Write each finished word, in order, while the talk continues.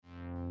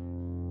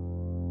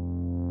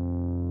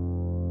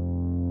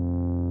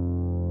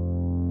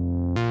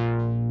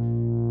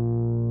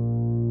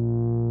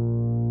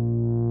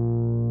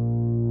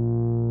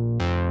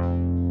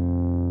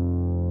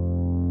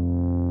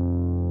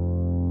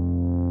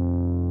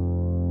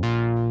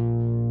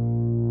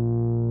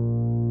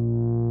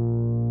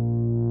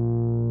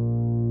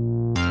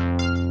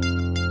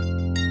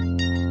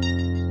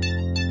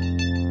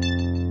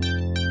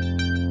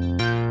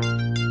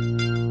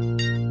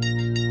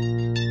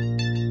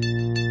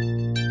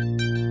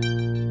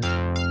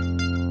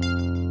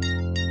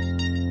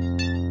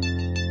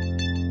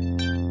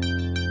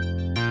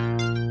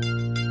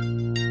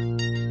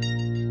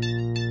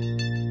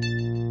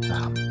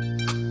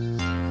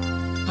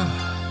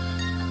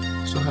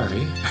How are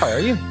you? How are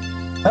you?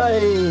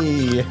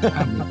 Hey!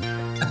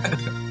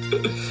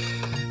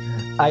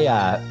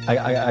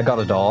 I got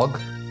a dog.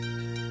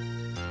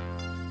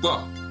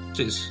 What?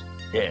 Jeez.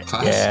 Yeah,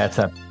 Class. yeah, it's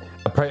a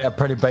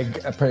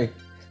pretty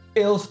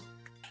Tails.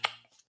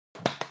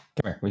 Come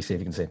here, we see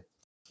if you can see.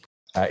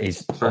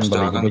 He's First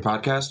dog on the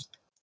unbelievably. podcast.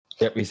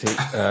 Yep, we see.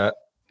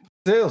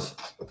 Tails.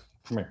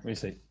 Come here, we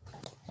see.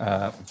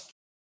 So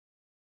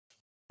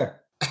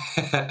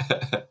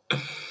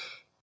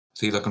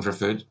you looking for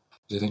food?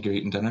 Do you think you're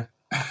eating dinner?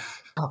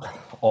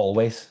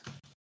 Always.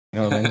 You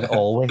know what I mean?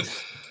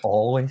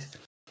 Always.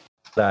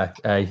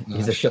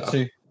 He's a Shih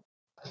Tzu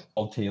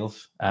called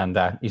Tails, and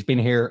he's been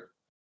here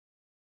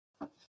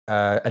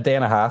a day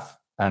and a half,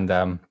 and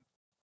I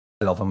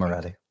love him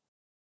already.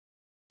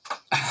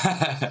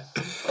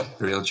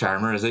 Real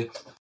charmer, is he?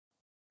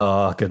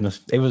 Oh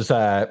goodness! It was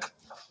my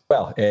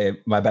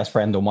best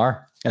friend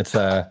Omar. It's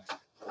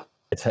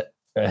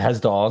his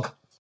dog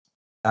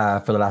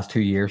for the last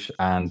 2 years,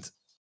 and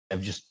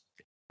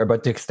they're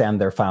about to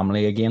extend their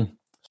family again.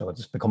 So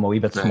it's just become a wee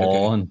bit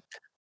small, okay.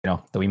 And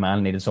the wee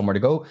man needed somewhere to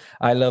go.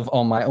 I live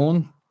on my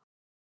own.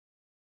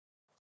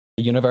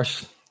 The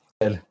universe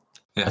said,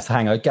 let's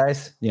hang out,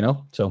 guys.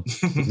 So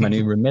he's my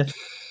new roommate.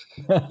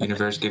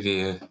 Universe give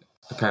you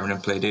a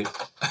permanent play date.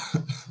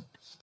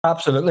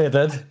 Absolutely, it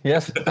did.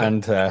 Yes,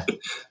 and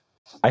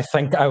I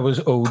think I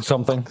was owed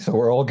something, so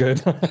we're all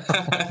good.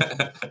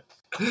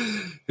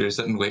 You're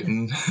sitting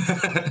waiting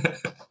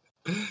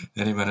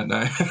any minute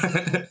now.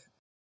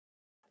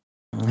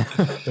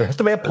 There has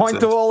to be a point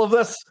to all of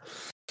this.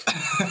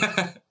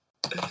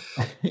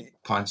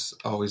 Points,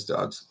 always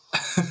dogs.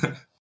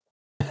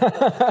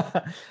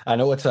 I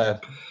know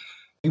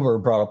we were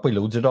brought up with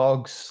loads of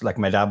dogs. Like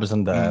my dad was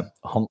in the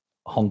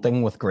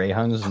hunting with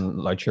greyhounds and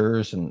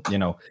louchers and,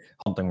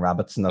 hunting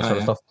rabbits and that sort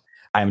of stuff.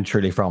 I'm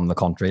truly from the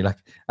country,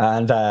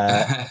 and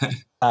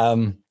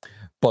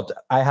but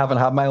I haven't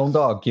had my own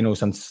dog,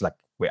 since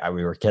we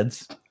were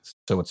kids.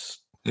 So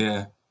it's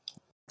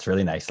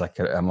really nice.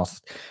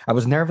 I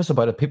was nervous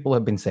about it. People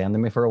have been saying to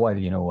me for a while,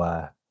 you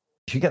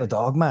should get a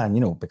dog, man,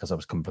 because I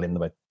was complaining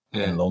about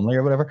being lonely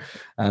or whatever.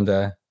 And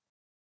they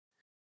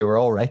were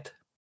all right.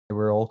 They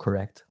were all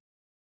correct.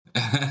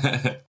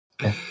 Are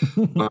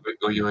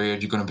you going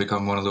to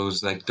become one of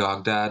those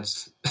dog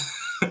dads?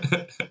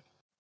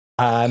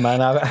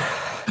 Man,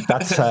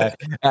 that's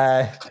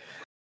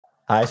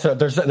so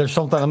there's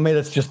something in me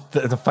that's just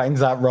finds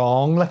that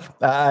wrong.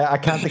 I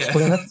can't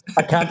explain it.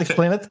 I can't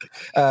explain it.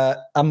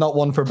 I'm not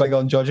one for big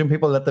on judging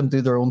people. Let them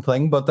do their own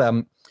thing. But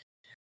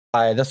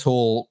this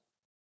whole,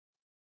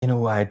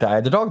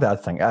 the dog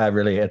dad thing.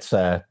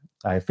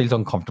 I feel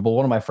uncomfortable.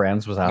 One of my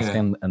friends was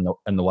asking in the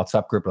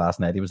WhatsApp group last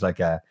night. He was like,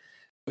 "Are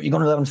you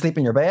going to let him sleep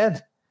in your bed?"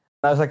 And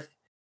I was like,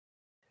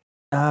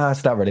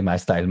 it's not really my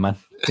style, man.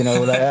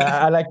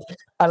 I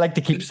like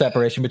to keep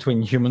separation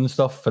between human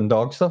stuff and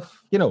dog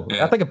stuff.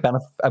 I think it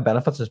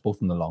benefits us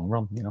both in the long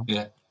run.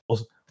 Yeah.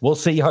 We'll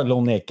see how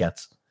lonely it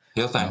gets.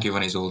 He'll thank you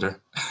when he's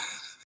older.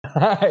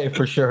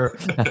 For sure.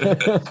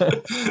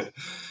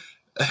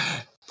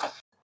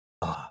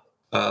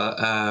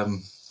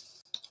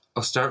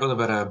 I'll start with a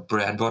bit of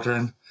bread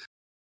buttering.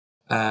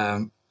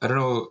 I don't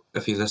know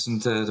if you listen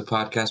to the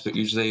podcast, but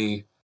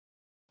usually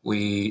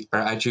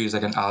I choose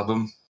an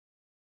album,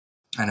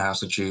 and I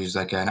also choose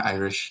an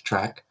Irish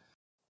track.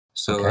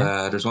 So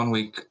there's one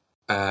week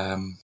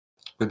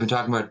we've been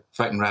talking about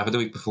Frightened Rabbit the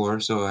week before,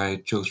 so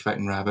I chose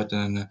Frightened Rabbit,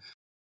 and I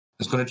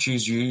was going to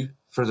choose you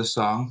for the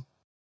song,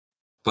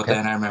 but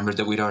then I remembered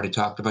that we'd already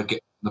talked about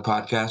getting the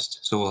podcast,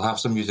 so we'll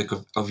have some music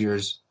of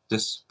yours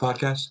this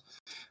podcast.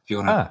 If you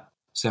want to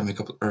send me a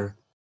couple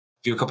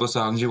of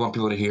songs you want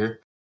people to hear,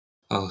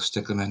 I'll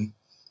stick them in.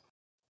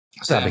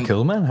 So that'd be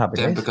cool, man. Happy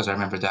then, days. because I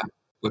remember that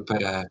we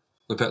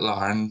put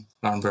Lauren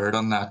Bird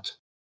on that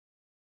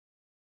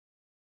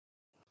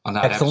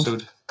Excellent.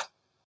 episode.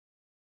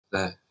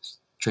 The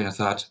train of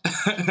thought.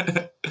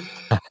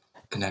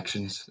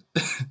 Connections.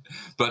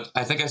 But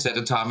I think I said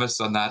to Thomas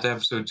on that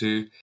episode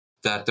too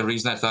that the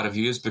reason I thought of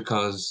you is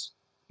because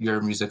your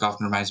music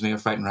often reminds me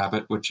of Frightened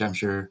Rabbit, which I'm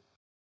sure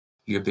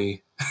you'd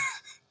be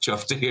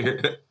chuffed to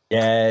hear.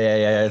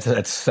 Yeah.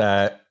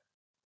 It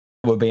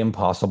would be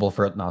impossible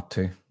for it not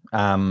to.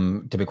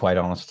 To be quite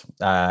honest,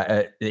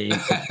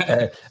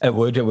 it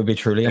would be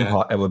truly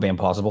it would be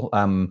impossible.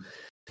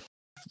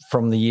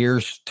 From the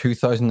years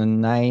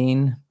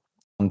 2009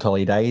 until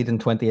he died in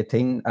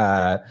 2018,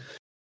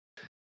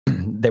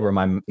 they were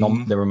my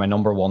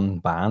number one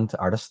band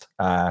artist.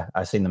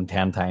 I've seen them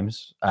 10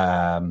 times.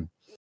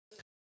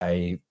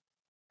 He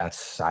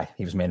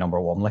was my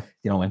number one, when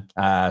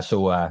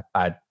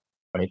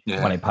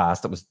he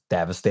passed, it was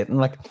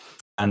devastating,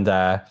 and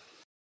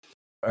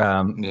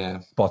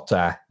but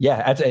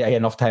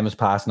enough time has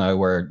passed now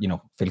where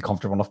feel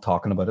comfortable enough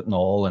talking about it and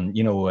all, and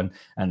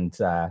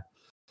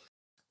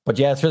but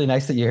yeah, it's really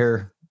nice that you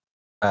hear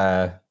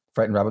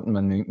Frightened Rabbit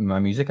in my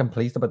music. I'm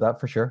pleased about that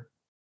for sure.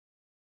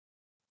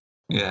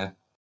 Yeah,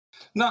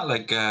 not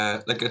it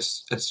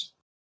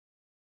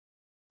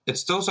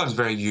still sounds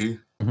very you.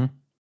 Mm-hmm.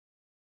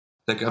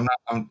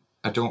 I'm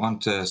I don't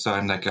want to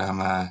sound like I'm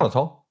Not at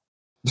all.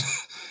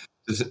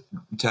 just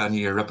telling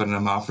you you're ripping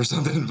them off or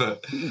something,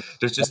 but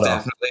there's just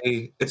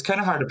definitely, it's kind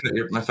of hard to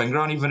put my finger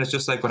on. Even it's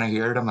just like when I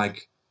hear it, I'm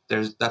like,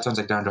 that sounds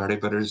like Darren Doherty,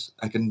 but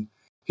I can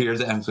hear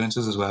the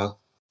influences as well.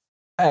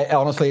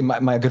 Honestly,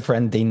 my good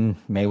friend Dean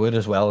Maywood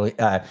as well.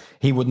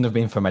 He wouldn't have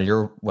been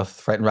familiar with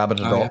Frightened Rabbit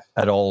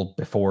at all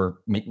before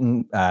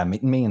meeting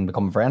me and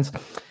becoming friends.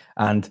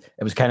 And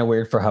it was kind of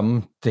weird for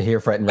him to hear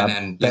Frightened Rabbit.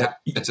 And then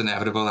it's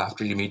inevitable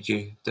after you meet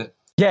you.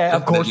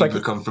 Of course, you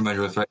become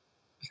familiar with it.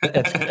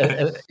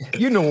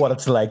 You know what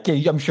it's like.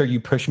 I'm sure you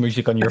push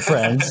music on your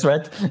friends,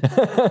 right?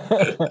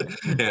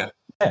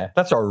 Yeah,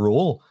 that's our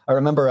rule. I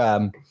remember.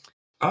 I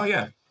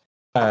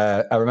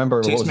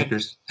remember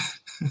tastemakers.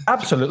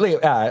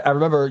 Absolutely. I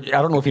remember.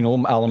 I don't know if you know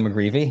him, Alan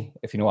McGreevy.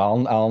 If you know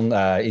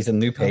Alan, he's in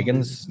New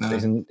Pagans. No.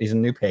 He's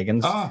in New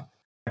Pagans. Oh.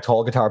 A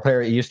tall guitar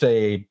player. He used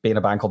to be in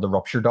a band called the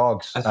Rupture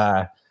Dogs.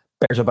 Bears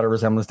a bit of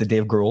resemblance to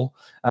Dave Grohl.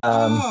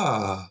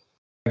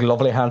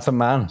 Lovely, handsome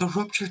man. The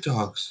Rupture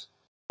Dogs.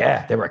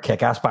 Yeah, they were a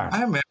kick-ass band.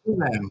 I remember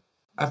them.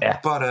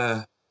 I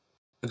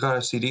got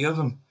a CD of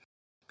them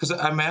because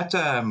I met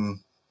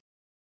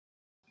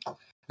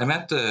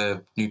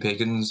the New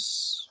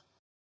Pagans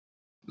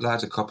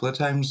lads a couple of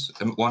times.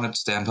 One at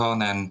Stand Hall,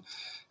 and then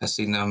I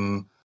seen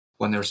them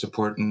when they were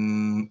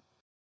supporting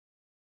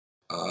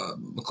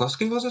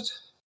McCluskey, was it,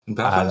 in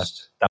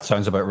Belfast? That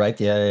sounds about right.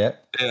 Yeah.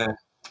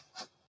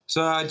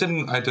 So I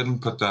didn't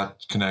put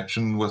that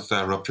connection with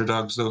Rupture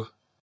Dogs though.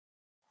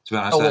 To be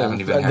honest, I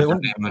haven't even heard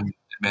that name in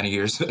many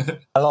years.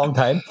 A long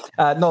time.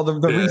 No, the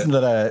reason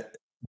that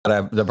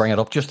I bring it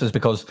up just is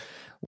because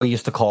we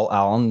used to call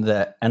Alan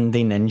the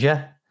Indie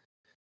Ninja.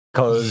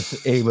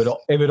 Because he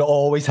would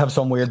always have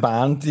some weird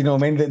band, you know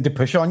what I mean, to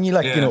push on you,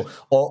 like, you know,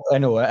 I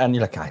know, and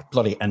you're like,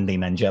 bloody Indie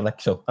Ninja,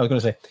 like, so I was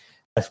going to say,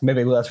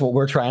 maybe that's what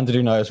we're trying to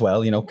do now as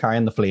well, you know,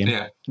 carrying the flame.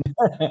 Yeah.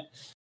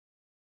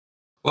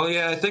 Well,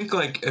 yeah, I think,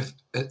 like, if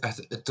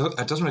it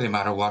doesn't really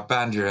matter what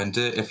band you're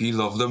into, if you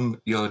love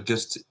them, you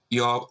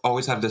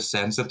always have this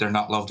sense that they're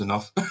not loved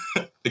enough.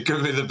 It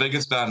could be the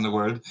biggest band in the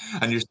world,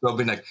 and you're still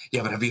being like,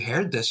 yeah, but have you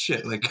heard this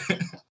shit? Like,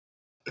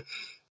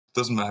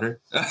 doesn't matter.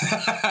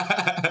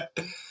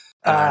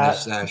 Aaron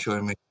is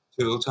showing me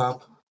Tool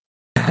Top.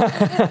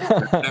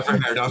 Never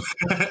heard of.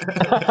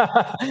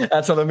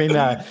 That's what I mean.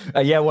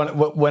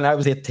 When I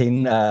was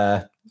 18,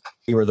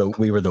 we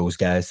were those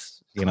guys.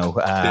 You know,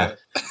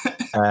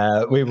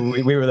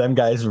 we were them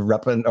guys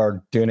ripping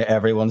or doing it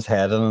everyone's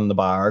head in the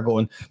bar,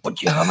 going,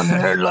 "But you haven't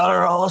heard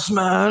Ladder House,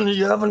 man.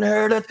 You haven't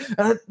heard it,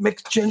 and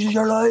it changes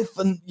your life."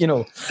 And you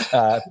know,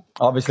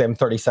 obviously, I'm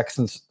 36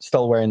 and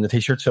still wearing the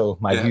t-shirt, so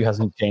my view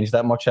hasn't changed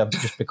that much. I've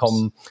just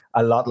become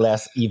a lot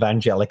less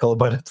evangelical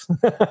about it.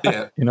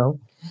 Yeah, you know.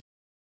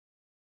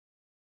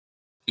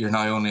 You're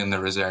now only in the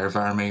reserve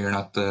army. You're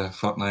not the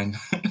front line.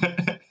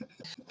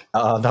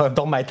 No, I've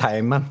done my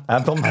time, man.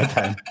 I've done my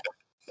time.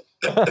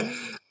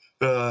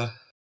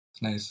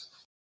 Nice.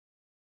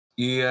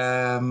 You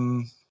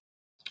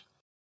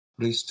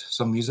released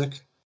some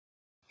music.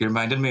 You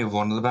reminded me of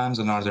one of the bands,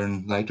 a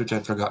Northern Light, which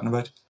I'd forgotten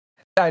about.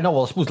 I know.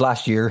 Well, I suppose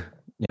last year,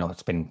 you know,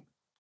 it's been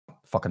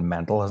fucking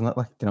mental, hasn't it?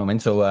 Like, you know what I mean?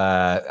 So,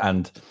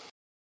 and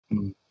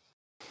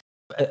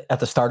at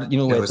the start, you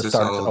know, at the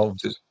start of.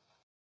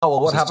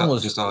 What happened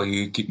was just all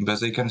you keeping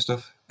busy kind of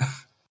stuff.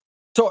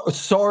 So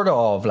sort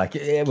of like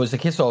it was a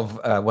case of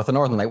with the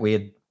Northern Light, we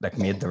had like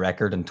made the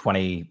record in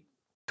between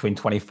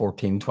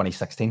 2014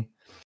 2016,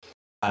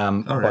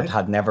 but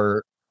had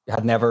never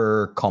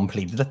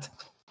completed it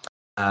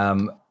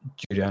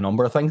due to a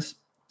number of things.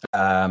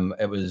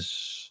 It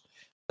was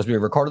as we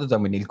recorded it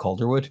then with Neil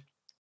Calderwood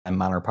in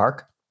Manor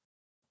Park,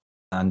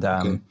 and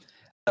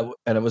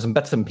it was in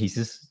bits and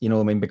pieces, you know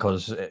what I mean,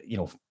 because you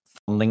know,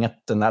 funding it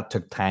and that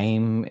took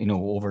time, you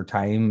know, over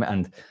time,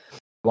 and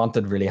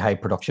wanted really high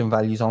production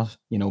values on it,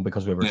 you know,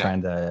 because we were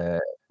trying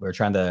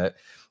to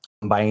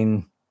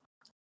combine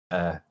you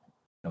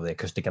know, the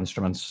acoustic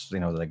instruments, you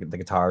know, the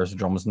guitars, the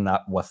drums and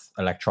that with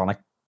electronic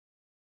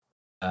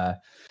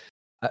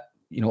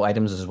you know,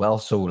 items as well.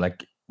 So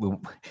like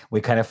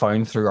we kind of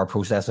found through our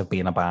process of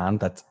being a band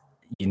that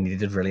you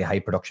needed really high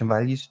production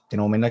values, do you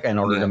know what I mean, like in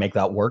order to make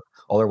that work,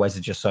 otherwise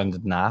it just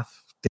sounded naff,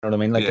 do you know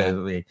what I mean, like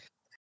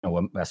you know,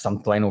 a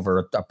synth line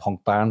over a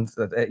punk band,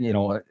 you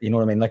know what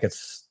I mean, like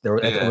it's there.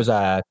 It was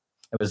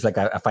like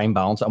a fine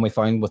balance, and we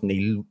found with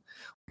Neil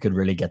we could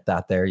really get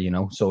that there, you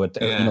know. So it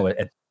you know,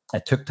 it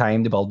took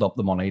time to build up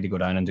the money to go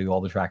down and do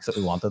all the tracks that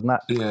we wanted in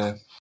that. Yeah,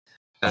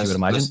 as you would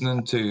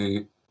imagine.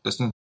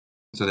 Listening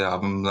to the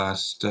album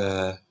last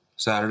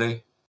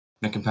Saturday,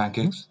 making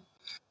pancakes,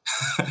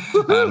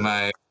 and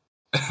my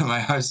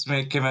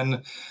housemate came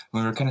in.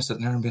 We were kind of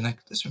sitting there and being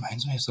like, "This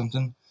reminds me of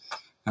something,"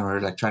 and we were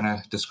like trying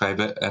to describe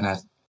it, and I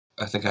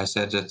think I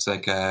said it's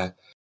like a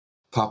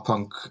pop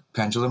punk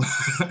pendulum.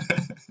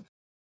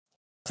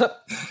 That's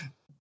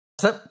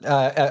it.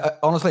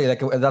 Honestly, like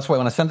that's why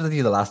when I sent it to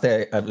you the last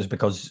day, it was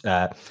because you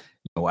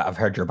know, I've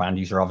heard your band.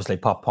 You're obviously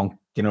pop punk.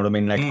 You know what I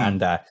mean? Like,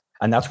 and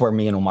that's where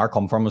me and Omar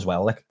come from as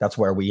well. Like, that's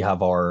where we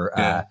have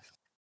our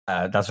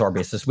that's our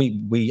basis.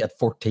 We at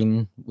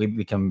 14 we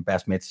became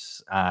best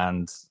mates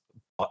and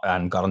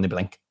got on the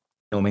Blink.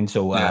 You know what I mean?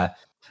 So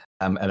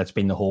and it's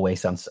been the whole way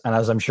since. And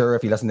as I'm sure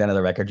if you listen to any of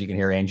the records, you can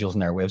hear Angels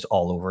and Airwaves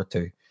all over it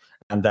too.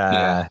 And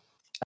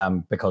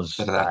because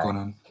bit of that going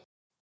on.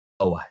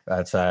 Oh,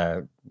 that's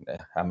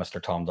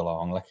Mr. Tom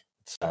DeLonge, like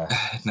it's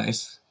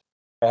nice.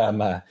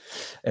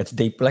 It's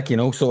deep, like, you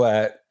know. So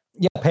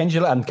yeah,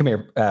 Pendulum and come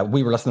here.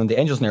 We were listening to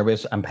Angels and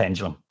Airwaves and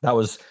Pendulum. That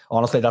was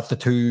honestly that's the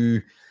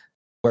two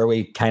where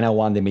we kind of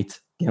wanted to meet.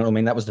 You know what I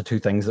mean? That was the two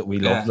things that we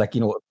loved, like,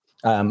 you know.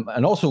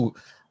 And also you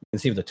can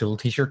see with the Tool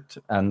T-shirt,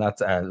 and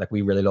that's like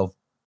we really love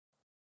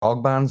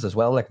prog bands as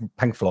well. Like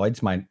Pink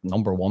Floyd's my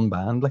number one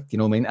band, like, you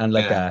know what I mean? And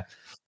like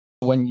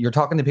when you're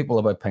talking to people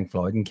about Pink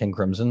Floyd and King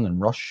Crimson and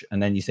Rush,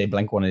 and then you say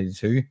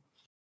Blink-182,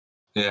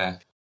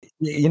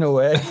 you know,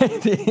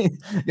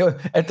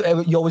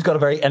 you always got a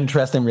very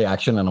interesting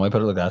reaction, and I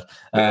put it like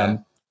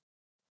that.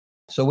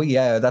 So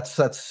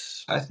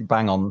that's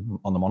bang on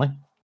the money.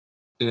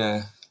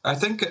 Yeah, I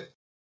think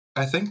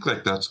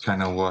like that's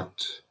kind of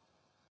what,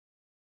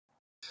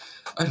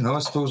 I don't know. I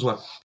suppose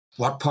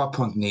what pop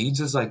punk needs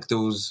is like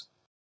those,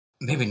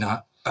 maybe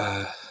not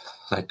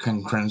like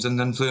King Crimson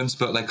influence,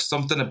 but like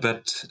something a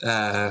bit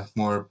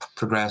more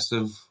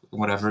progressive,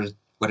 whatever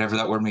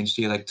that word means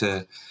to you, like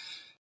to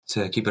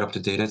keep it up to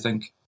date. I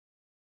think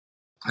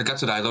like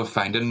that's what I love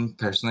finding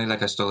personally.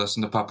 Like I still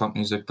listen to pop punk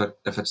music, but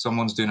if it's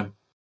someone's doing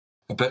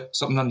a bit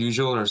something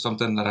unusual or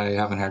something that I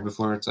haven't heard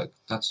before, it's like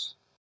that's.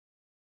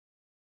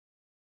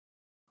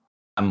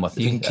 I'm with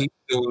you. If you can keep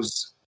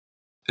those,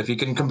 if you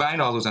can combine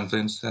all those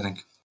influences, I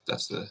think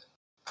that's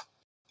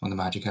when the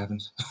magic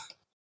happens.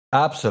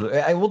 Absolutely.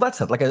 Well,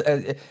 that's it. Like,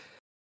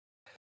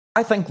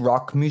 I think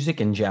rock music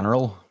in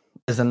general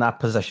is in that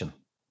position.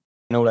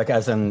 You know, like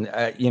as in,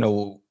 you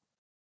know,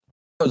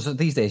 because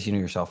these days, you know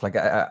yourself, like,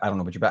 I don't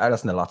know about you, but I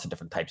listen to lots of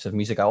different types of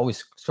music. I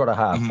always sort of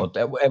have, but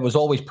it was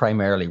always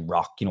primarily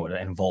rock, you know, it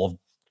involved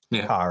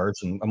guitars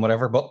and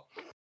whatever. But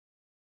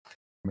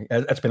I mean,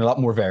 it's been a lot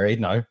more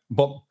varied now.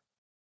 But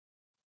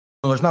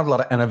there's not a lot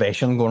of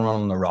innovation going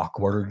on in the rock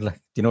world. Like,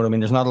 do you know what I mean?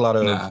 There's not a lot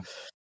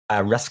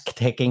of risk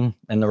taking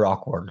in the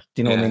rock world.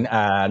 Do you know what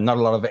I mean? Not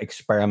a lot of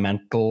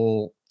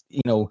experimental,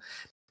 you know,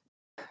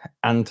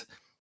 and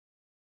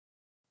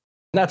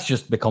that's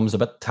just becomes a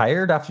bit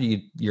tired after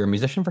you're a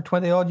musician for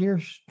 20 odd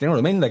years. Do you know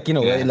what I mean? Like, you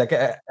know, like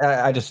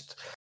I just,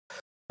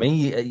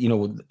 me, you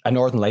know, a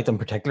Northern Light in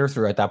particular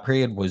throughout that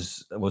period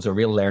was a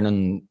real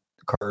learning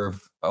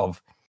curve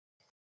of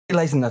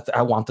realizing that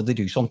I wanted to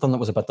do something that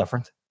was a bit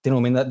different. Do you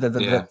know what I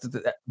mean?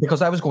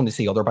 Because I was going to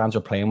see other bands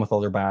or playing with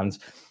other bands.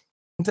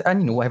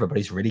 And, you know,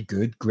 everybody's really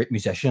good, great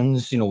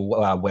musicians, you know,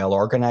 well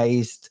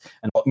organized,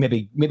 and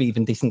maybe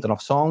even decent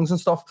enough songs and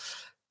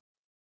stuff.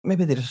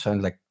 Maybe they just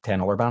sound like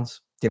 10 other bands.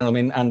 Do you know what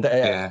I mean? And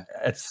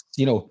it's,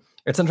 you know,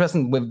 it's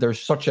interesting.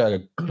 There's such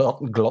a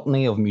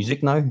gluttony of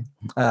music now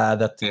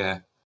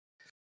that,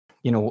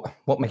 you know,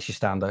 what makes you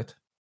stand out?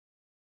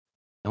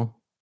 You know?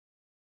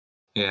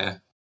 Yeah.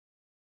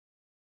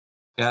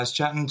 Yeah, I was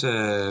chatting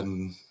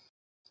to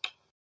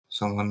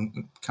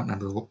someone, can't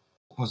remember what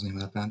was the name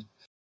of that band.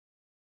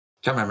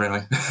 Can't remember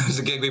anyway. It was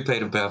a gig we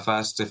played in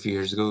Belfast a few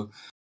years ago,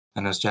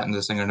 and I was chatting to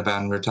the singer in the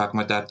band, and we were talking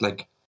about that,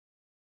 like,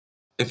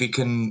 if you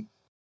can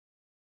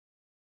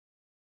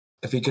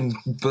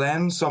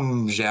blend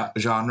some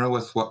genre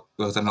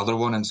with another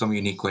one in some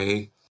unique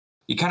way,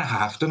 you kind of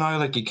have to now.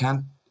 Like, you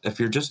can't, if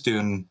you're just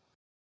doing,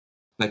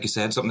 like you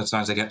said, something that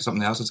sounds like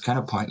something else, it's kind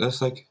of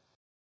pointless. Like,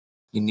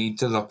 you need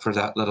to look for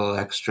that little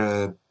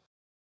extra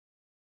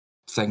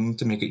thing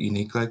to make it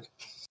unique. Like,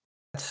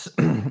 it's,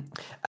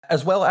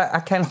 as well, I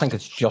kind of think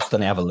it's just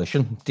an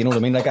evolution. Do you know what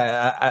I mean? Like,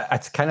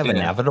 it's kind of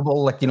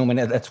inevitable. Like, you know, I mean,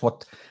 it's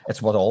what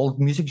all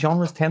music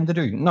genres tend to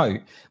do. Now,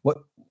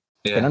 what's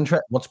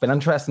been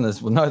interesting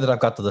is, well, now that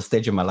I've got to the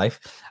stage of my life,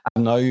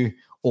 I'm now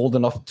old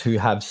enough to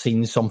have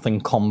seen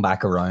something come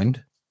back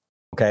around.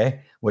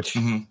 Okay, which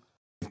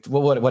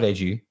what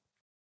age are you?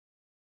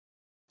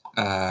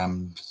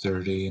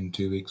 30 in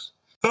 2 weeks.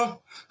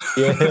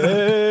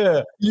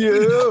 Yeah,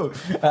 you.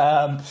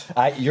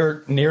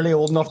 You're nearly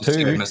old enough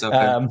too.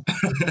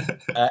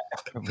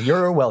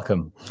 You're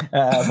welcome.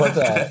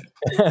 But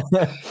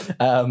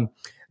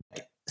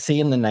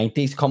seeing the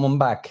 90s coming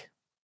back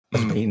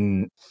has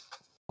been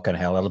fucking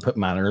hell. It'll put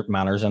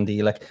manners into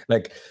you.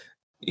 Like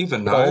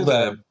even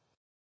now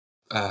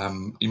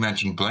you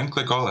mentioned Blink,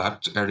 like all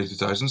that early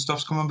 2000s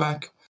stuff's coming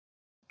back.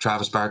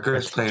 Travis Barker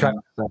is playing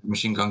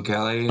Machine Gun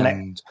Kelly,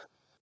 and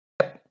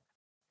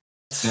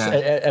it's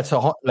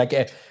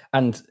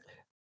and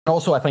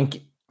also I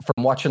think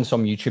from watching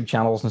some YouTube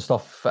channels and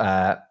stuff, you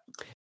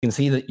can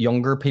see that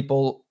younger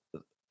people,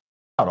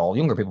 not all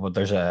younger people, but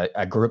there's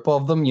a group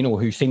of them, you know,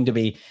 who seem to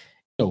be,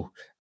 you know,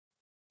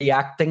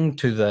 reacting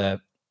to the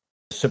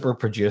super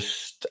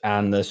produced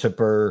and the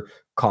super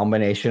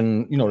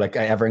combination, you know, like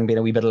everything being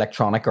a wee bit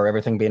electronic or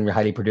everything being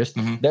highly produced.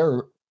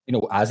 They're, you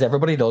know, as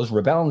everybody does,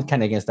 rebelling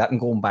kind of against that and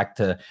going back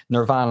to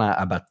Nirvana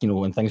a bit, you know,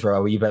 when things were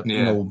a wee bit,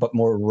 you know, but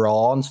more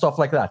raw and stuff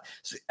like that.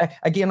 So,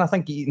 again, I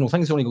think, you know,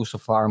 things only go so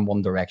far in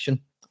one direction.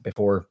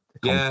 before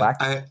it comes Yeah,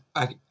 back.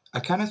 I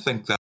kind of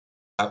think that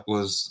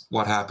was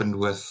what happened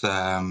with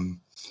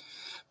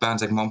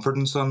bands like Mumford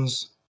and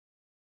Sons.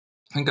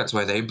 I think that's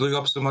why they blew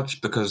up so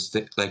much, because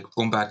they, like,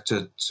 going back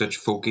to such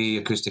folky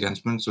acoustic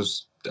instruments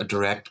was a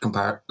direct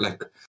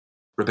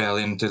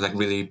rebellion to like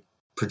really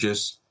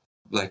produce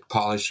like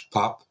polished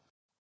pop.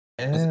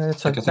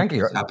 It's Like, like, I think thank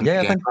you. it's happened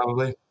Yeah, again,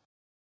 probably.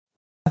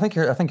 I think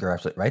you're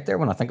absolutely right there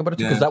when I think about it,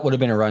 because Yeah. that would have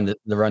been around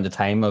the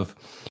time of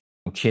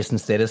Chasing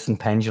Status and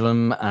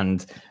Pendulum,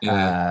 and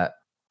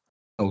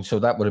so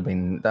that would have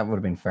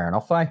been fair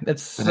enough.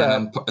 It's And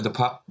then the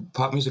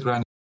pop music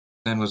around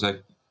then was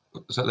like,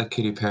 was that like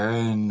Katy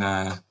Perry and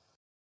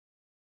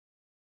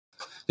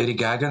Lady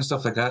Gaga and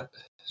stuff like that?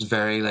 It's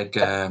very like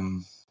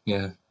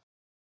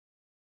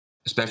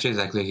especially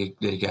like Lady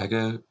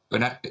Gaga.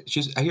 When I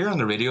hear her on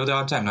the radio the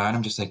odd time now, and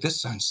I'm just like, it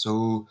sounds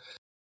so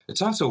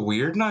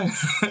weird now.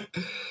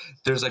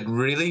 There's like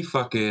really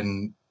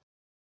fucking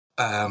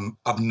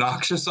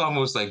obnoxious,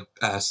 almost like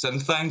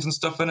synth things and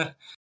stuff in it.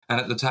 And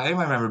at the time,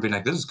 I remember being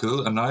like, this is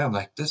cool. And now I'm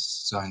like,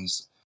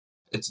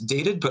 it's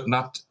dated, but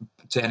not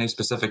to any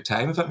specific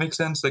time, if that makes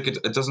sense. Like,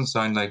 it doesn't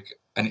sound like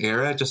an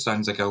era. It just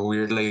sounds like a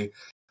weirdly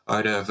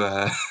out of,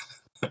 I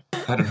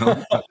don't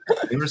know,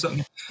 or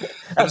something.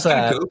 And it's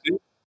kind of cool, too.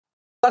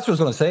 That's what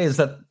I was going to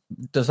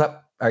say,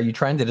 are you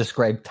trying to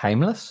describe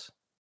timeless?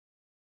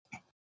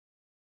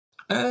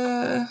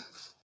 No,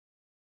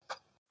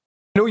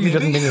 you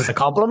didn't mean it as a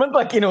compliment.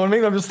 Like, you know what I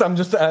mean?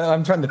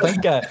 I'm trying to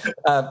think.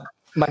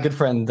 My good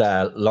friend,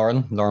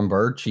 Lauren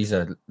Bird, she's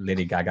a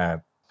Lady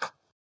Gaga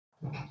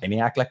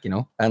maniac, like, you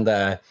know, and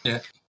but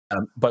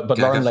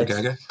Gaga Lauren likes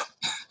Gaga.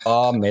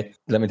 Oh, mate,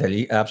 let me tell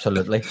you,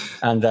 absolutely.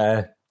 And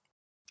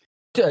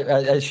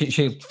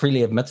she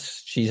freely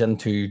admits she's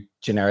into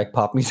generic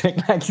pop music,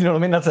 like, you know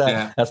what I mean?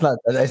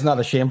 It's not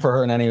a shame for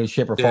her in any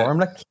shape or form,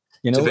 like,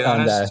 you know. To be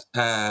honest,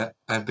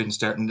 I've been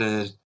starting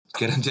to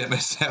get into it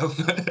myself.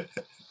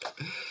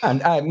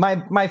 And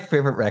my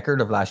favorite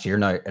record of last year,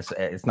 now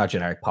it's not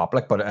generic pop,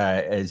 like, but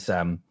is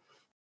Charli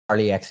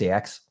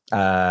XCX.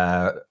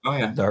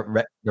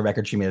 The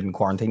record she made in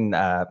quarantine,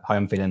 How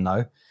I'm Feeling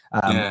Now.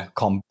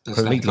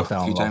 Completely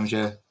fell in love. Times,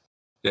 yeah.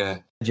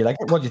 Did you like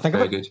it? What did you think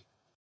of it? Very good.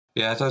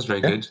 Yeah, I thought it was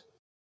very good.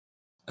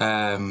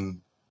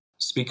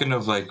 Speaking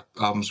of like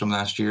albums from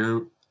last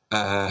year,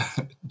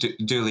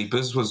 Dua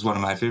Lipa's was one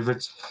of my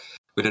favorites.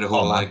 We did a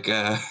whole like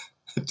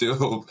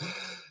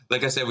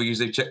I said, we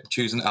usually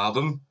choose an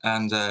album,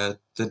 and the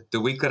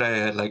week that I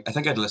had, like, I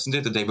think I'd listened to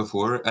it the day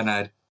before, and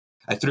I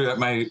threw out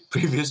my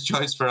previous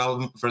choice for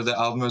the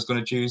album I was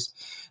going to choose,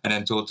 and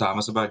then told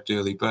Thomas about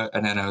Dua Lipa,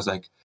 and then I was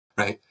like,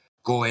 right,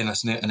 go away and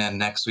listen to it, and then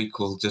next week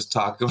we'll just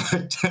talk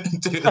about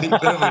Dua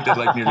Lipa. And we did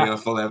like nearly a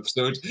full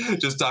episode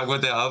just talk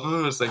about the album.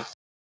 It was like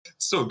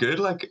so good,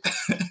 like.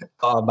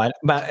 Oh man,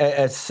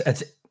 it's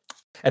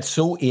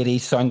so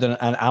 80s sounding,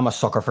 and I'm a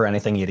sucker for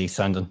anything 80s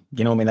sounding.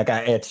 You know what I mean? Like,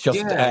 it's just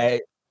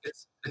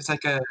it's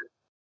like I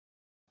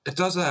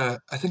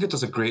think it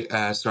does a great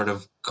sort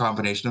of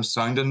combination of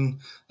sounding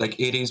like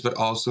 80s, but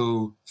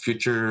also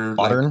future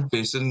modern, like,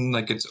 facing,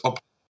 like, it's up.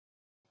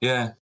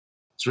 Yeah,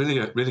 it's really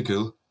really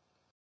cool.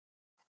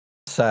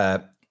 It's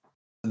the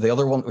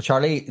other one,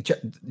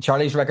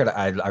 Charlie's record.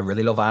 I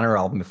really love Anna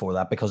album before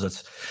that, because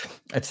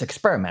it's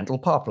experimental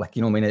pop, like,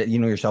 you know what I mean? You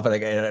know yourself,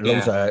 like, it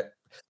loves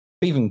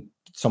even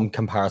some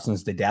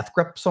comparisons to Death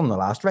Grips on the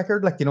last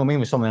record, like, you know what I mean,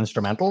 with some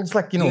instrumentals,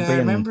 like, you know. I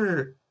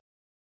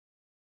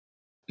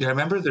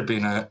remember there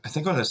being I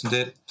think I listened to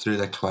it through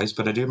like twice,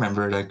 but I do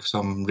remember like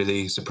some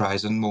really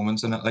surprising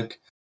moments in it, like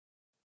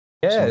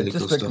some really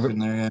cool stuff in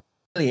there. Yeah.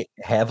 Really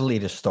heavily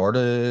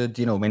distorted,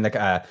 you know what I mean? Like,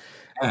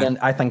 and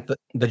I think that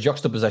the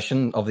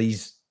juxtaposition of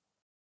these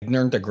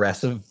ignorant,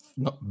 aggressive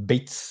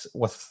beats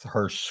with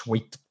her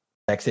sweet,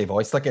 sexy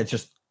voice, like, it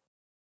just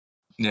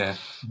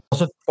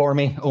does it for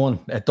me, Owen.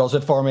 It does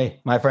it for me,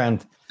 my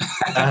friend.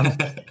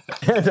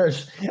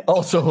 There's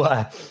also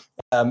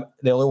the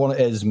other one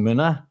is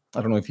Muna. I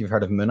don't know if you've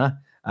heard of Muna,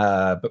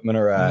 but Muna,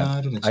 no,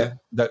 I don't think so.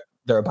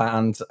 They're a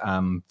band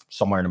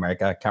somewhere in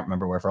America. I can't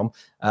remember where from.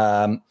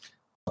 But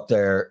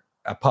they're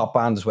a pop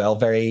band as well.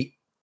 Very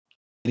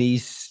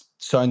 80s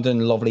sounding,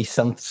 lovely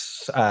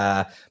synths.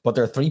 But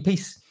they're a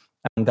 3-piece,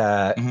 and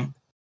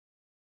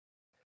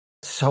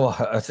so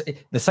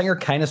the singer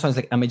kind of sounds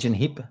like Imogen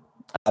Heap.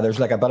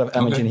 There's like a bit of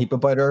Imogen Heap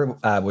about her,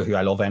 who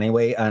I love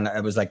anyway, and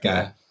it was like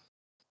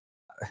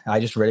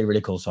I just really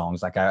really cool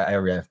songs. Like, I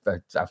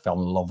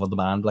fell in love with the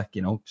band, like,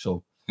 you know.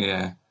 So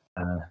it's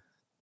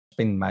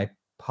been my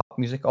pop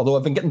music. Although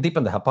I've been getting deep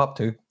into hip hop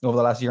too over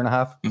the last year and a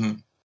half, which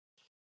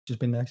has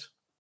been nice.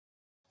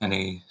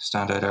 Any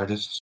standout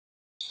artists?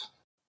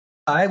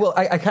 I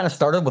kind of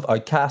started with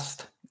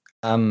Outkast,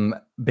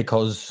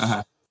 because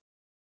I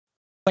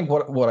think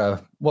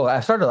I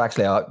started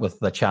actually out with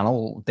the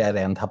channel Dead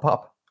End Hip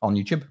Hop on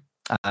YouTube.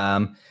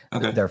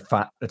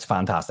 It's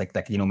fantastic.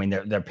 Like, you know what I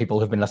mean? They're people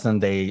who've been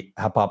listening to hip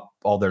hop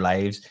all their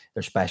lives.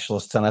 They're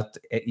specialists in it,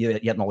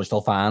 yet they're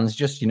still fans,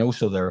 just, you know.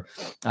 So they're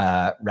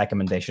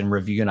recommendation,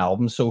 reviewing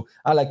albums. So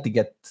I like to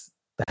get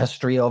the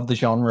history of the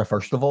genre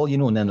first of all, you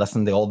know, and then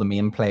listen to all the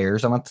main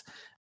players in it.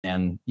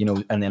 and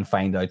and then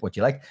find out what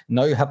you like.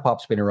 Now hip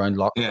hop's been around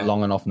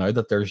long enough now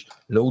that there's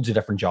loads of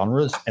different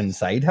genres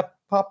inside hip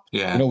hop.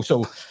 Yeah.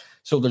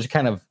 So there's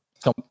kind of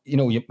some,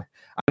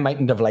 I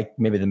mightn't have liked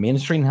maybe the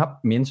mainstream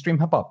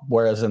hip hop,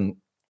 whereas in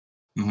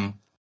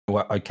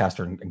Outkast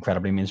are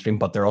incredibly mainstream,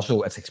 but they're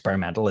also as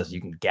experimental as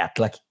you can get.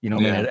 Like, I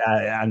mean,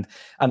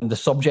 and the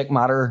subject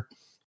matter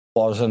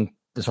wasn't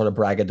the sort of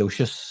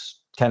braggadocious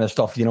kind of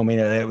stuff. I mean,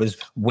 it was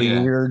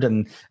weird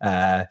and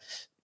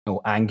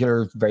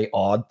angular, very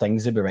odd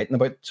things to be writing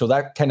about. So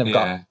that kind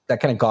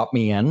of got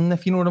me in,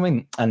 if you know what I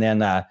mean. And then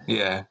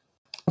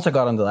once I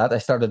got into that, I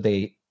started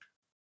to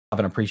have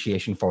an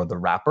appreciation for the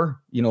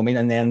rapper. You know what I mean?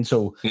 And then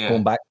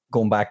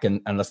going back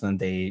and listening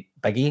to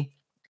Biggie,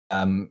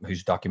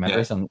 whose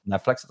documentaries on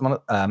Netflix at the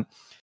moment,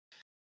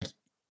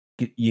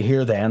 you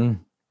hear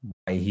then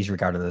why he's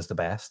regarded as the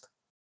best.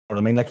 You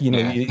know what I mean? Like,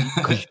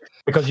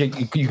 because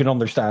you can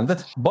understand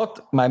it.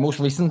 But my most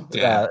recent,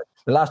 the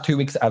last 2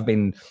 weeks, I've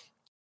been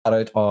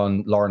out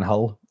on Lauryn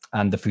Hill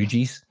and the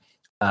Fugees.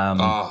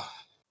 And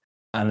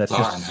it's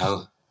Lauryn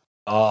Hill.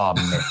 Oh,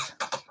 mate.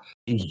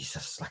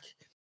 Jesus, like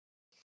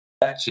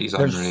she's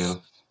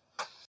unreal.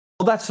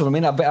 Well, that's what I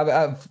mean.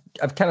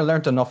 I've kind of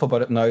learned enough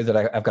about it now that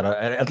I've got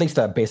at least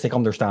a basic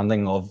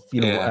understanding of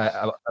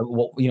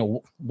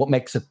what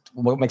makes a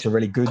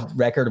really good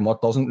record and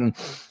what doesn't. And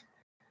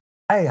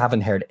I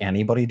haven't heard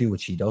anybody do what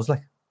she does.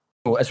 Like,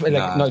 no,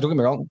 don't get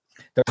me wrong.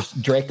 There's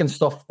Drake and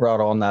stuff brought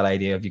on that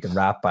idea of you can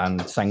rap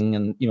and sing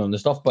and and the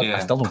stuff, but I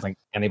still don't think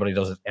anybody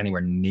does it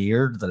anywhere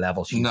near the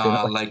level she's doing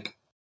it.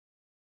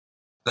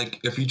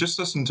 Like if you just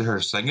listen to her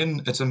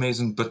singing, it's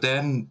amazing. But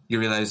then you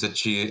realize that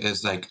she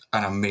is like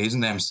an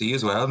amazing MC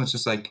as well, and it's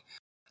just like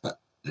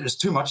there's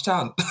too much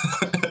talent.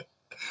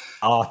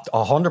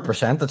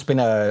 100%. It's been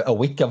a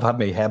week. I've had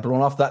my head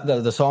blown off. That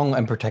the song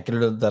in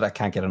particular that I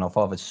can't get enough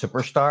of is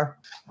 "Superstar,"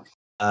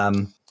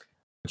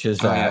 which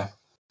is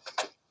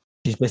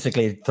she's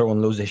basically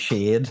throwing loads of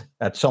shade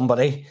at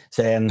somebody,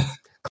 saying,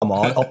 "Come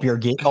on, up your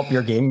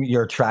game.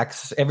 Your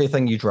tracks,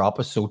 everything you drop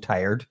is so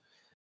tired.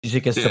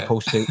 Music is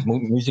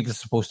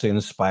supposed to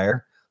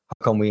inspire. How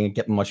come we ain't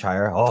getting much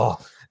higher?" Oh,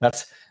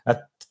 that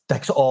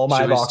ticks all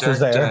my boxes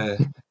there.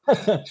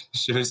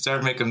 Should we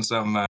start making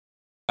some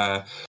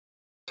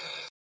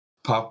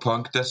pop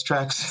punk diss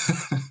tracks?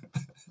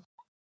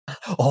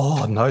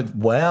 Oh no!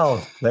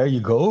 Well, there you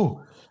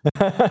go.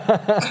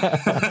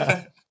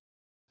 That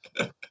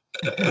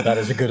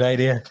is a good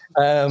idea.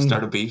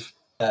 Start a beef.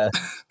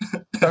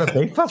 Start a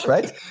beef. That's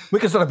right. We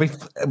can start a beef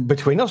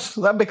between us.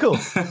 That'd be cool.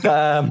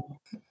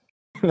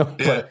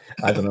 But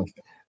I don't know.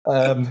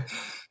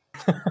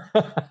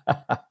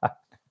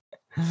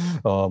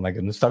 Oh my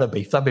goodness, start a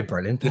beef. That'd be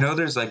brilliant.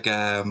 There's like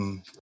I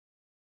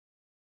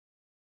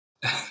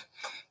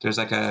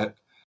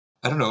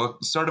don't know,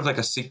 sort of like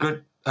a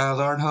secret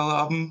Lauryn Hill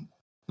album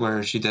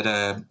where she did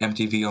a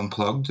MTV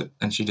Unplugged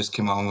and she just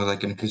came on with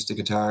like an acoustic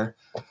guitar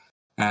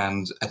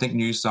and I think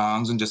new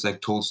songs and just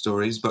like told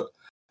stories. But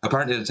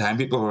apparently at the time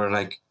people were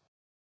like,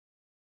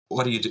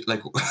 what do you do?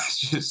 Like,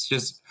 she's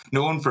just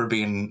known for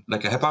being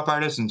like a hip hop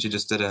artist, and she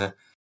just did a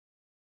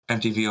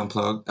MTV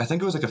Unplugged. I think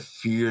it was like a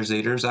few years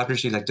later after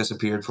she like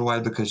disappeared for a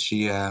while because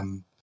she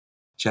had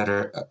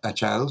a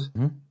child.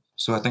 Mm-hmm.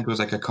 So I think it was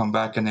like a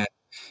comeback, and then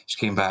she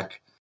came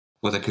back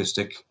with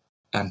acoustic,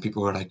 and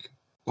people were like,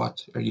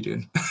 "What are you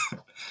doing?"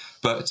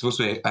 But it's supposed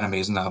to be an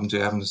amazing album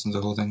too. I haven't listened to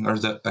the whole thing, or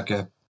is that like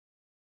I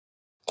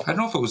don't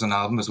know if it was an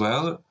album as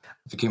well.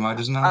 If it came out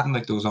as an album,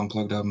 like those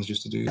Unplugged albums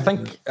used to do. I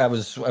think I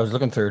was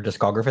looking through her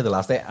discography the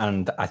last day,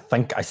 and I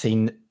think I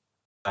seen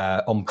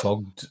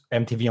Unplugged,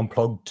 MTV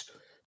Unplugged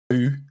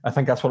 2. I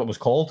think that's what it was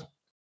called.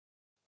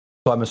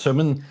 So I'm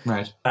assuming,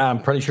 right?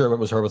 I'm pretty sure it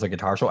was her with a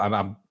guitar. So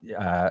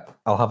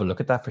I'll have a look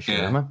at that for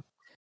sure, man.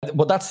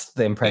 Well, that's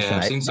the impression. Yeah,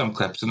 I've seen some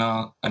clips and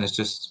all, and it's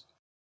just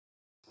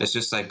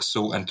like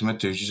so intimate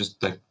too. She's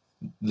just like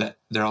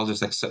they're all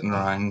just like sitting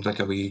around like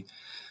a wee.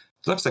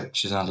 It looks like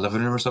she's in a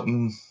living room or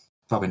something.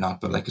 Probably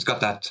not, but like it's got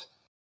that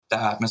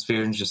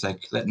atmosphere and just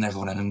like letting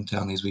everyone in and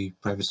telling these wee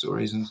private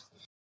stories and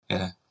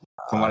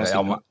from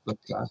what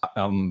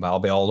I'll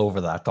be all over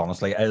that,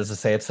 honestly. As I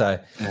say, it's I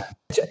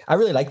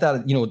really like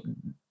that,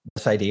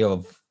 this idea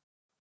of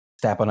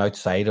stepping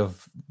outside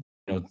of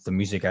the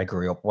music I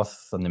grew up with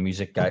and the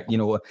music I,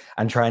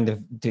 and trying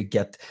to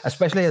get,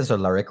 especially as a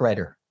lyric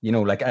writer,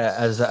 like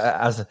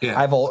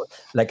I've all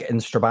like in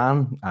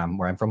Strabane,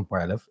 where I'm from,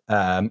 where I live,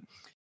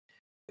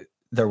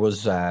 there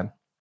was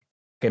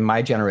in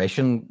my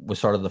generation was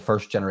sort of the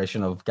first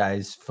generation of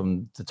guys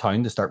from the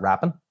town to start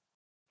rapping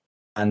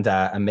and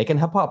making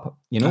hip hop,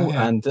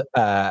 and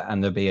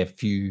there'd be a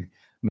few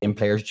main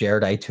players.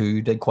 Jared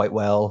I2 did quite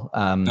well.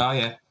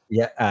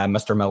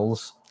 Mr.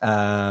 Mills,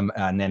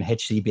 and then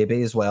HC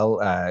Baby as well.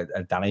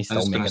 Danny's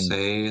still making.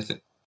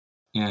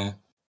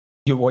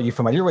 Were you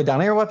familiar with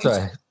Danny or what?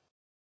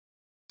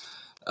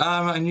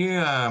 I knew.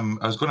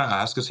 I was going to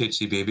ask us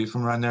HC Baby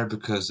from around there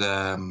because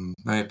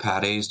maybe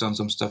Paddy's done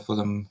some stuff with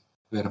him.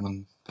 We had him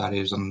on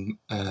Paddy's on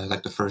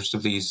like the first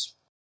of these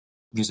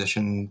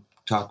musician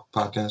talk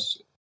podcasts.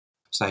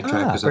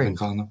 Sidetracked, as I've been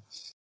calling them.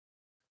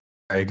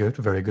 Very good,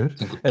 very good.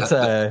 It's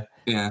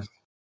yeah.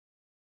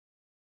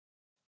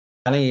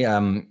 Any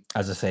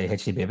as I say,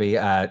 HD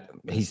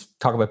Baby, he's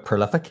talking about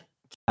prolific.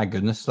 My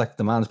goodness, like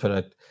the man's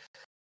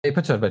he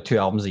puts out about 2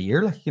 albums a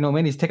year, like, you know what I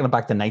mean? He's taking it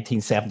back to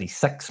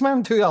 1976,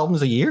 man, 2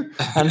 albums a year.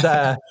 And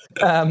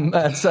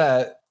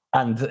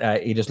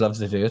it's he just loves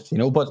to do it, you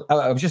know. But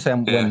I was just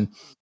saying, when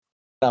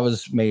that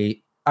was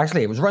me,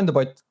 actually it was around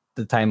about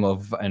the time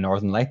of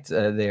Northern Light,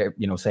 there,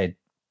 you know, say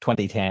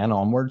 2010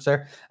 onwards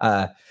there.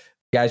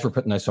 Guys were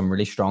putting out some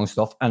really strong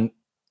stuff. And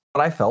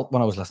what I felt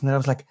when I was listening, I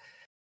was like,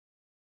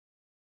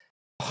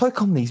 how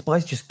come these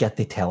boys just get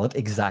to tell it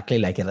exactly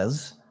like it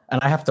is?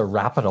 And I have to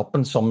wrap it up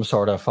in some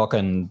sort of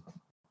fucking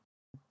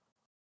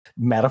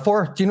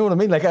metaphor. Do you know what I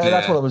mean? Like,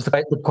 that's what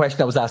the question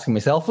I was asking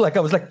myself. Like, I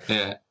was like,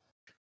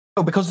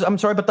 no, because I'm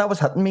sorry, but that was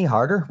hitting me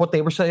harder. What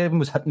they were saying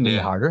was hitting me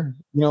harder.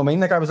 You know what I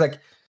mean? Like, I was like,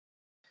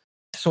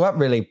 so that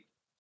really,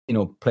 you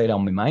know, played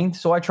on my mind.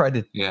 So I tried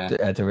to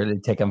really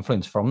take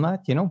influence from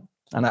that, you know,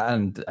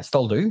 and I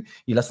still do.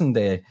 You listen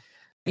to,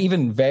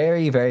 even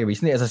very, very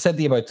recently, as I said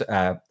to you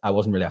about, I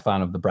wasn't really a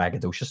fan of the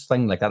braggadocious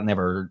thing. Like, that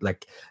never,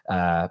 like,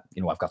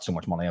 you know, I've got so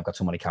much money, I've got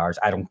so many cars,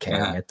 I don't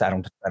care, mate. I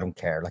don't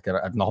care. Like,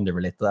 I've nothing to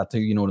relate to that to,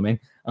 you know what I mean?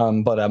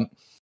 But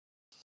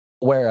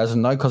whereas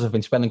now, because I've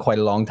been spending quite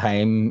a long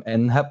time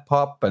in hip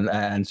hop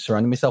and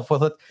surrounding myself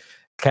with it,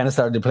 kind of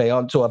started to play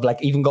on. So I've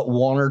like even got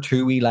 1 or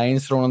 2 wee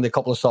lines thrown into a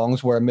couple of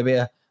songs where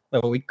maybe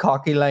a wee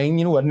cocky line,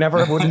 you know, I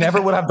never would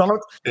have done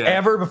it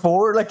ever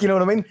before, like, you know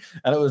what I mean?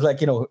 And it was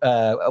like, you know,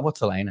 what's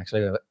the line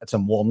actually? It's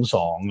in one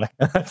song, like,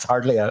 it's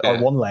hardly or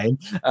one line.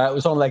 It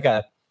was on like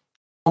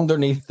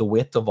underneath the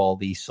weight of all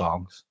these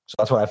songs. So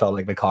that's what I felt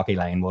like the cocky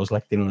line was,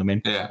 like, you know what I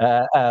mean?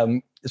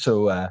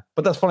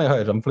 But that's funny how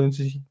it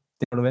influences you.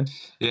 You know what I mean?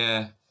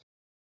 Yeah.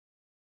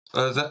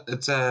 Well,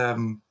 it's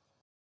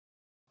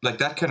like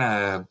that kind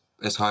of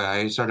is how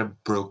I sort of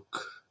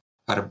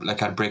had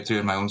a breakthrough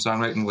in my own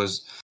songwriting.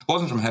 It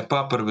wasn't from hip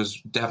hop, but it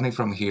was definitely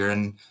from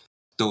hearing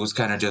those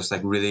kind of just like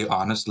really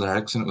honest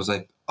lyrics, and it was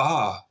like,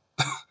 I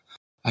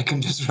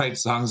can just write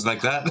songs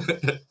like that.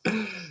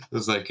 It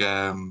was like,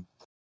 and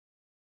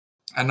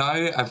now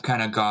I've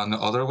kind of gone the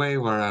other way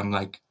where I'm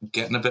like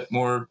getting a bit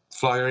more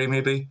flowery,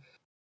 maybe.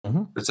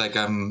 Mm-hmm. It's like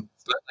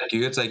like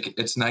you. It's like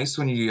it's nice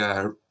when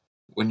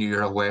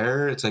you're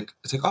aware. It's like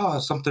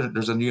something.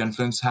 There's a new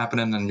influence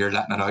happening, and you're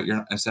letting it out.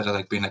 You're instead of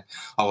like being like,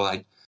 oh well,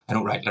 I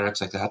don't write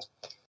lyrics like that.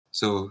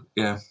 So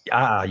yeah.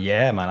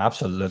 Yeah, man,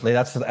 absolutely.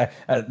 That's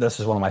this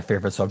is one of my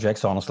favorite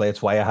subjects. Honestly,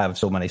 it's why I have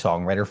so many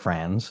songwriter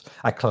friends.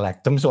 I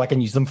collect them so I can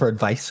use them for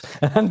advice,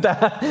 and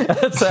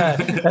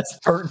it's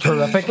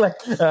terrific. Like,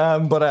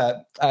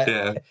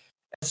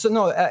 so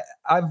no,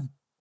 I've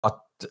got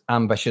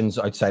ambitions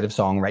outside of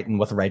songwriting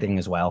with writing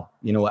as well,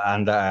 you know,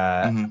 and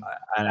and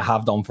I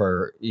have done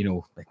for, you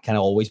know, kind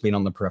of always been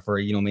on the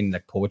periphery, you know what I mean,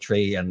 like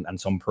poetry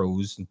and some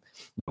prose, and,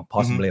 you know,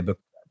 possibly a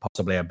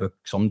book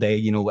someday,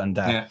 you know, and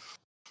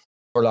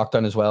for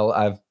lockdown as well,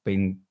 I've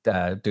been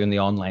doing the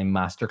online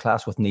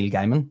masterclass with Neil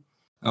Gaiman.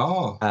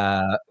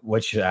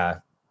 Which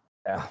man,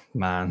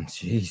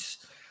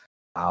 jeez.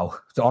 Wow.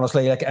 So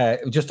honestly, like,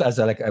 just as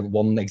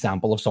one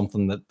example of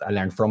something that I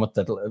learned from it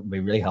that'll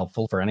be really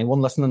helpful for anyone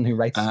listening who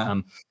writes,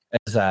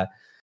 is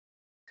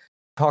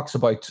talks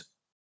about,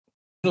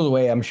 you know, the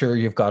way I'm sure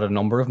you've got a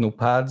number of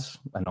notepads,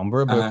 a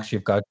number of books,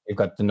 you've got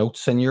the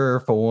notes in your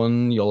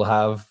phone, you'll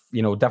have,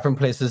 you know, different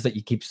places that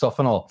you keep stuff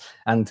and all,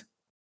 and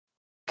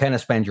kind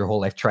of spend your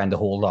whole life trying to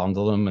hold on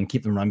to them and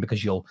keep them around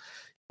because you'll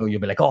be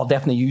like, oh, I'll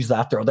definitely use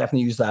that, or I'll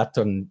definitely use that,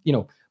 and, you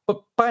know,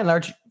 but by and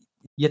large,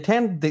 you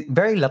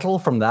very little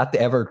from that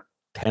ever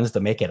tends to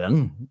make it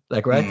in,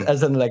 like, right?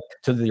 As in, like,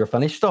 to your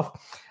finished stuff.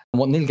 And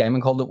what Neil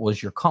Gaiman called it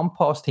was your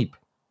compost heap,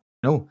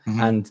 you know,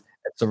 and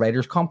it's a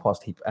writer's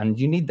compost heap. And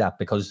you need that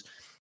because,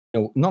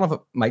 you know, not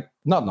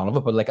none of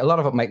it, but like a lot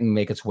of it mightn't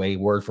make its way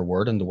word for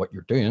word into what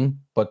you're doing,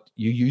 but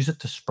you use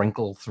it to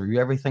sprinkle through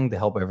everything to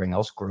help everything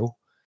else grow.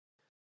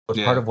 It's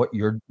part of what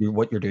you're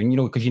doing, you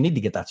know, because you need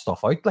to get that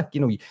stuff out. Like,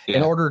 you know,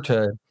 in order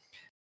to,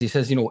 he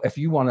says, you know, if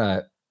you want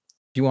to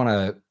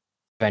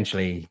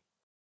eventually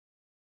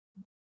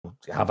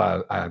have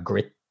a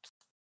great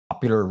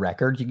popular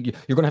record, you're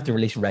going to have to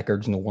release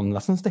records no one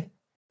listens to.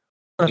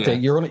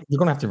 You're going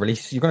to have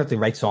to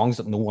write songs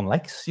that no one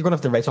likes. You're going to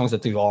have to write songs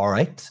that do all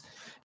right.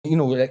 You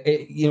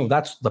know,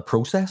 that's the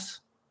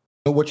process,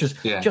 which is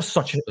just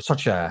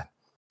such a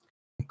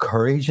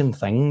encouraging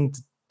thing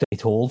to be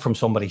told from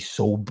somebody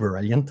so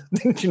brilliant.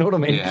 Do you know what I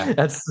mean? Yeah.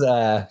 That's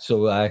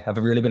so I have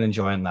really been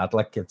enjoying that.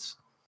 Like, it's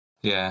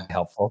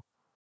helpful.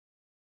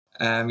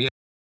 Well,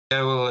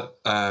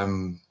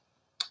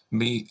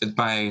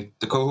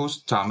 the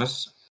co-host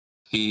Thomas,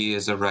 he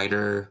is a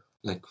writer.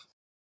 Like,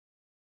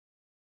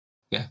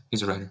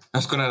 he's a writer. I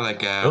was gonna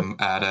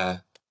add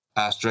a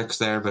asterisk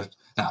there, but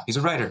no, he's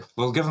a writer.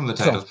 We'll give him the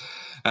title.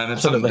 And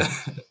it's something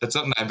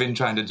I've been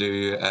trying to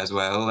do as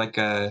well. Like,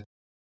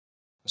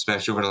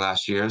 especially over the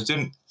last year, I was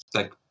doing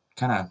like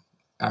kind of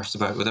arsed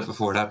about with it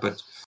before that, but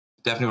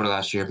definitely over the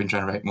last year, I've been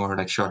trying to write more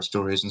like short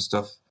stories and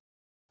stuff.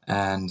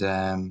 And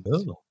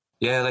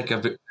like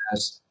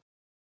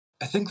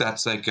I think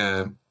that's like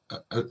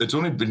it's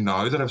only been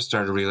now that I've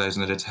started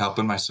realizing that it's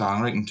helping my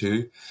songwriting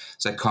too.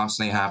 It's like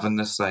constantly having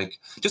this, like,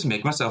 just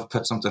make myself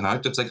put something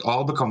out. It's like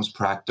all becomes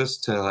practice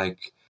to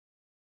like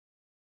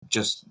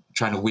just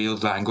trying to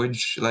wield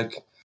language, like,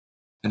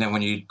 and then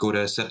when you go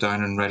to sit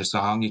down and write a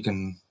song, you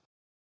can.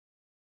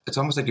 It's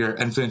almost like you're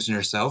influencing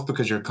yourself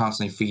because you're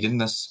constantly feeding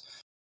this,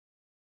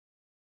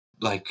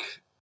 like,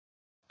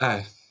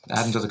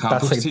 adding to the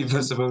compost heap, I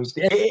suppose.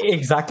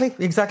 Exactly.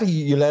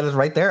 You let it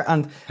right there,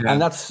 and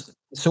that's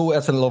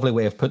a lovely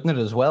way of putting it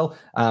as well.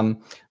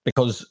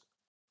 Because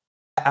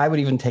I would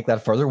even take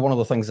that further. One of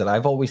the things that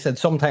I've always said,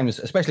 sometimes,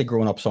 especially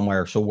growing up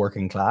somewhere so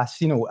working class,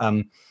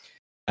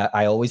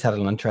 I always had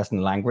an interest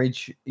in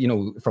language,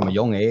 from a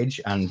young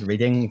age, and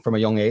reading from a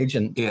young age,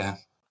 and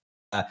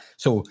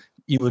so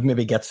you would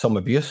maybe get some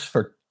abuse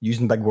for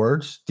using big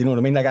words. Do you know what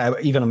I mean? Like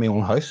even in my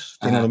own house,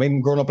 do you know what I mean?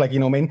 Growing up, like, you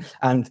know what I mean?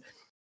 And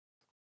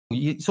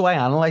so I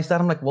analyzed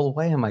that. I'm like, well,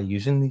 why am I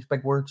using these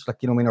big words? Like,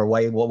 you know what I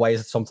mean? Or why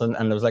is it something?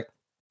 And I was like,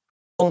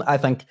 well, I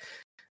think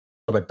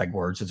about big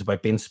words. It's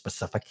about being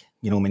specific.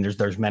 You know what I mean?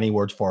 There's many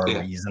words for a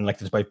reason. Like,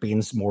 it's about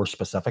being more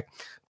specific.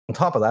 On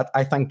top of that,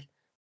 I think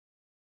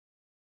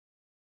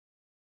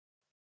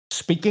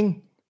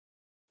speaking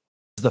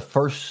is the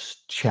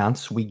first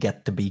chance we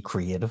get to be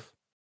creative.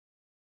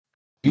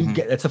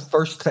 It's the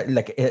first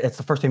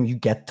time you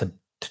get to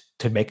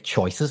make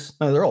choices.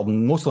 Now,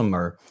 most of them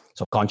are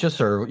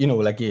subconscious, or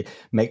like you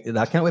make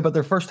that kind of way. But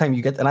the first time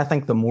you get, and I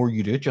think the more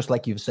you do it, just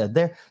like you've said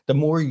there, the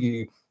more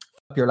you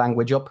flip your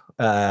language up,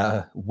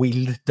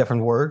 wield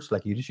different words,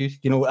 like you just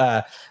used.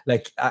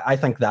 Like I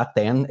think that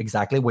then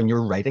exactly when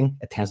you're writing,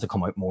 it tends to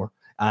come out more.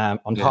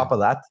 On top of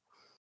that,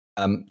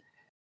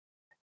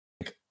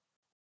 like,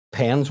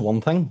 pen's one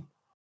thing,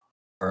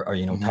 or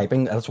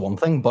typing, that's one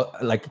thing,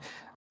 but like.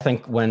 I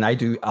think when I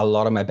do a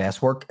lot of my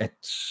best work, it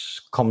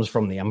comes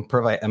from the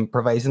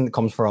improvising. It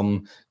comes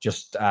from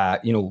just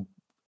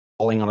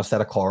falling on a set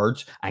of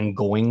chords and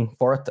going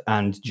for it,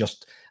 and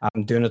just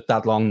I'm doing it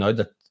that long now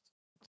that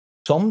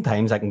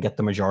sometimes I can get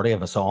the majority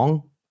of a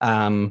song,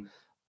 and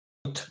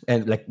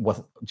like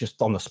with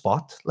just on the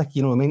spot, like,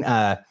 you know what I mean.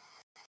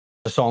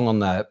 The song on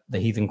the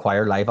Heathen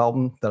Choir live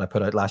album that I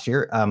put out last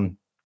year, called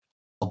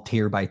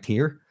Tear by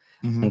Tear.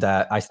 And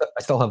I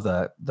still have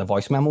the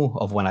voice memo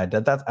of when I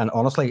did that. And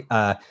honestly,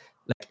 like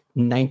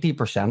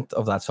 90%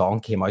 of that song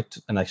came out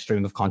in a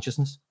stream of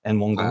consciousness in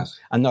one go.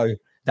 And now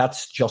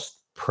that's just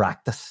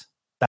practice.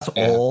 That's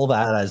all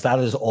that is. That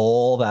is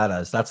all that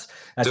is. That's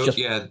just...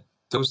 Yeah,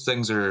 those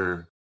things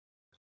are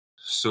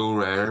so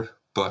rare,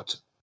 but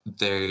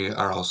they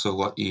are also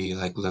what you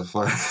like live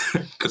for.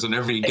 Because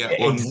whenever you get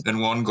one in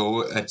one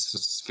go, it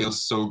feels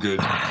so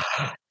good.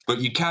 But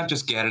you can't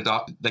just get it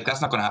up. Like, that's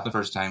not going to happen the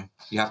first time.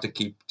 You have to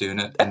keep doing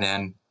it, and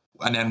then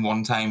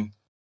one time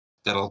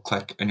that'll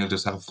click, and you'll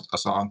just have a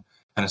song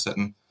and a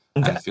sitting,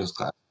 and it feels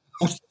class.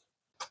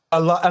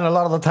 A lot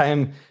of the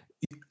time,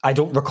 I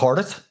don't record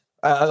it.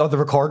 The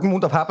recording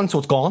won't have happened, so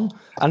it's gone.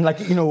 And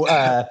like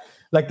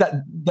like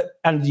that,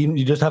 and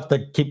you just have to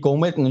keep going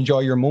with it and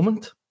enjoy your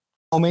moment.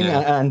 I mean,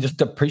 and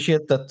just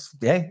appreciate that.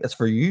 Yeah, it's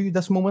for you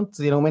this moment.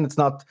 You know what I mean? It's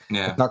not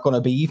going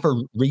to be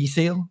for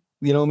resale.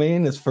 You know what I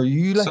mean? It's for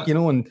you, like,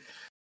 and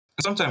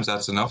sometimes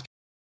that's enough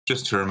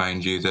just to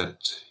remind you that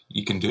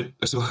you can do it,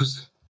 I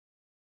suppose.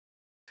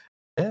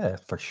 Yeah,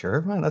 for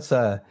sure, man. This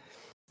is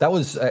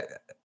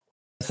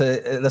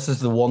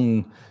the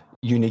one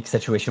unique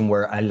situation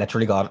where I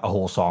literally got a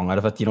whole song out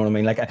of it. You know what I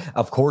mean? Like,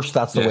 of course,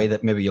 that's the way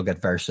that maybe you'll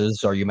get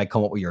verses, or you might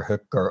come up with your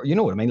hook, or you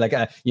know what I mean? Like,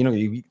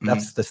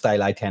 that's the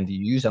style I tend to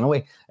use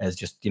anyway. Is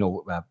just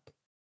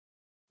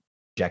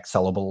project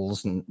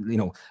syllables, and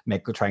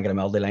try and get a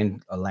melody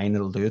line,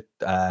 that'll do it.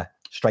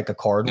 Strike a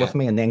chord with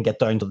me, and then get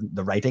down to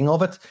the writing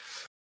of it.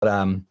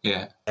 But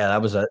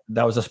that was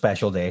a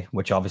special day,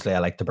 which obviously I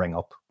like to bring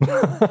up.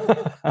 But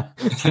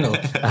it's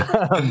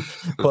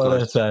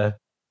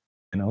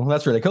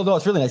that's really cool. Though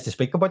it's really nice to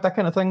speak about that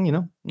kind of thing,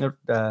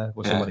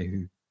 with somebody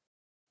who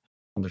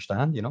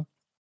understand,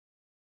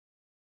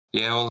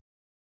 Yeah, well,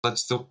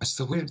 it's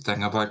the weird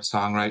thing about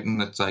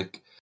songwriting. It's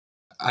like,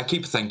 I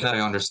keep thinking I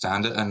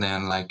understand it, and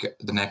then like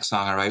the next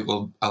song I write,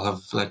 I'll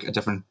have like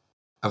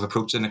I've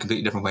approached it in a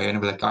completely different way, and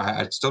I'll be like,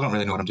 I still don't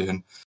really know what I'm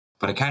doing,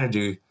 but I kind of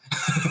do.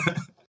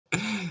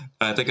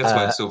 I think that's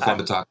why it's so fun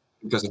to talk,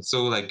 because it's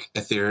so like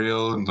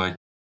ethereal, and like,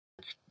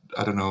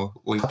 I don't know,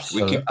 we know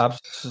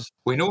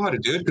how to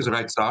do it because we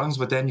write songs,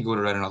 but then you go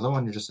to write another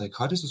one, you're just like,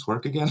 how does this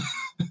work again?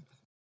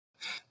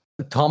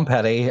 Tom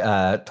Petty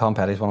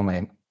is one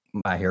of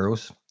my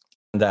heroes,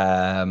 and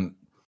I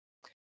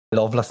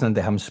love listening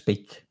to him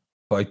speak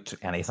about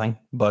anything,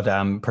 but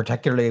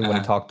particularly when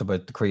he talked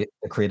about the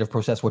creative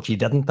process, which he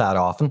didn't that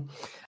often.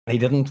 He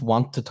didn't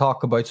want to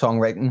talk about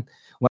songwriting.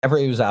 Whenever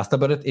he was asked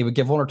about it, he would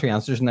give one or two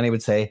answers, and then he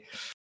would say,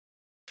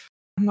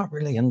 I'm not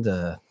really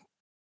into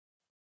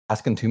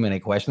asking too many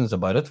questions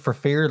about it for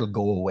fear it'll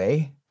go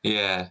away.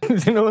 Yeah.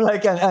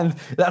 And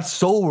that's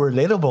so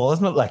relatable,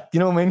 isn't it? Like, you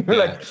know what I mean?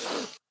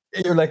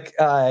 You're like,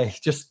 I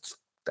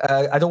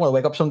don't want to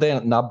wake up someday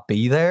and not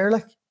be there,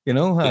 like,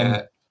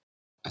 Yeah.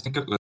 I think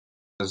it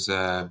was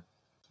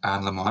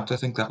Anne Lamott. I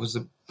think that was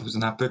in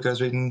that book I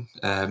was reading.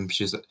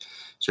 She's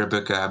her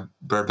book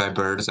Bird by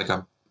Bird is like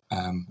a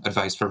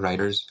advice for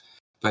writers.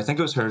 But I think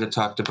it was her that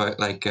talked about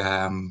like you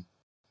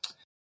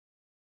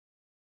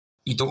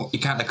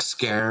can't like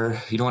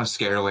you don't want to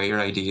scare away your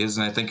ideas,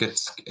 and I think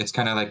it's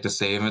kind of like the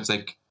same. It's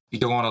like you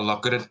don't want to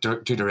look at it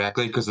too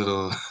directly because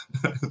it'll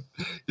you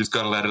just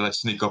gotta let it like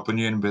sneak up on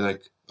you and be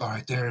like, all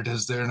right, there it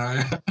is there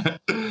now.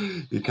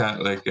 You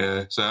can't like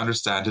so I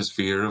understand his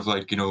fear of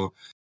like, you know,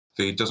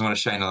 if he doesn't want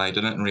to shine a light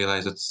on it and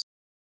realize it's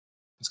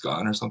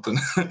gone or something.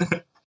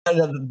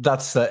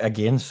 That's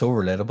again so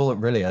relatable. It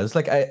really is.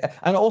 Like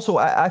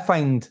I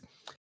find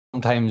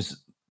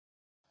sometimes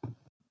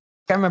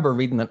I remember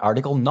reading an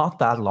article not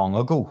that long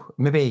ago,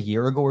 maybe a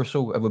year ago or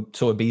so.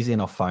 It'd be easy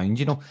enough found,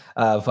 you know,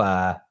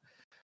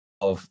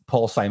 of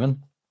Paul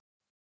Simon,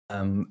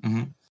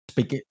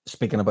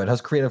 speaking about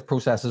his creative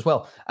process as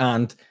well,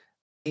 and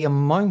the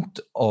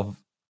amount of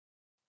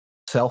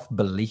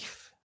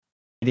self-belief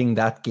reading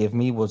that gave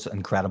me was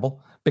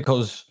incredible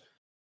because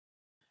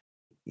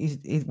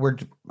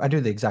I do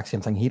the exact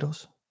same thing he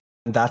does,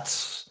 and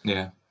that's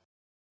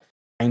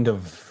kind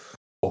of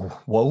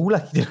whoa,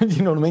 like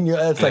you know what I mean?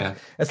 It's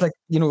like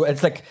you know,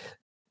 it's like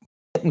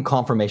getting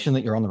confirmation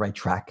that you're on the right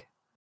track.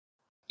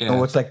 Yeah. You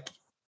know, it's like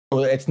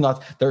it's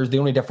not. There's the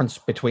only difference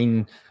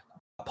between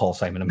Paul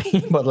Simon and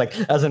me, but like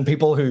as in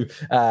people who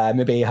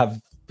maybe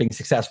have been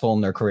successful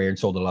in their career and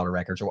sold a lot of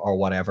records or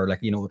whatever.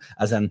 Like, you know,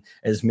 as in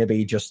is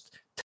maybe just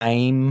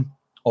time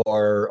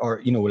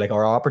or you know, like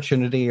our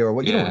opportunity or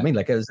what you know what I mean?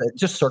 Like it's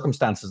just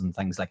circumstances and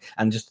things like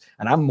and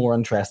I'm more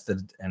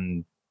interested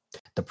in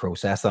the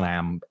process than I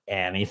am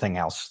anything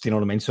else. Do you know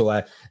what I mean? So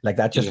like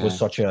that just was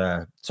such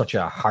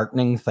a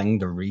heartening thing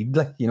to read.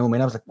 Like, you know what I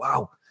mean? I was like,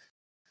 wow,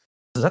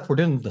 is that we're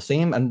doing the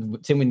same? And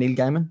same with Neil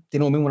Gaiman. Do you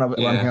know what I mean? When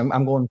I'm here,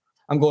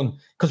 I'm going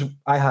because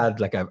I had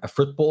like a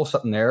fruit bowl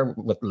sitting there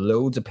with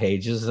loads of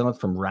pages in it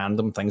from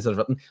random things that I've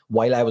written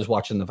while I was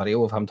watching the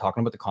video of him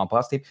talking about the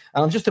compost heap,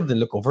 and I'm just able to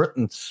look over it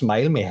and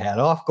smile my head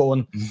off,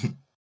 going,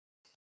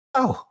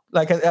 "Oh,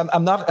 like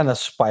I'm not an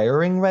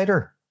aspiring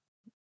writer.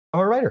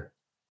 I'm a writer."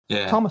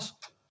 Yeah, Thomas.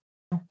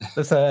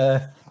 It's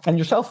and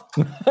yourself.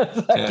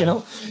 Like, you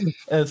know,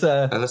 it's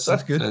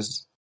that's good.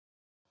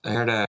 I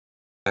heard a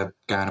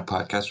guy on a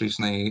podcast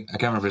recently. I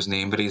can't remember his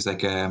name, but he's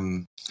like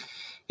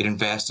he'd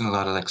invest in a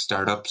lot of like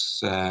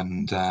startups,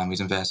 and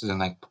he's invested in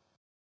like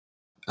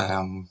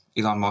Elon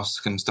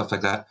Musk and stuff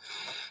like that.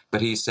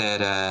 But he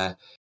said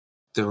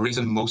the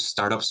reason most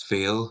startups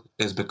fail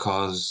is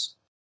because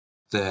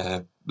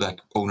the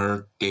like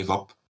owner gave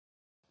up.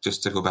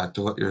 Just to go back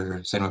to what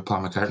you're saying with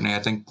Paul McCartney, I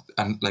think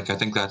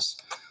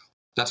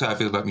that's how I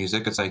feel about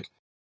music. It's like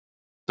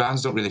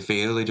bands don't really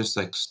fail; they just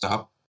like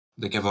stop,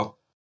 they give up.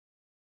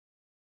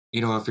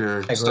 You know, if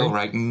you're still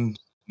writing,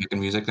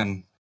 making music,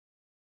 then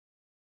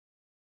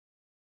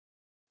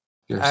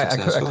you're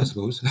successful, I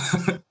suppose.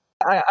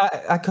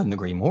 I couldn't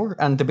agree more.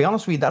 And to be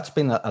honest with you, that's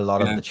been a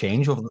lot of the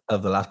change of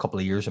the last couple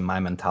of years in my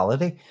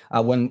mentality.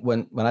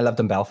 When I lived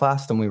in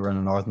Belfast and we were in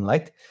the Northern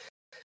Light.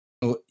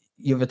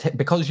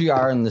 Because you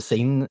are in the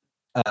scene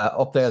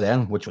up there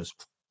then, which was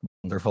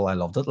wonderful. I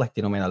loved it. like,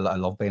 you know what I mean? I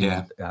love being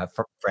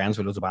friends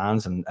with loads of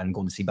bands and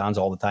going to see bands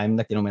all the time.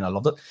 Like, you know what I mean? I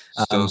loved it.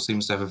 Still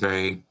seems to have a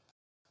very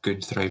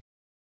good thriving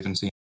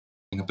scene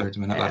up there at the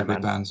minute. A lot of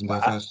good bands in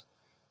Belfast.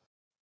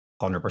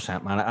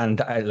 100%, man.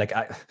 And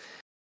I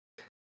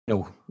you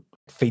know,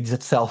 feeds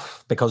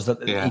itself because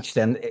each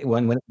then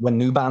when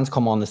new bands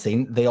come on the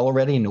scene, they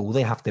already know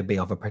they have to be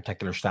of a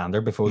particular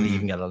standard before they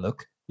even get a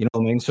look. You know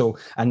what I mean? So,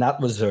 and that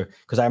was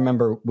because I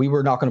remember we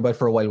were knocking about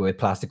for a while with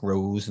Plastic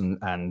Rose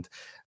and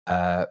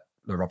the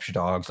Rupture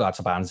Dogs, lots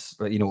of bands,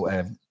 you know,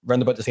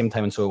 around about the same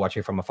time. And so Watch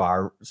You From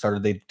Afar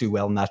started to do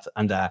well in that.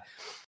 And I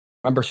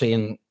remember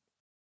seeing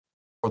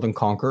Northern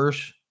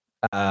Conquerors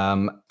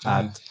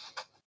at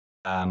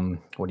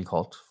what do you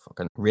call it?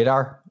 Fucking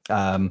Radar,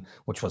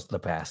 which was the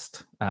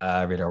best.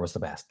 Radar was the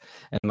best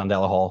in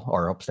Mandela Hall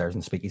or upstairs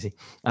in Speakeasy.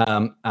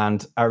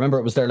 And I remember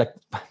it was their like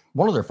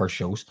one of their first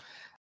shows.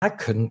 I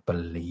couldn't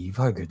believe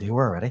how good they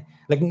were already.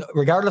 Like,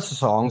 regardless of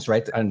songs,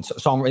 right? And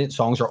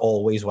songs are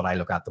always what I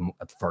look at them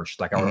at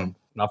first. Like, or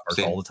not first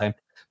all the time,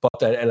 but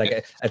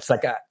it's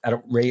like I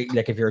don't really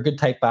like if you're a good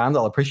type band,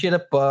 I'll appreciate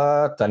it,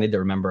 but I need to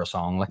remember a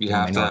song. Like, you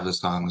have to have the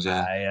songs,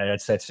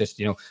 it's just,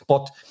 you know,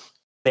 but.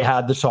 They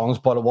had the songs,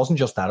 but it wasn't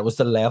just that. It was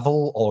the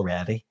level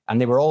already. And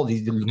they were all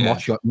these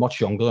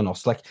much younger than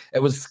us. Like, it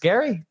was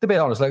scary, to be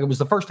honest. Like, it was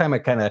the first time I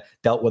kind of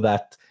dealt with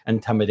that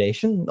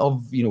intimidation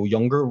of, you know,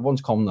 younger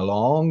ones coming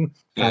along.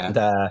 And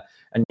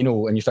you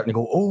know, and you're starting to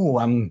go, oh,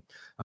 I'm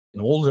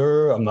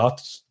older, I'm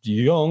not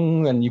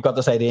young. And you've got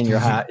this idea in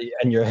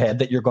your head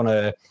that you're going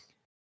to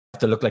have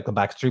to look like the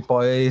Backstreet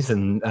Boys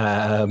and,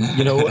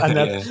 you know, and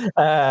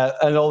that,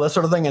 and all this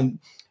sort of thing.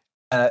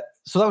 And,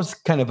 so that was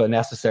kind of a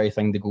necessary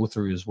thing to go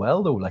through as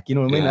well, though. Like, you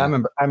know what I mean?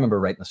 I remember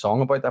writing a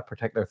song about that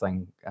particular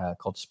thing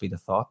called "Speed of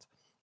Thought,"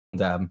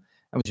 and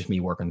it was just me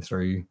working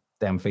through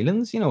them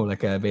feelings, you know, like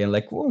being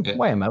like, "Whoa,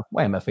 why am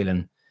I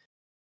feeling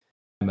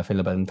a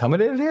bit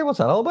intimidated here? What's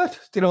that all about?"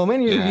 Do you know what I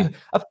mean?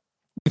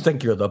 You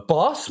think you're the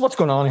boss? What's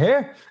going on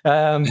here?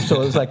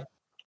 So it's like,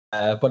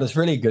 but it's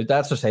really good.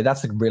 That's to say,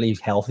 that's a really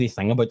healthy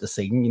thing about the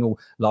scene. You know,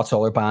 lots of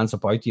other bands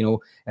about, you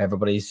know,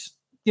 everybody's,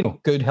 you know,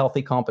 good,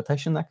 healthy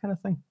competition, that kind of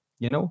thing.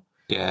 You know,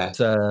 Yeah,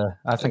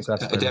 I think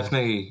that's I've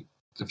definitely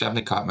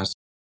caught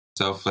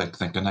myself like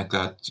thinking like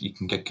that. You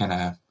can get kind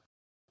of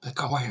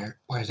like, oh,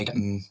 why are they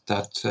getting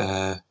that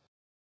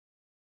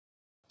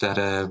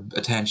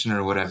attention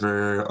or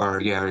whatever? Or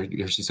yeah, or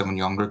you see someone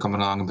younger come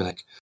along and be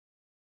like,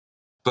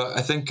 but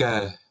I think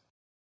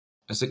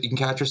it's like you can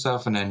catch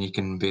yourself and then you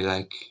can be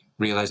like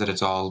realize that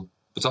it's all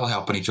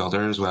helping each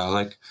other as well.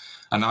 Like,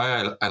 and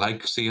now I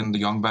like seeing the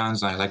young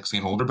bands and I like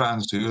seeing older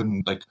bands too,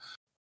 and like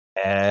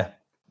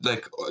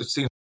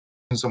seeing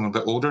someone a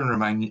bit older and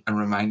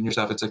remind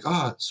yourself it's like,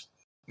 oh, it's,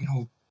 you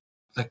know,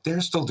 like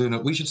they're still doing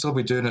it, we should still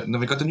be doing it, and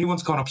then we got the new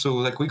ones coming up, so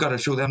like we got to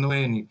show them the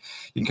way, and you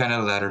can kind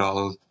of let it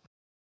all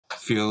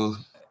feel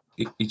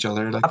each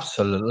other. Like,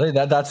 absolutely,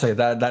 that's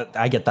that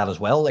I get that as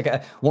well.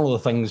 Like one of the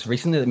things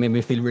recently that made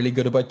me feel really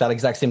good about that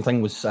exact same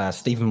thing was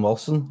Stephen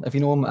Wilson, if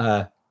you know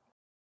him.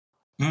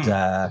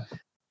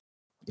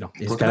 You know,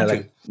 he's kind of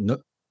like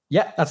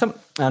yeah, that's him.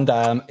 And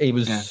he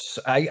was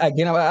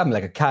you know, I'm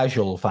like a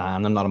casual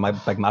fan. I'm not a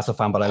big massive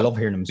fan, but I love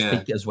hearing him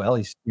speak as well.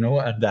 He's, you know,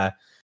 and like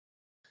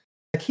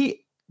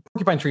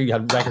Porcupine Tree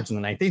had records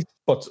in the 90s,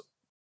 but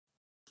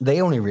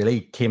they only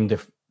really came to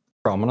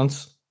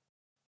prominence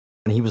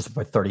when he was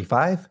about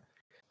 35.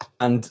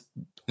 And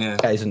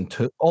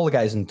all the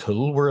guys in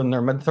Tool were in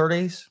their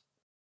mid-30s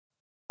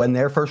when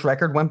their first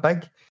record went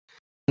big.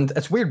 And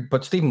it's weird,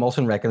 but Stephen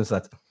Wilson reckons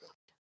that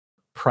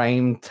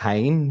prime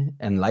time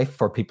in life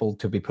for people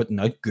to be putting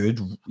out good,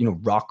 you know,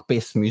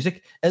 rock-based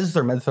music is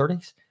their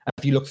mid-30s. And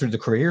if you look through the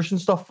careers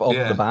and stuff of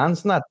the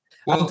bands and that,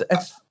 well, and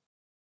it's...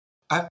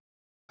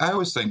 I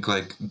always think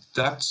like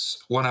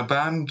that's when a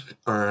band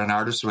or an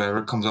artist or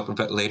whatever comes up a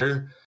bit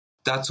later,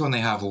 that's when they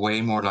have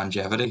way more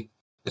longevity.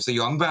 It's the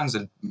young bands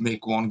that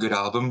make one good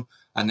album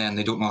and then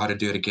they don't know how to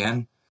do it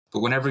again. But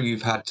whenever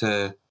you've had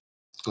to,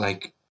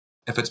 like,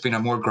 if it's been a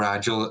more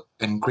gradual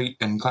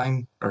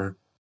incline, or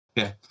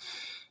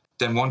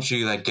then once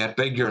you like get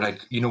big, you're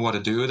like, you know what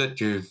to do with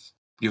it.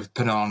 You've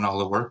put on all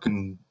the work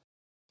and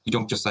you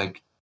don't just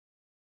like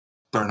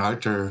burn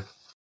out or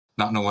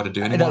not know what to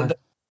do anymore.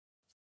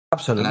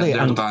 Absolutely, and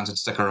they're the bands that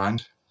stick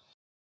around.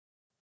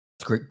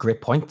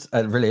 Great point.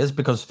 It really is,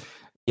 because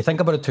you think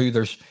about it too.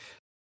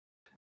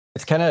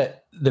 It's kind of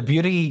the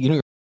beauty, you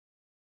know,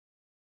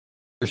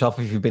 yourself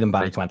if you've been in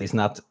band 20s and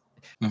that,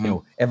 you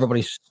know,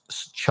 everybody's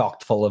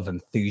chocked full of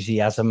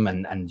enthusiasm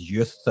and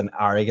youth and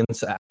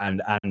arrogance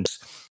and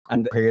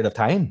a period of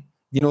time.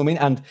 You know what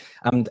I mean?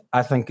 And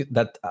I think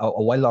that a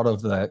lot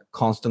of the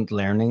constant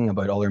learning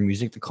about other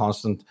music, the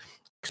constant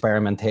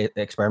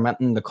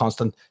experimenting, the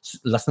constant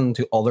listening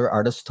to other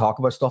artists talk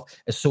about stuff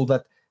is so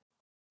that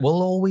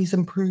we'll always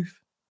improve.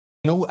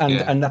 You know,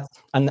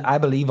 and I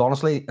believe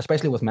honestly,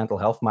 especially with mental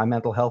health, my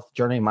mental health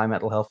journey,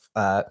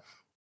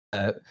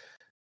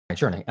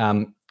 journey,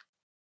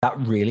 that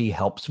really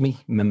helps me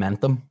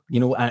momentum. You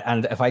know,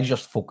 and if I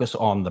just focus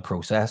on the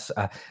process,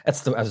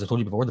 as I told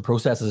you before, the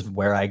process is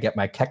where I get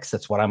my kicks.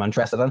 It's what I'm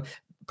interested in.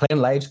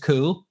 Playing live's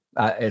cool.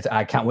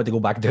 I can't wait to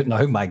go back and do it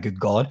now. My good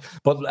God!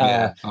 But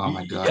oh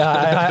my God!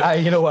 I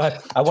you know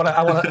what? I want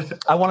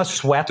to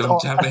sweat.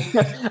 Don't tell me.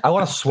 I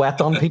want to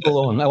sweat on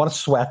people. I want to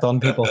sweat on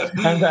people.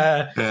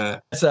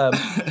 And it's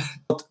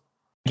but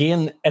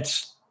again,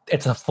 it's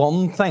a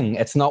fun thing.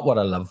 It's not what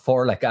I live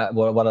for. Like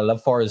what I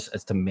live for is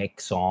to make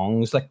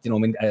songs. Like, you know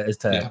what I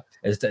mean?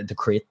 Is to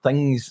create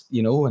things.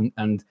 You know,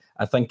 and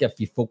I think if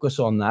you focus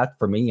on that,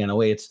 for me, in a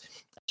way, it's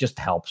just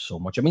helps so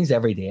much. It means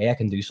every day I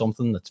can do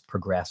something that's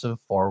progressing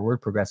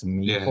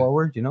me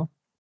forward, you know?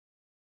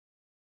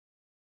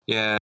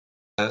 Yeah,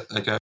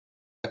 like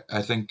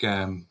I think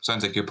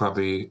sounds like you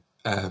probably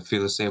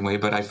feel the same way,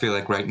 but I feel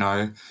like right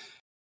now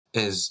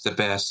is the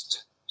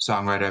best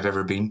songwriter I've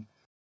ever been.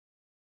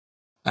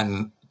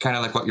 And kind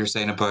of like what you're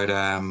saying about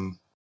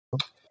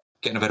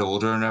getting a bit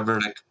older and whatever,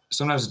 like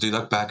sometimes I do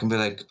look back and be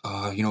like,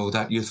 oh, you know,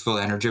 that youthful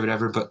energy or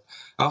whatever, but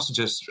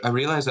I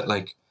realize that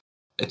like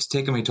it's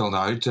taken me till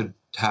now to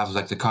have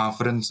like the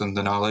confidence and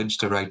the knowledge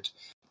to write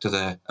to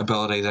the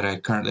ability that I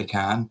currently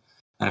can.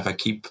 And if I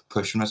keep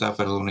pushing myself,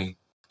 it'll only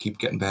keep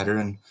getting better.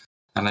 And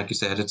like you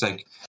said, it's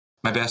like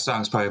my best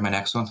song is probably my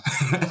next one.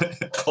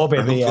 Oh,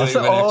 baby, yes.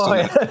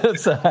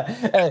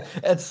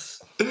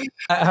 It's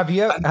have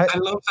you? I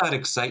love that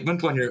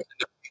excitement when you're.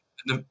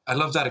 I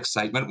love that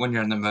excitement when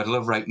you're in the middle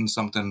of writing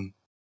something,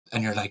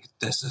 and you're like,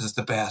 "This is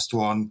the best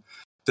one.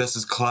 This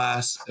is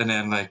class." And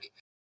then like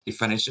you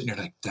finish it, and you're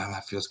like, "Damn,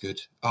 that feels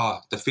good." Oh,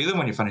 the feeling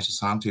when you finish a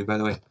song too. By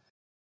the way,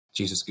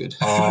 Jesus, good.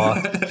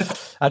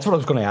 That's what I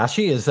was going to ask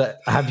you. Is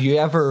that has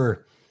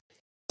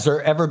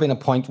there ever been a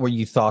point where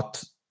you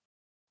thought?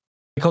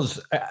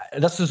 Because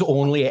this is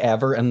only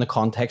ever in the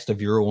context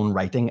of your own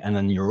writing and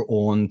in your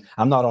own.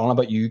 I'm not on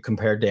about you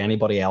compared to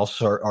anybody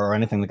else or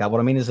anything like that.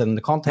 What I mean is in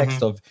the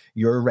context of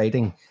your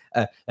writing.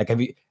 Like,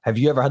 have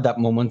you ever had that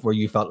moment where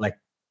you felt like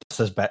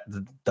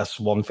this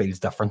one feels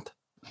different?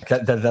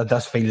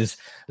 This feels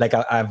like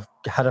I've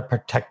had a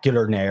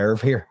particular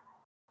nerve here.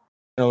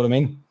 You know what I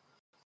mean?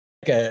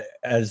 Like,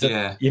 as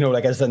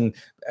in,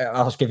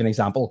 I'll just give you an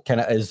example.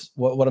 Kind of is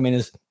what I mean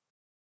is,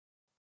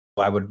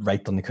 I would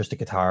write on the acoustic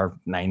guitar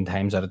 9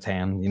 times out of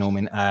 10. You know what I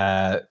mean?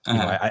 I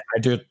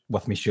do it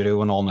with my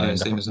studio and all now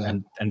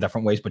in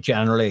different ways, but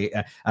generally,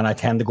 and I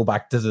tend to go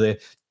back to the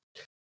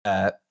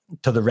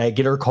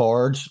regular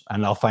chords,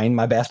 and I'll find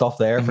my best off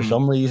there for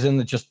some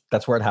reason.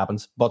 That's where it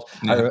happens. But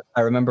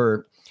I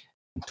remember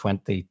in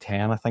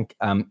 2010, I think,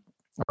 or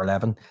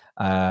 11,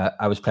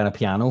 I was playing a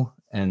piano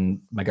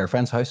in my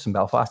girlfriend's house in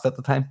Belfast at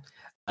the time,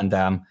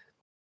 and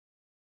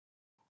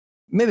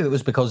maybe it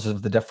was because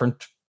of the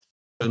different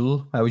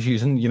tool I was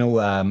using,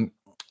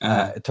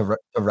 to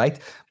write.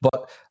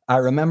 But I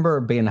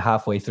remember being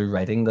halfway through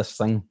writing this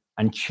thing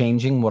and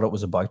changing what it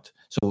was about.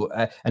 So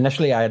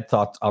initially, I had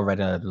thought I'll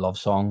write a love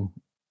song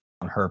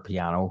on her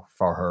piano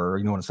for her,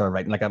 when I started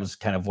writing. Like, I was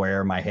kind of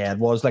where my head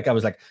was. Like, I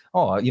was like,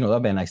 oh,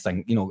 that'd be a nice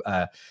thing, trying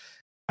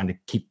to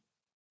keep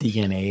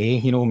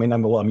DNA, I mean,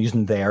 I'm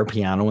using their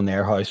piano in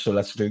their house, so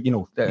let's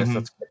do, that's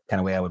the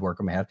kind of way I would work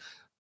in my head.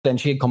 Then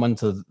she had come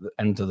into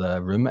the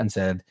room and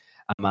said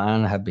a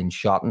man had been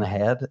shot in the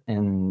head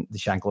in the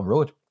Shankill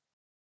Road.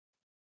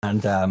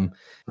 And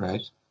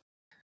right.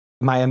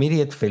 My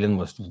immediate feeling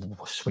was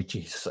sweet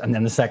Jesus. And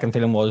then the second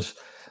feeling was,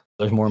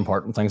 there's more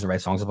important things to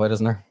write songs about,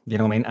 isn't there? You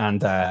know what I mean?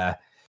 And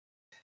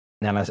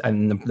then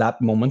in that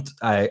moment,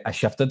 I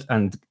shifted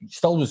and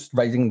still was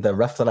writing the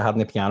riff that I had on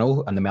the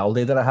piano and the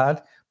melody that I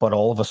had, but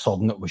all of a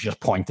sudden it was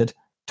just pointed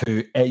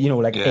to,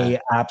 a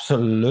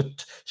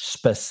absolute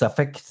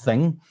specific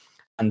thing.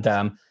 And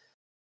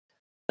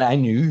I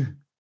knew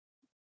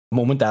the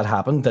moment that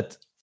happened that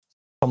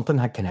something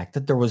had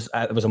connected. There was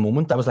a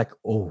moment I was like,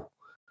 oh,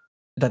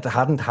 that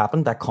hadn't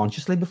happened that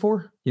consciously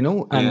before,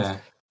 And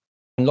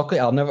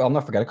luckily, I'll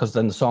never forget it, because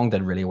then the song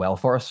did really well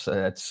for us.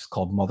 It's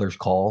called Mother's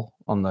Call.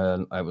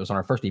 It was on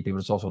our first EP, but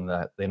it's also on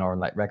the Northern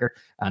Light record.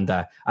 And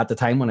at the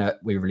time when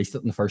we released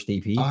it in the first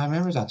EP, I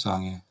remember that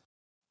song. Yeah,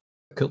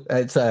 cool.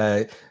 It's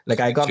like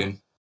I got. Tune.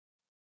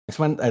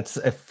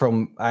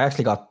 I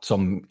actually got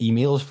some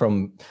emails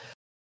from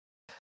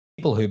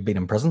people who'd been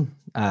in prison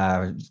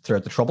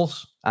throughout the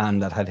Troubles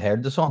and that had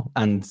heard the song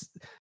and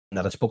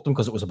that I spoke to them,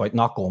 because it was about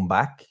not going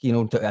back,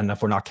 and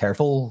if we're not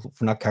careful,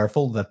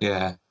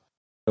 that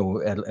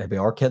it'll be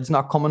our kids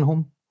not coming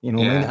home. You know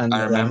what I mean? And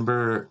I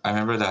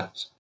remember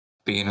that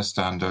being a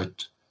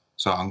standout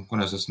song when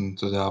I was listening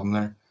to the album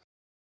there.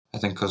 I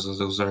think because of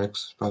those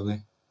lyrics,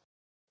 probably.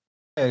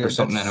 Or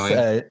something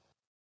anyway.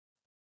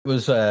 It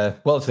was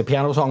it's the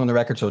piano song on the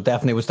record, so it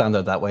definitely would stand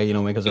out that way,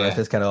 because the rest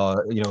is kind of,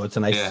 it's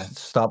a nice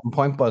stopping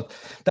point. But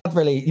that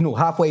really,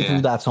 halfway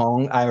through that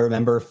song, I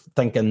remember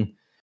thinking,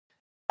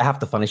 I have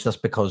to finish this,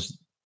 because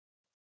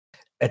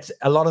it's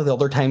a lot of the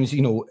other times,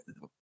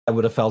 I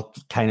would have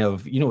felt kind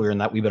of, you're in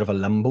that wee bit of a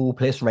limbo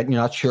place, right? And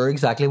you're not sure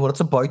exactly what it's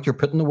about. You're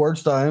putting the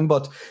words down,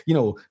 but,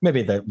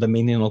 maybe the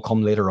meaning will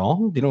come later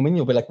on. Do you know what I mean?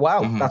 You'll be like,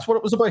 wow, that's what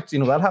it was about.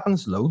 That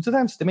happens loads of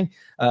times to me.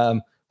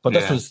 But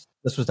this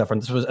was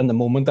different. This was in the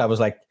moment I was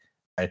like,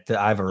 I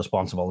have a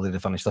responsibility to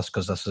finish this,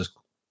 because this is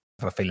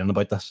I have a feeling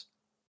about this.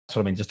 That's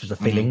what I mean. Just there's a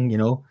feeling,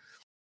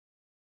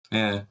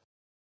 Yeah.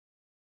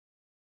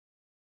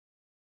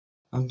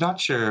 I'm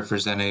not sure if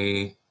there's been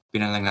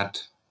anything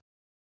that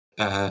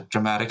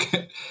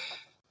dramatic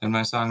in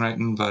my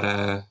songwriting, but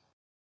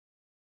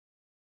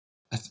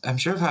I'm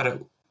sure I've had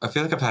it. I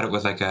feel like I've had it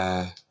with like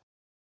a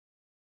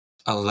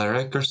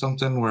lyric or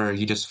something where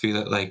you just feel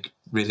it like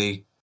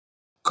really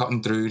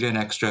cutting through to an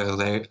extra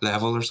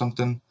level or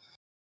something.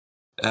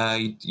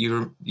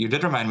 You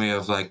did remind me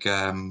of like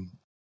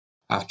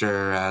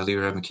after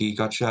Lyra McKee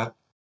got shot,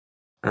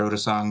 I wrote a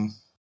song,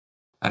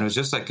 and it was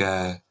just like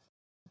a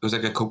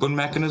coping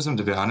mechanism,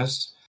 to be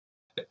honest.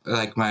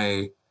 Like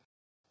I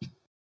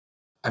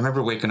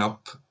remember waking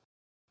up.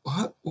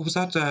 What was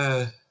that?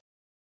 That'll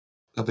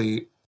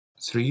be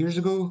 3 years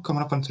ago.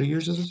 Coming up on 3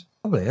 years, is it?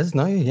 Probably is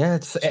now. Yeah,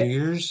 it's 2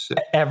 years.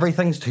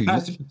 Everything's 2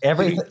 years.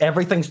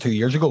 Everything's 2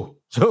 years ago.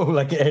 So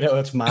like,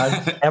 it's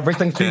mad.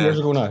 Everything's 2 years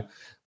ago now.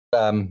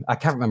 I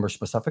can't remember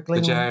specifically.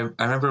 But yeah,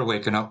 I remember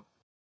waking up.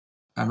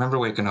 I remember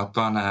waking up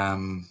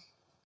on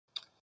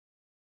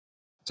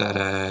that.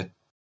 It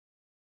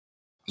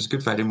was a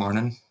Good Friday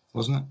morning,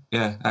 wasn't it?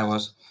 Yeah, I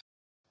was,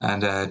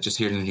 and just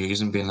hearing the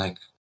news and being like,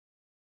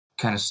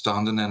 kind of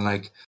stunned, and then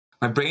like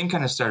my brain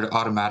kind of started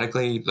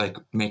automatically like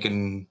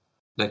making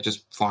like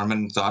just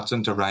forming thoughts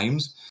into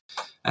rhymes,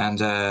 and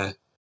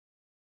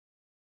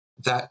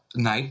that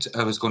night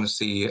I was going to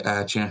see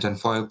Tuna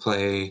Tinfoil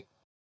play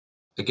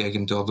a gig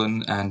in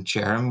Dublin, and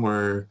Cherem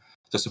were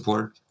the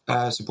support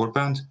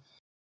band,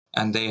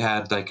 and they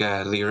had like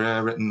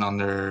Lyra written on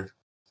their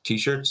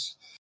t-shirts,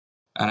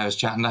 and I was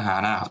chatting to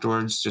Hannah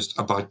afterwards just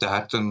about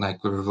that, and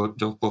like we were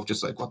both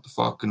just like, what the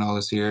fuck and all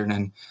this here, and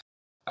then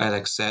I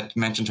like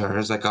mentioned to her, I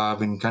was like, oh, I've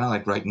been kind of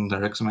like writing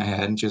lyrics in my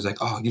head, and she was like,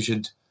 oh, you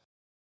should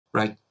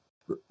write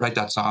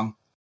that song,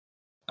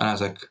 and I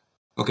was like,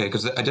 okay,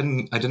 because I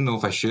didn't know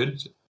if I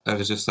should. I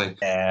was just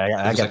like,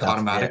 I was get like that.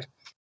 automatic,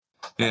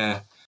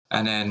 yeah.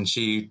 And then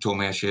she told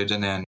me I should,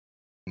 and then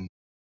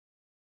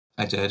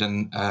I did.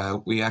 And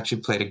we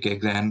actually played a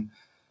gig then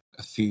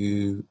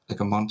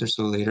a month or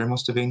so later,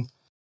 must have been.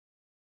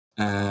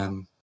 I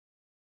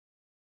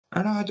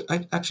don't know,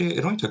 I actually,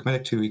 it only took me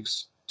like 2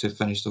 weeks to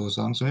finish the whole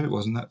song, so maybe it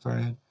wasn't that far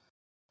ahead.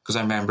 Because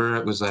I remember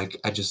it was like,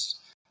 I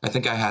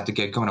think I had the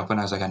gig coming up and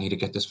I was like, I need to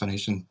get this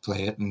finished and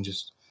play it, and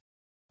just,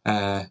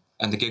 and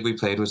the gig we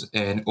played was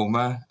in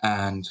Oma,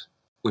 and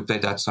we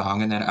played that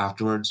song, and then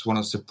afterwards, one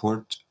of the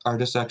support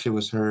artists actually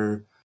was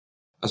her,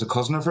 as a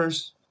cousin of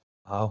hers.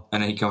 Oh.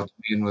 And he came up to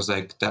me and was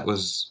like, that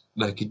was,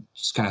 like, he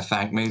just kind of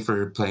thanked me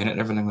for playing it, and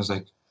everything was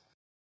like,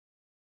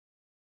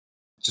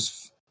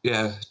 just,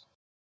 yeah,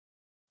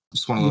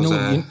 just one of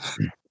those.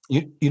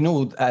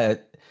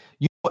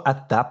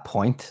 At that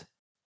point,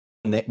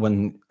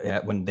 when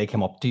they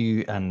came up to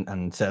you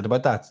and said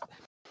about that,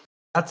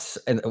 that's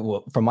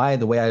from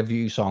the way I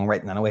view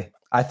songwriting anyway.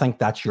 I think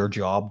that's your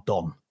job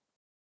done.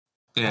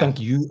 Yeah. I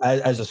think you,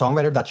 as a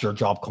songwriter, that's your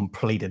job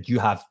completed. You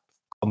have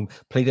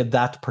completed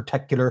that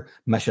particular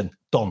mission,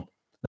 done.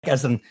 Like,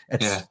 as in,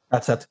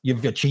 that's it.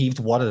 You've achieved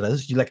what it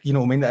is. You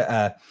know what I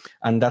mean?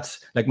 And that's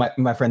like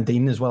my friend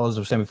Dean, as well, as I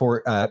was saying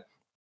before.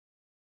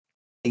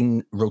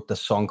 Dean wrote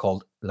this song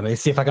called, let me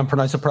see if I can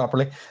pronounce it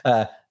properly,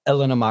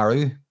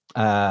 Ilinamaru,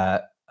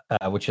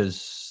 which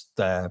is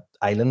the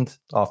island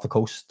off the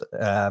coast,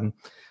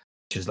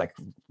 which is like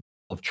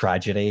of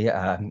tragedy.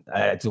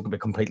 It's going to be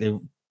completely,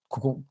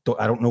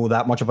 I don't know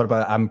that much about it,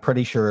 but I'm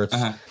pretty sure it's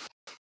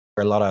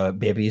where a lot of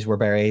babies were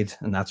buried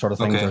and that sort of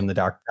thing during the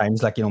dark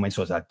times. Like, you know what I mean?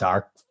 So it's that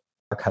dark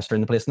history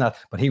in the place and that.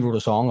 But he wrote a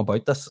song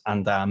about this,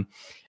 and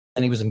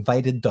he was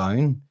invited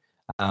down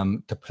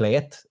to play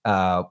it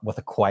with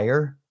a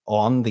choir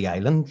on the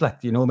island, like,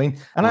 you know what I mean?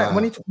 And wow.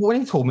 when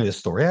he told me the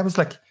story, I was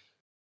like,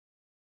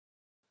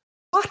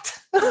 what?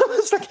 I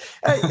was like,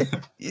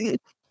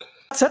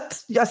 that's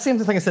it. Yeah, same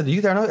thing I said to you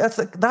there. No, that's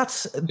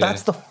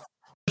there's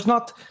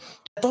not.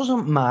 It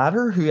doesn't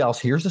matter who else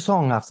hears the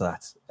song after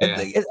that.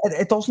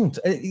 It doesn't.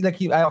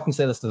 I often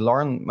say this to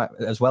Lauren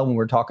as well when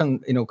we're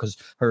talking, you know, because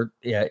her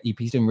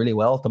EP's doing really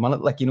well at the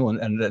minute, like, you know,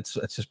 and it's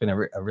just been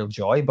a real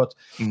joy. But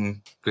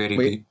great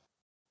EP.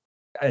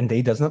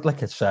 Indeed, doesn't it?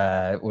 Like, it's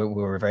we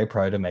were very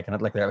proud of making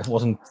it. Like, it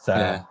wasn't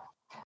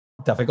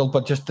difficult,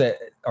 but just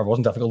or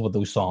wasn't difficult with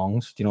those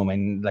songs. Do you know what I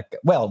mean? Like,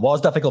 well, it was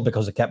difficult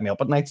because it kept me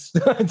up at nights.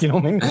 Do you know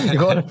what I mean?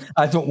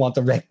 I don't want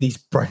to wreck these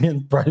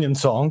brilliant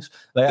songs.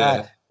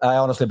 Like, I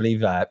honestly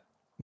believe that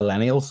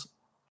Millennials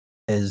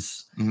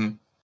is. I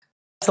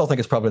still think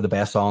it's probably the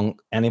best song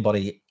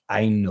anybody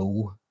I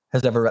know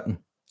has ever written.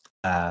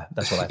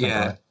 That's what I think.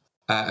 Yeah,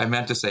 I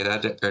meant to say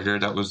that earlier.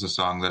 That was the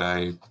song that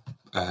I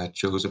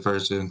chose at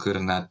first to include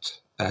in that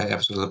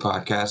episode of the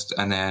podcast,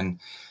 and then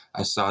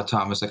I saw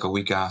Thomas like a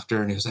week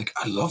after, and he was like,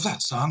 "I love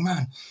that song, man."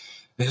 And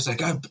he was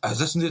like, "I was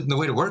listening to it on the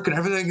way to work and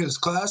everything in his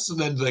class," and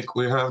then like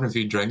we were having a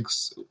few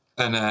drinks,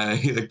 and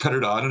he like put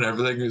it on and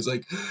everything. He was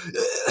like,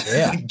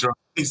 like, drunk,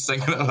 he's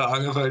singing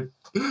along about,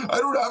 "I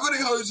don't have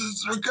any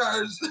houses or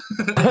cars."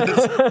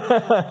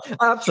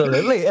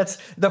 Absolutely, it's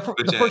the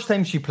first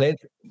time she played.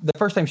 The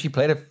first time she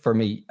played it for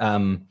me,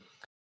 it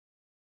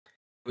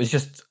was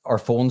just, "Our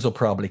phones will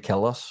probably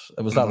kill us."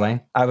 It was that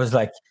line. I was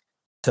like,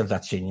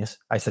 "That's genius."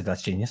 I said,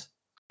 "That's genius."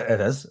 It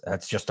is.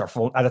 It's just our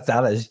phone.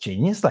 That is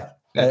genius. Like,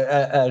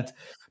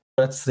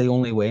 that's the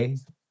only way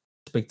to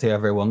speak to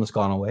everyone that's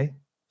gone away.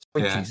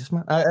 Jesus,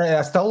 man.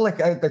 I still like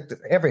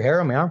every hair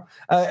on my arm.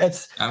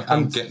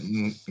 I'm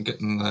getting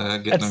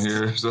them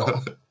here as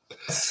well.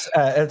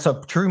 It's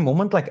a true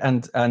moment. Like,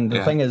 and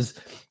the thing is,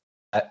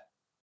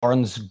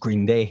 Lauren's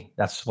Green Day,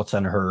 that's what's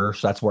in her.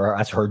 So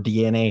that's her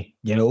DNA,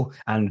 you know,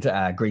 and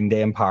Green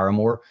Day and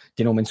Paramore,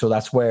 do you know what I mean? So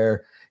that's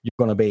where you're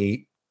going to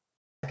be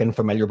in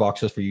familiar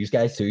boxes for you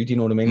guys too. Do you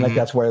know what I mean? Like,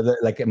 that's where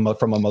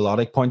from a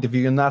melodic point of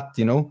view in that,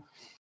 you know?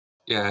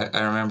 Yeah,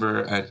 I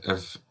remember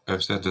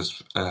I've said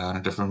this on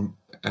a different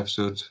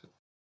episode,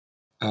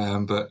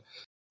 but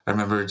I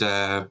remembered,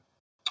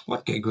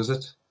 what gig was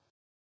it?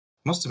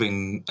 Must have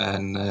been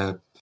when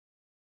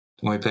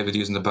we played with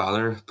using the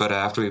Baller, but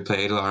after we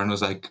played, Lauren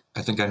was like,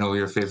 "I think I know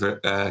your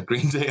favorite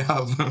Green Day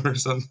album," or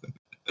something.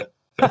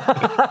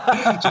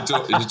 She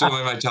told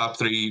me my top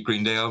 3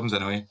 Green Day albums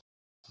anyway.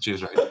 She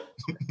was right.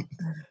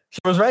 She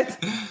was right?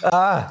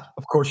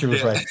 Of course she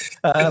was right.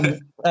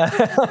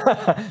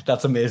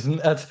 That's amazing.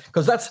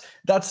 Because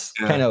that's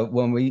kind of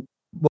when we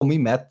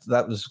met.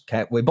 That was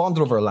we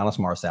bonded over Alanis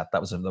Morissette.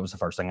 That was the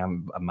first thing.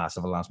 I'm a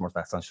massive Alanis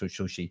Morissette fan. So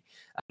she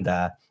and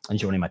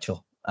Joni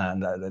Mitchell,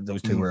 and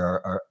those two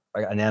were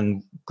and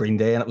then Green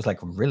Day, and it was like,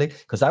 really,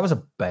 because I was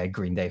a big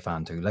Green Day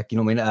fan too. Like, you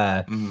know what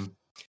I mean?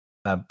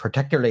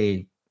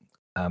 Particularly,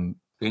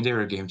 Green Day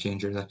were a game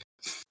changer. Like,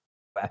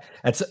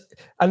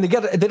 and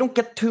they don't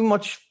get too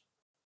much.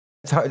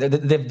 It's hard.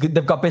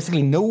 They've got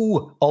basically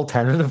no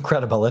alternative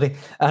credibility,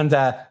 and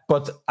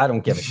but I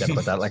don't give a shit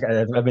about that. Like,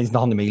 it means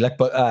nothing to me. Like,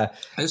 but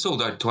they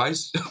sold out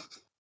twice.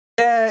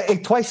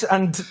 Twice,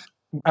 and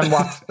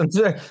what? And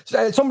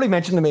somebody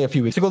mentioned to me a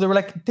few weeks ago, they were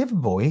like,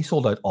 David Bowie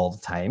sold out all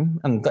the time,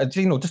 and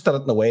you know, just did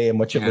it in a way in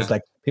which it was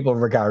like people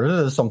regarded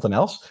it as something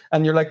else,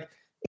 and you're like,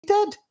 He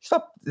did.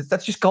 Stop.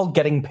 That's just called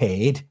getting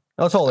paid.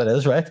 That's all it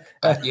is, right?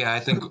 Yeah, I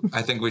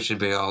think we should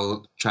be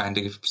all trying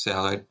to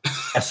sell out.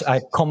 Yes,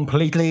 I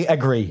completely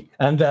agree.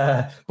 And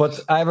but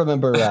I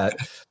remember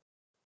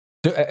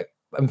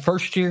in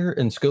first year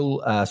in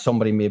school,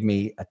 somebody made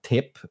me a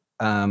tape.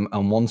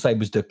 On one side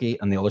was Dookie,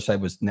 and the other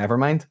side was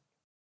Nevermind.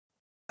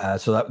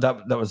 So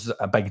that was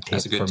a big tape.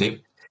 That's a good for tape.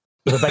 Me.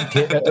 It was a big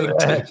tape.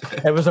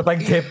 It was a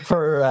big tape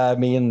for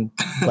me, and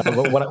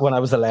when I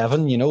was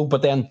 11, you know.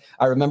 But then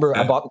I remember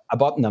I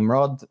bought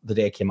Nimrod the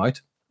day it came out,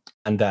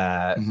 and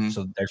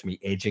so there's me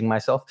aging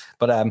myself.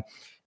 But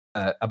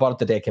I bought it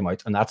the day it came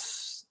out, and that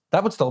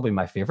would still be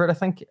my favorite. I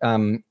think.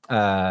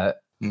 I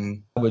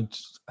would.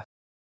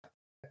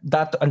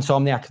 That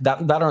Insomniac,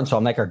 that or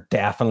Insomniac are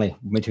definitely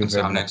me too.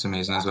 Insomniac's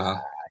amazing as well.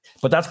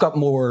 But that's got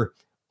more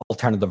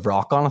alternative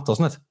rock on it,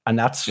 doesn't it? And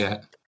that's I'm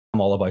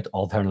all about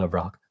alternative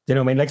rock. Do you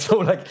know what I mean? Like so,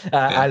 like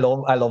I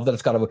love that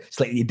it's got a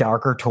slightly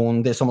darker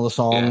tone to some of the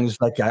songs.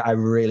 Like I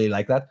really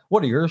like that.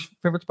 What are your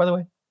favorites, by the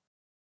way?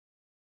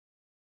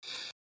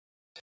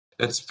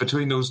 It's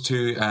between those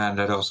two,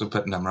 and I'd also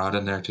put Nimrod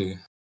in there too.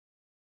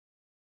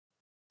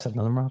 Is that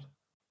Nimrod?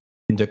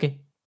 And Dookie?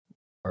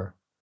 Or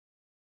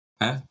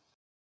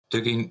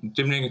Dookie,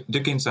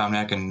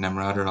 Insomniac, and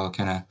Nimrod are all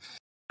kind of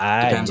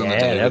depends on the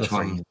day which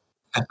one.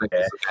 I think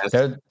is the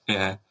best.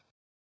 Yeah,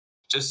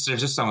 they're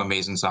just some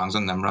amazing songs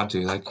on Nimrod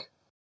too. Like,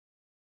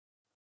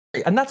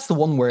 and that's the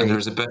one where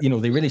there's a bit, they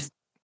really,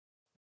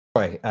 they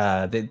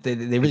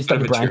really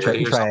started to branch out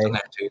and try.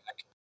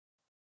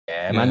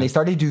 Yeah, man, they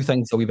started to do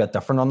things a wee bit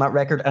different on that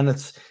record, and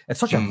it's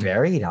such a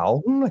varied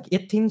album, like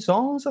 18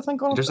 songs, I think.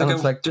 There's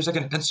like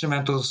an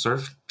instrumental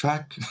surf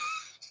track.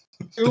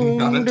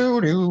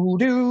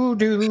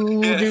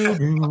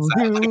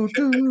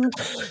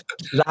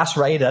 Last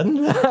Ride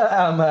In,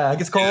 I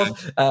guess it's called.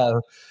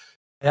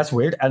 That's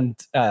weird. And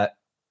I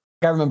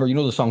remember, you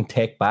know, the song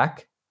Take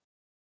Back.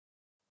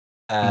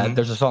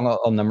 There's a song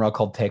on Nimrod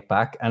called Take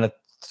Back, and it's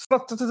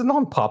a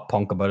non-pop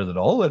punk about it at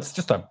all. It's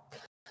just a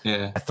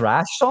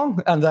thrash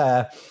song. And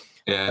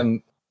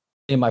me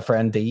and my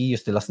friend D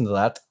used to listen to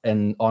that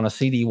on a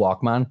CD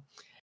Walkman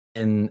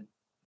in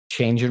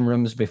changing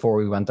rooms before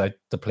we went out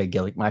to play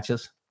Gaelic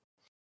matches.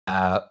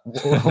 And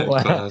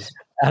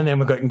then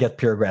we go out and get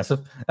pure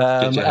aggressive.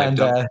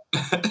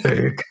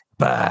 Take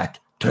back.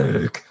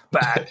 And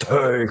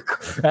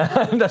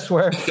that's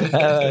where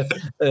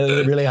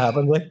it really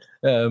happened. Like,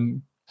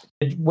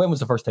 when was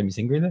the first time you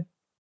seen Green Day?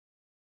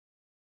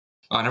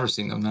 Oh, I've never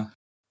seen them, no.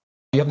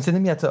 You haven't seen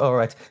them yet? All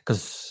right,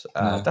 because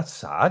that's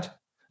sad.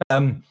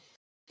 Surely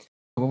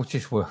we'll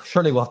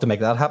have to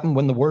make that happen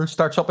when the world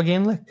starts up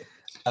again. Like,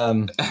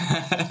 I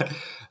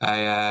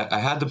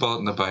had the Bullet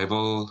in the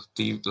Bible,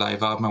 the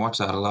live album. I watched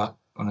that a lot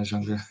when I was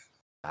younger.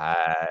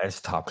 It's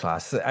top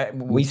class.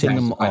 We seen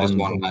them on. I just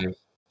won live.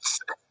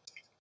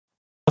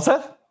 What's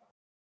that?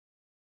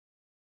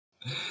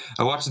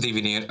 I watched the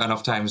DVD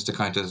enough times to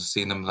count as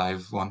seeing them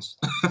live once.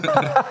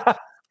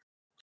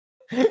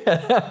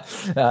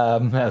 That's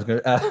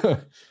good.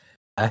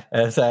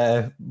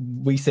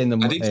 We seen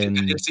them. I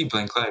did see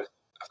Blink live.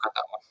 I've got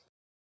that one.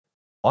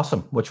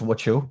 Awesome. What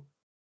show?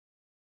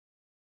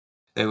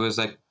 It was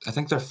like, I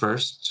think their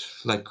first,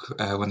 like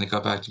when they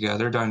got back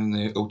together down in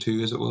the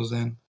O2 as it was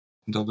then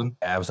in Dublin.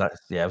 I was at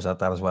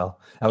that as well.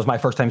 That was my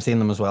first time seeing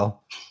them as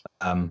well.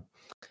 For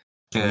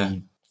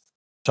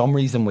some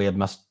reason we had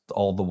missed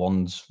all the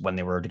ones when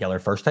they were together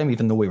first time,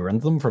 even though we were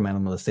into them from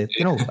Enema of the State,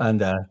 you know. And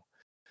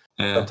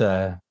but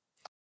that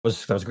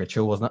was a great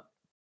show, wasn't it?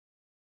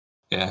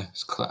 Yeah,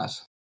 it's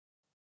class.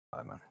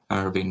 Oh, man. I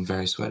remember being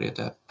very sweaty at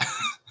that.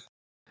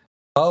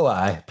 Oh,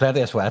 aye,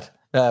 plenty of sweat.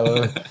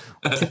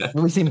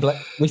 We seen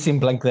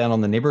Blink then on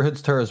the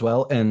Neighbourhoods tour as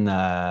well in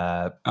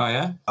the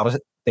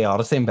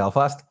Odyssey in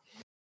Belfast,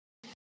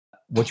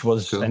 which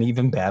was cool. An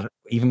even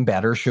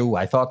better show,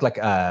 I thought. Like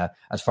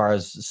as far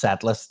as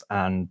set list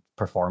and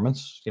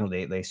performance, you know,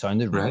 they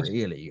sounded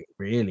really,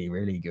 really,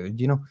 really good.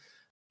 You know,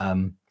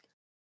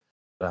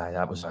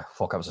 that was a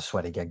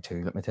sweaty gig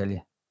too. Let me tell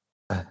you,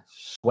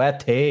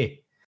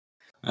 sweaty.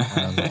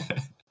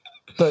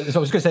 So I was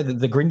going to say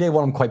the Green Day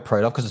one I'm quite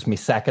proud of because it's my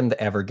second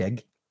ever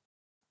gig.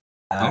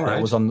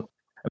 It was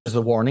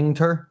the Warning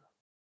tour.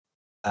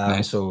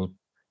 Nice. So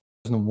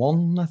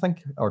 2001, I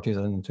think, or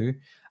 2002,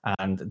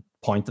 and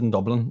Point in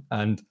Dublin,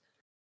 and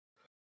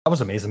that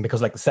was amazing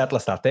because like the set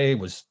list that day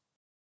was,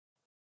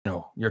 you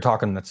know, you're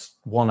talking that's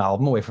one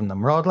album away from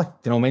Nimrod, like,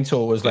 you know what I mean?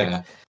 So it was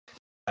like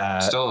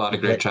still a lot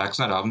of great tracks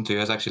on that album too.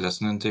 I was actually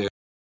listening to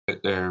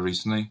it there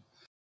recently.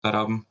 That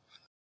album.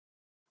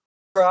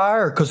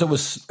 Because it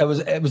was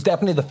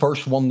definitely the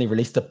first one they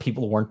released that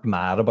people weren't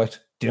mad about.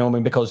 Do you know what I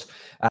mean? Because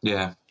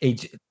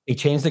he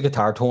changed the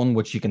guitar tone,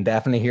 which you can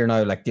definitely hear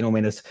now. Like, do you know what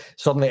I mean? It's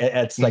suddenly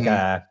it's like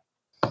a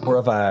more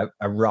of a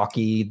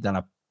rocky than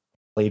a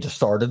play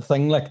distorted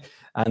thing. Like,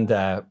 and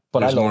but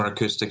there's more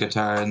acoustic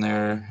guitar in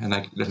there, and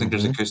like I think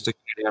there's acoustic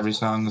in every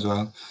song as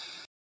well.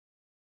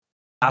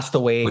 That's the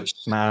way,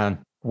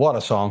 man. What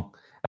a song!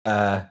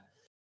 They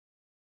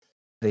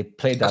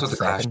played that. That's what the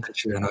Clash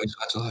picture. I know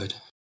that's loud.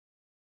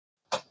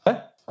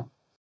 What?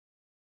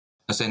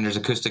 was saying there's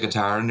acoustic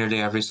guitar in nearly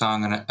every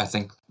song, and I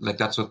think like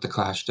that's what the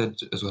Clash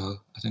did as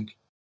well. I think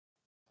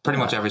pretty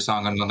much every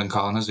song on London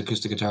Calling has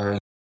acoustic guitar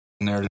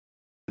in there,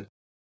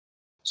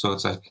 so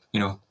it's like, you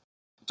know,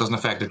 it doesn't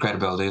affect the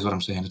credibility. Is what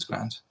I'm saying. It's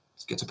grand.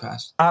 It gets a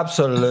pass.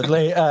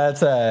 Absolutely.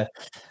 It's I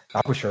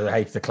was sure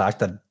the Clash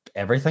did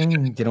everything.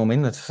 Do you know what I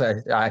mean? It's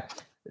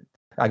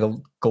I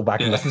go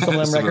back and listen to some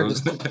of them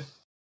records.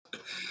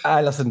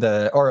 I listen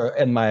to, or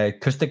in my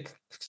acoustic,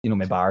 you know,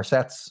 my bar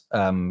sets,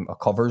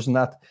 covers and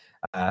that.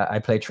 I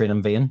play Train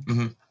in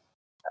Vain,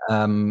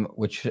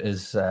 which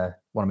is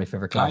one of my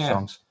favorite Clash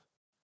songs.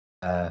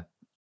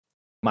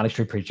 Manic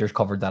Street Preachers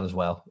covered that as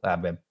well.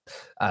 I'm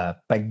a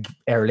big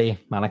early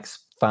Manics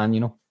fan, you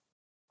know,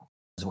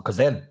 because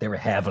they were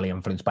heavily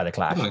influenced by the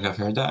Clash. I don't think I've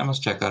heard that. I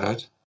must check that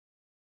out.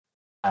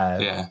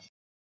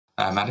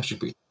 Manic Street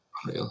Preachers,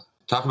 unreal.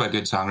 Talk about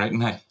good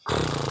songwriting, hey.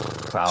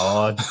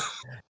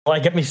 Oh,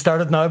 get me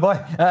started now,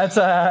 boy. It's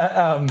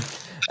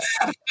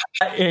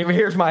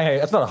here's my.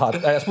 It's not a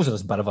hot. I suppose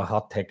it's a bit of a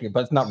hot take,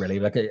 but it's not really.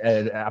 Like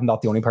I'm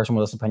not the only person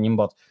with this opinion,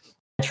 but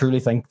I truly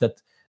think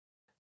that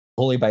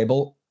Holy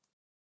Bible,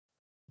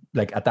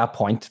 like at that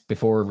point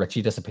before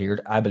Richie disappeared,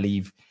 I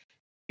believe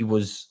he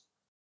was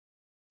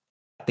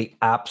at the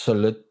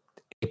absolute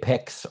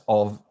apex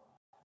of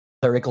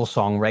lyrical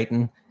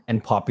songwriting in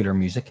popular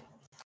music.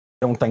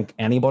 I don't think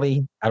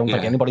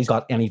anybody's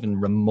got anything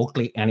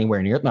remotely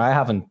anywhere near it. Now, I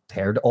haven't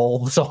heard all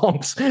the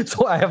songs,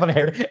 so I haven't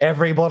heard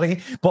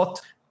everybody,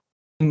 but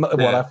from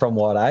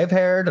what I've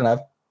heard, and I've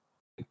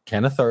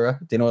kind of thorough,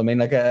 do you know what I mean?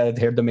 Like I've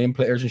heard the main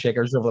players and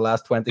shakers over the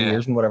last 20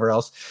 years and whatever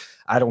else.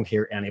 I don't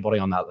hear anybody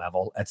on that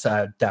level. It's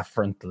a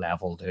different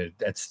level, dude.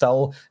 It's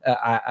still...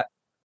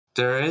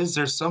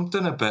 There's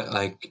something a bit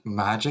like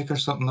magic or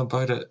something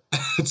about it.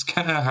 It's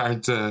kind of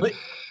hard to...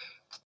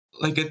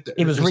 Like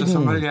there's a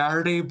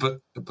familiarity,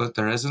 but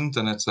there isn't,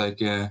 and it's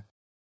like, I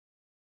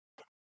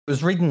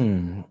was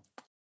reading,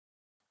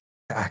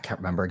 I can't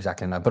remember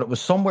exactly now, but it was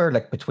somewhere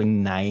like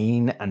between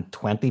 9 and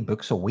 20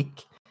 books a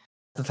week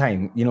at the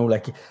time. You know,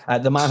 like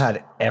the man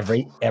had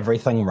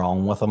everything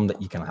wrong with him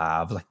that you can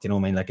have. Like, do you know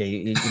what I mean? Like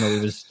he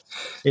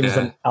was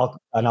an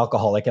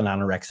alcoholic and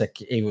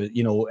anorexic. He was,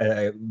 you know,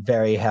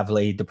 very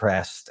heavily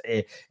depressed.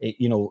 He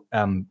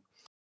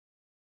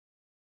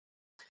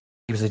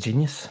was a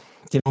genius.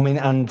 Do you know what I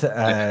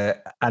mean?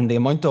 And the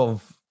amount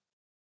of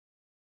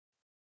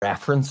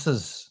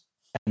references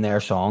in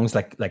their songs,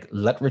 like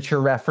literature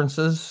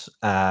references,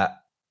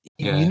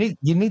 you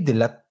need to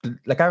let.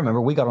 Like I remember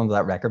we got onto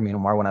that record, me and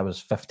Omar, when I was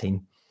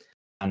 15,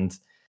 and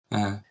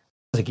it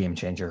was a game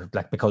changer.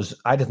 Like because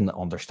I didn't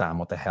understand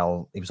what the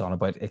hell he was on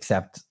about,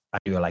 except I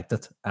knew I liked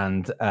it,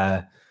 and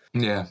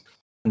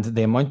and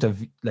the amount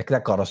of like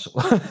that got us.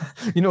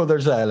 You know,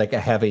 there's a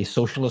heavy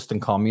socialist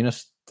and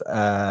communist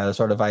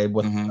sort of vibe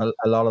with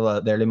a lot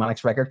of the early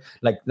Manics record.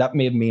 Like that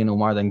made me and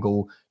Omar then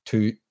go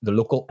to the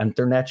local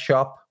internet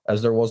shop,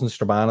 as there was in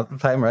Strabane at the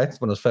time, right?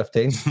 When I was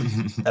 15,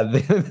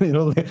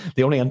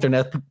 the only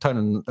internet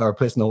town or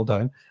place in the whole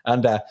town,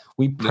 and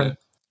we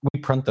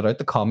printed out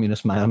the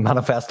Communist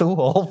Manifesto,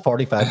 all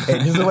 45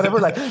 pages or whatever.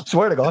 Like,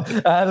 swear to God,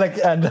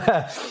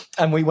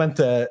 and we went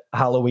to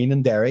Halloween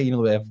in Derry. You know,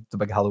 we have the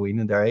big Halloween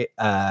in Derry,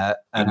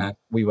 and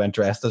we went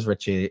dressed as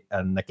Richie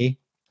and Nicky.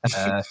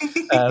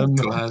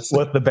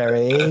 With the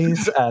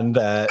berets and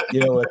you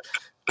know,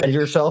 kill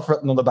yourself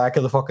written on the back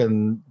of the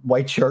fucking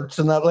white shirts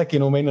and that, like, you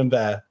know what I mean?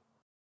 And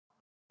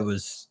it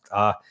was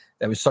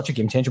such a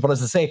game changer. But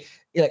as I say,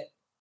 like,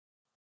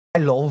 I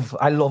love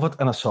it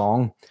in a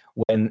song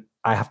when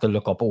I have to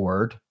look up a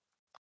word.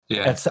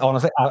 Yeah, it's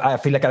honestly, I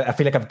feel like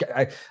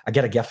I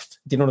get a gift.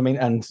 Do you know what I mean?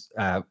 And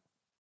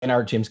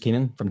our James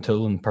Keenan from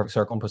Tool and Perfect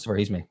Circle and Pussifer,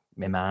 he's my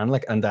man.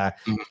 Like, and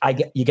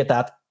you get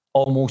that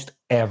almost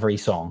every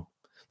song.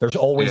 There's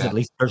always at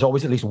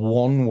least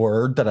one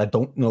word that I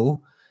don't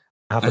know.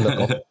 I have to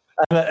look up,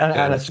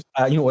 and it's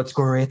you know, it's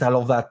great. I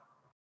love that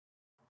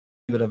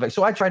bit of it.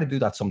 So I try to do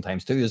that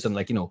sometimes too. Is in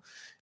like you know,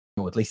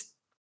 at least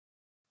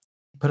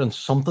put in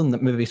something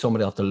that maybe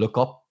somebody will have to look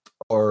up,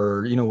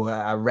 or you know,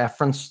 a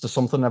reference to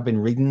something I've been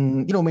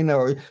reading. You know what I mean,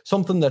 or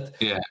something that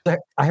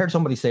I heard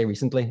somebody say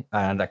recently,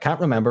 and I can't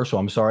remember, so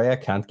I'm sorry I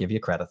can't give you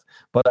credit.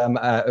 But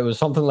it was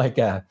something like.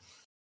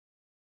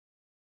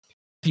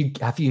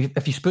 If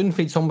you spoon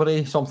feed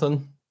somebody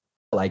something,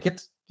 like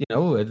it, you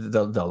know,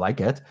 they'll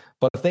like it.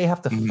 But if they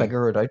have to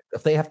figure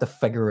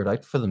it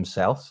out, for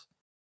themselves,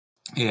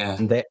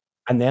 and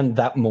then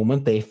that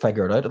moment they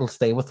figure it out, it'll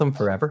stay with them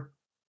forever.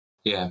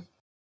 Yeah,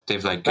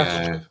 they've like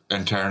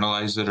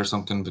internalized it or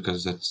something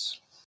because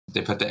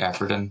they put the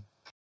effort in.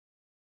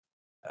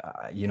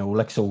 You know,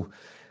 like so.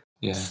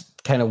 Yeah, it's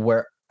kind of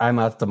where I'm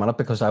at the minute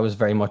because I was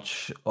very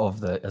much of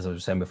the, as I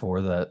was saying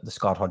before, the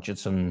Scott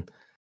Hutchinson.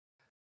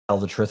 Tell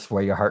the truth,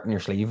 wear your heart in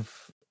your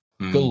sleeve.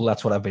 Cool.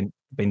 That's what I've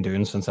been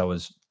doing since I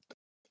was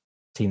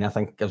 18. I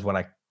think is when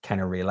I kind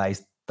of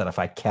realized that if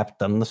I kept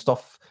doing the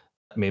stuff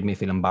that made me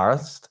feel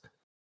embarrassed,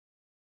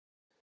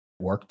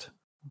 it worked.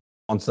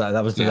 Once that's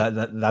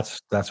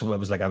what it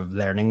was like a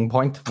learning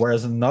point.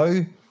 Whereas now,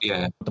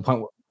 at the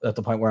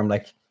point where I'm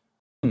like,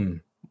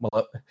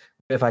 well,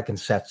 if I can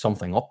set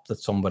something up that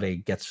somebody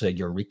gets a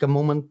eureka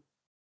moment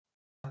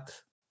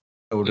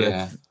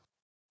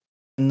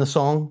in the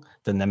song,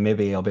 then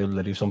maybe I'll be able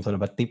to do something a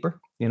bit deeper,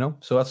 you know?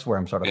 So that's where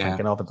I'm sort of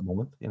thinking of at the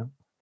moment, you know?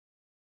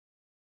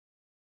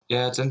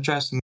 Yeah, it's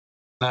interesting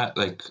that,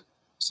 like,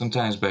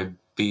 sometimes by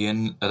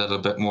being a little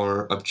bit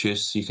more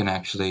obtuse, you can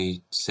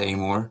actually say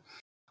more,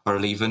 or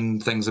leaving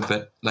things a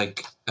bit,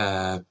 like,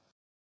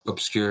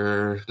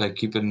 obscure, like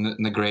keeping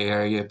in the grey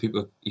area.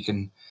 People, you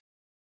can,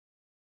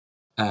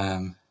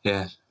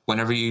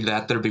 whenever you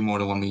let there be more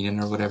than one meaning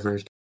or whatever,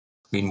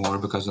 mean more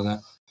because of that.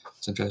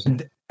 It's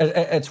interesting.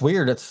 It's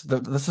weird. This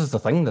is the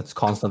thing that's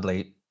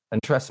constantly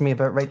interesting me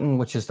about writing,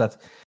 which is that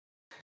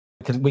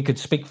we could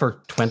speak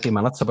for 20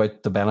 minutes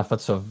about the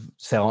benefits of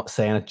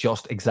saying it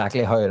just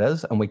exactly how it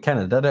is, and we kind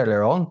of did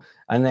earlier on.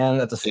 And then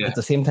at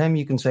the same time,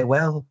 you can say,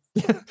 well,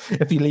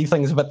 if you leave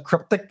things a bit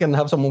cryptic and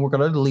have someone work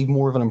it out, it'll leave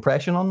more of an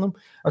impression on them.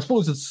 I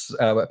suppose it's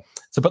a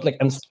bit like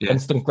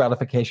instant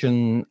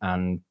gratification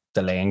and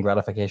delaying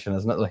gratification,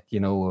 isn't it? Like,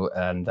 you know,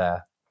 and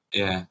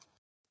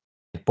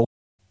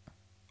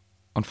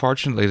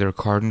Unfortunately, the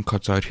recording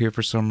cuts out here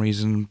for some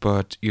reason,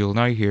 but you'll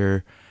now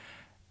hear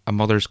A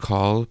Mother's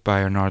Call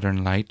by Our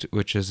Northern Light,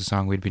 which is the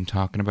song we'd been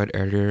talking about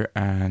earlier,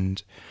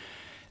 and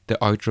the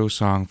outro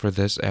song for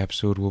this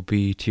episode will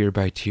be Tear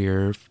by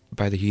Tear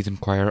by the Heathen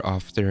Choir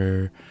off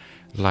their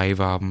live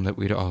album that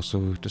we'd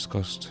also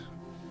discussed.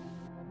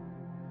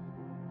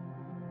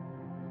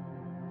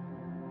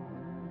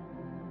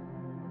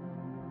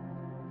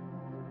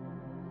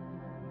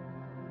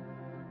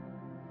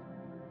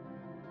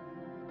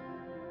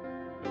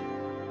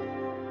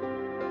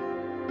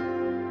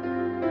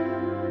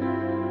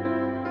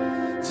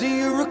 Do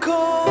you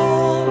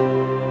recall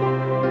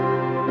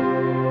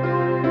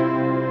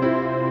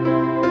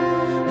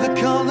the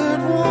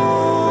colored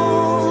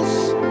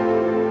walls,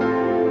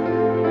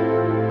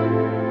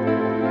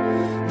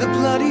 the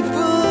bloody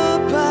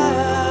footpaths,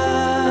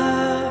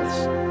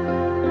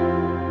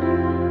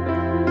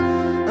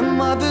 a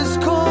mother's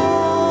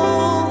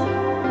call,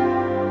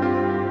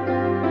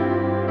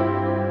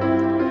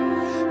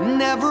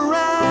 never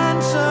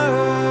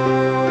answered?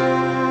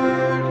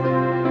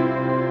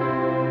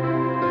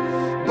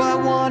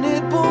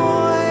 Wanted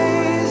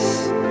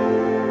boys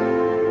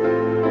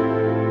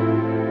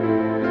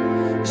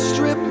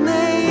stripped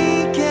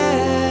naked,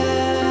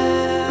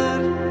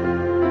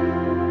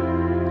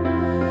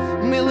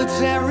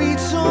 military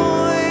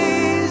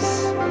toys,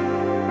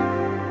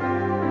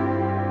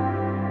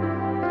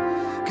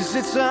 'cause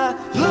it's a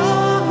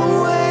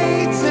long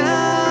way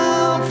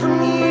down from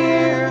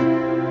here,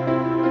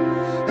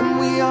 and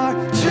we are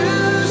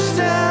 2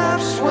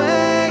 steps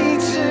way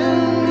too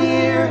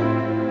near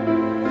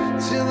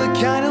to the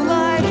kind of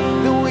life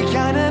that we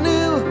kind of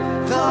knew,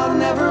 thought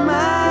never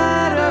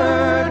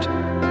mattered,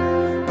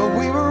 but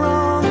we were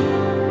wrong.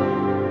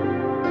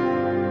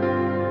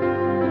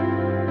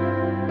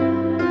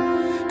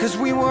 'Cause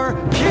we were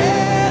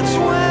kids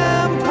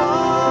when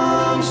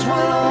bombs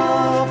went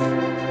off,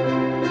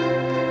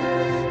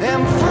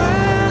 and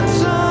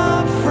friends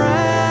of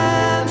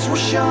friends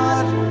were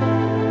shot.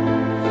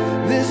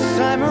 This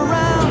time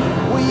around,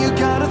 well, you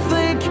gotta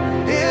think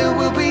it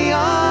will be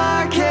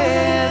our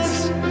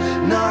kids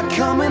not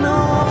coming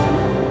home.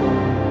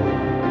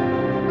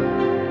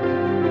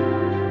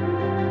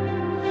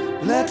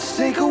 Let's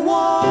take a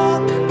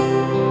walk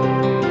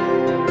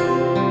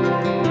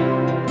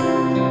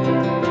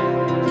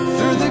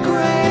through the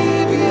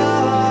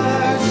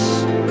graveyards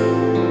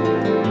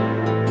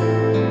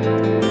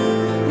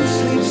and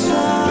sleep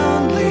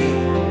soundly,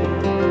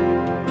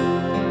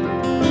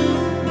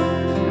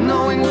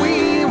 knowing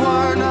we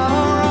were not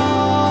wrong.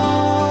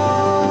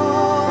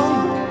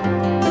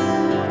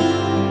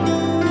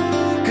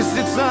 'Cause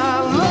it's a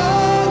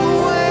long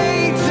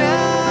way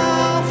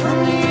down from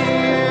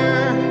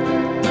here,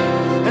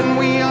 and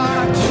we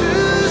are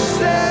 2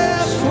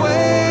 steps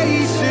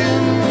way too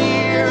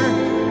near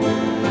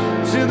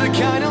to the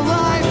kind of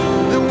life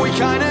that we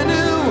kind of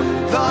knew,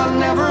 thought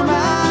never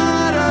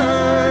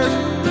mattered,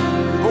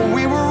 but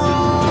we were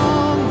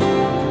wrong.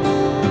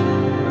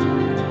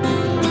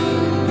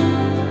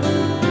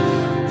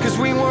 'Cause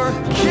we were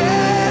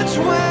kids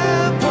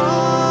when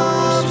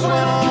bombs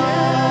went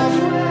off,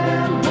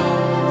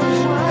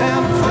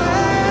 and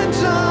friends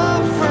of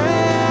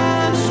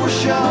friends were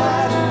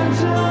shot.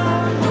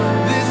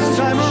 This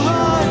time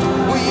around,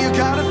 well, you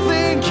gotta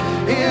think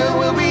it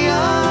will be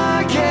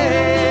our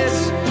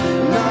kids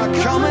not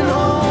coming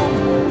home.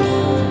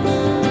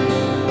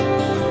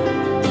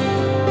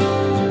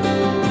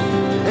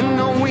 And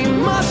no, we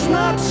must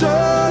not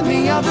turn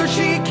the other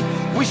cheek.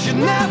 We should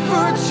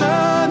never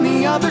turn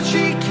the other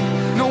cheek.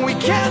 No, we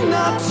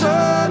cannot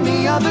turn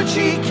the other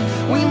cheek.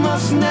 We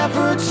must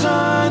never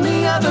turn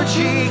the other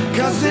cheek.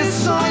 'Cause this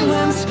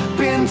silence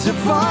been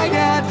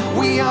divided.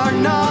 We are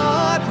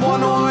not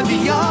one or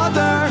the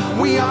other.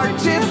 We are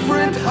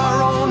different,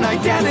 our own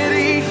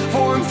identity,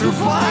 formed through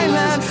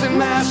violence and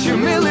mass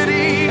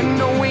humility. And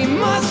no, we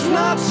must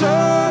not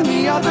turn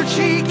the other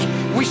cheek.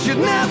 We should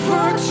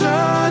never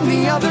turn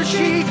the other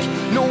cheek.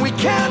 No, we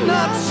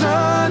cannot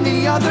turn turn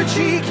the other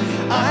cheek.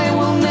 I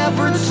will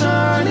never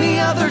turn the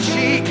other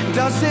cheek.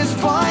 Does this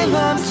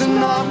violence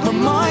not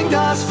remind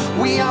us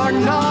we are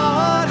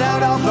not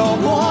out of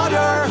the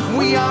water?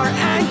 We are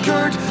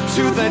anchored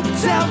to the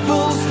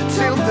devils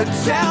till the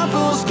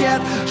devils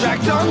get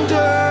dragged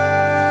under.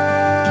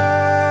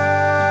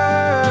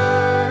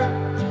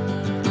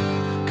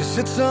 'Cause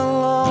it's a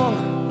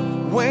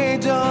long way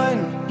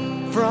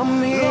down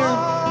from here.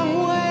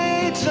 Long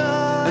way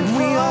down, and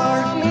we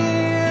are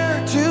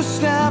here. 2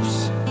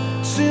 steps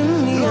too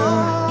near.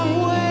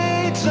 Long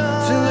way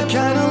down, to the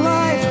kind of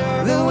life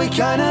that we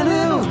kinda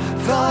knew,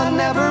 thought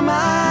never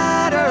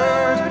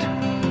mattered,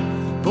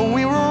 but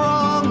we were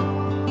wrong.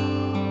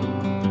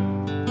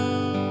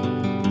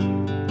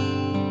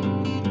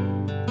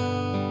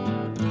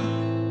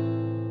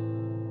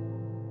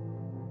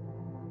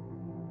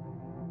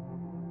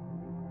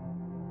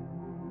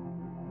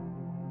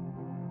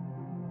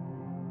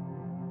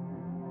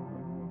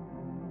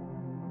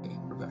 Okay,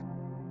 we're back.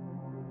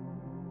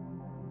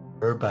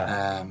 We're back.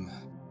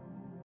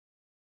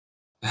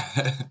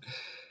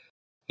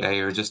 Yeah,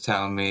 you were just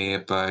telling me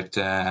about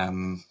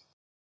the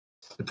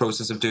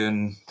process of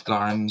doing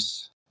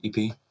Lauren's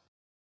EP.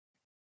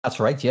 That's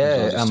right. So I'll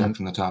Yeah. just start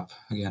from the top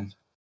again.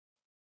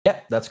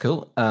 Yeah, that's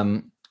cool.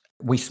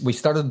 We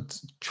started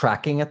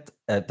tracking it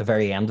at the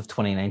very end of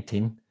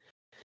 2019.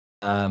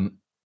 So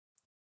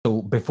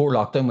before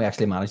lockdown, we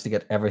actually managed to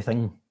get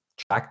everything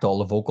tracked, all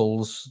the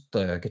vocals,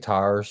 the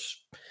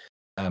guitars,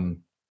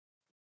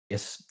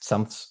 yes,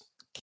 synths,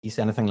 keys,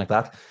 anything like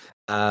that.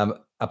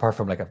 Apart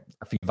from like a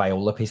few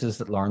viola pieces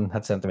that Lauren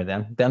had sent to me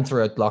then. Then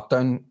throughout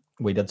lockdown,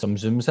 we did some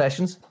Zoom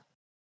sessions,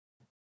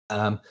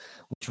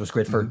 which was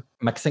great for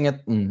mixing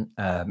it and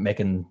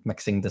making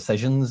mixing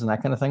decisions and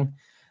that kind of thing.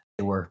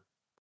 They were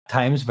at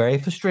times very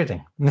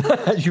frustrating,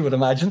 as you would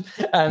imagine.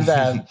 And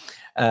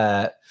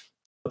but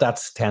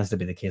that tends to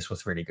be the case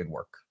with really good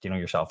work. You know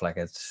yourself, like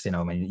it's,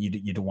 I mean,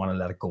 you don't want to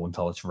let it go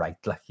until it's right,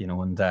 like,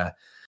 and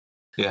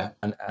Yeah.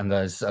 And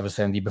as I was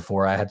saying to you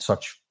before,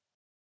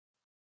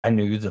 I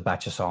knew the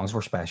batch of songs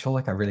were special.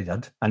 Like I really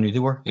did. I knew they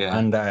were. Yeah.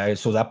 And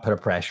so that put a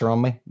pressure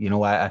on me,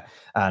 I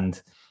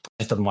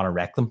just didn't want to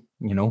wreck them,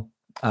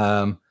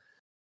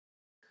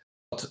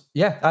 But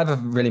yeah, I have a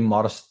really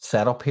modest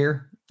setup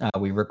here.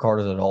 We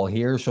recorded it all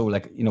here. So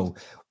like, we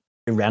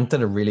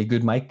rented a really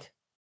good mic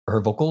for her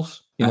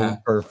vocals,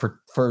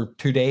 for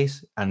 2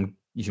 days. And,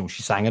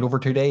 she sang it over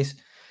 2 days.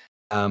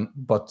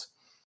 But the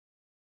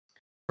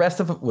rest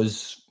of it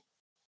was,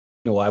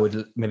 I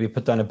would maybe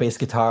put down a bass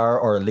guitar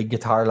or a lead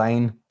guitar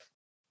line.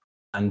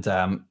 And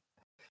I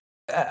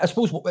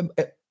suppose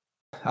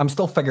I'm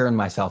still figuring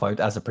myself out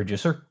as a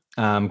producer,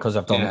 because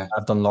I've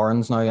done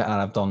Lauren's now, and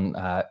I've done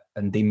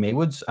and Dean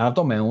Maywood's, and I've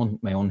done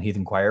my own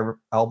Heathen Choir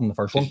album, the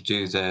first one. Did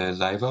you do the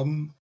live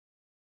album?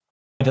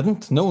 I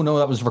didn't. No,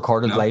 that was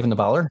recorded live in the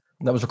Balor.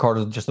 That was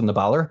recorded just in the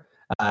Balor.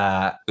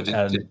 But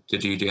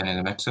did you do any of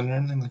the mixing or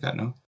anything like that?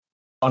 No.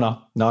 Oh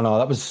no.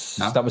 That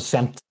was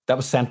sent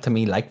to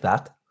me like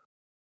that.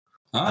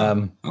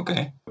 Oh,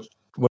 okay.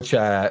 Which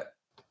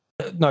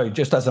no,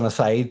 just as an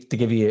aside to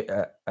give you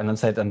an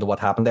insight into what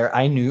happened there,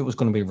 I knew it was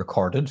going to be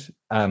recorded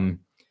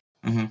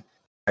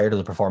prior to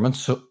the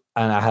performance. So,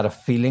 and I had a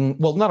feeling,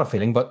 well, not a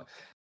feeling, but it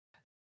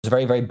was a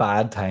very, very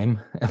bad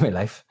time in my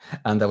life,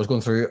 and I was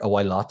going through a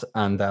lot.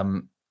 And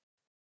so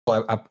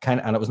I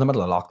and it was in the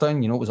middle of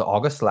lockdown. It was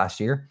August last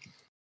year,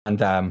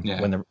 and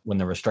when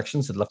the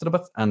restrictions had lifted a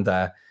bit, and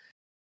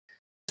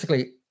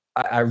basically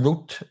I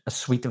wrote a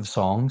suite of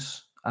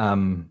songs.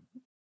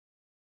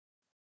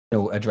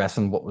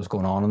 Addressing what was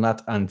going on in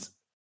that. And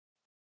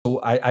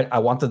so I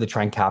wanted to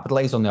try and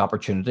capitalize on the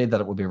opportunity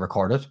that it would be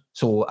recorded.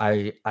 So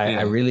I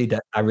really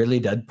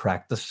did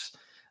practice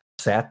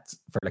set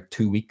for like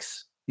 2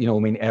 weeks,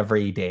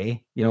 every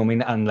day,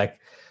 and like,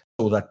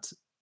 so that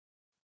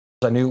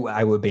I knew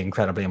I would be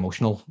incredibly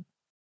emotional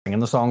singing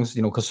the songs,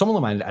 because some of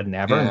them I'd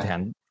never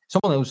intended.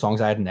 Some of those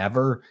songs I had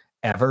never,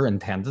 ever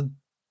intended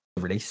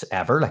to release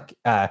ever. Like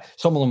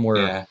some of them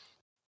were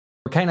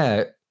kind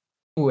of,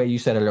 the way you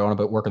said earlier on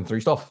about working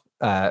through stuff.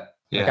 Like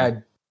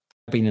I've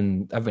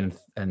been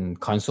in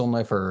council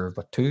now for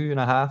about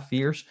 2.5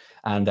 years,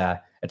 and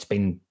it's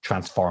been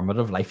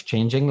transformative, life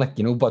changing. Like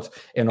but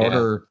in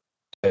order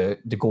to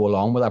go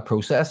along with that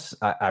process,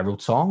 I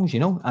wrote songs,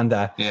 and and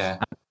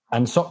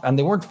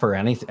they weren't for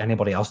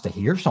anybody else to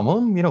hear. Some of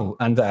them,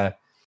 and then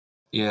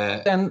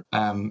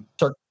I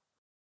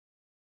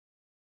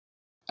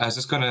was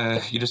just gonna.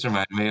 You just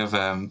reminded me of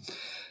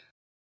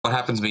what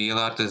happens to me a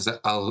lot is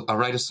I'll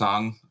write a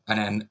song,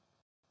 and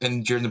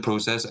then during the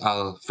process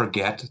I'll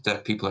forget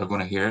that people are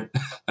going to hear it,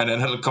 and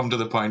then it'll come to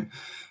the point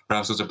where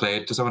I'm supposed to play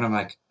it to someone. I'm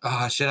like,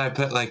 oh shit, I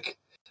put like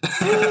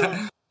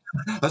I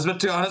was a bit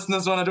too honest in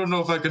this one. I don't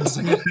know if I can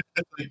sing it.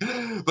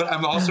 But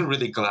I'm also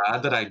really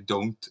glad that I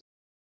don't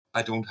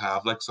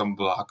have like some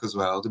block as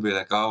well to be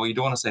like, oh well, you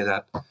don't want to say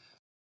that.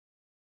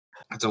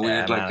 It's a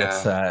weird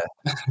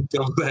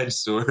double-edged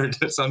sword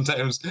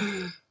sometimes.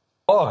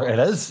 Oh, it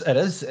is. It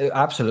is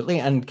absolutely.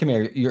 And come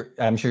here,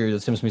 I'm sure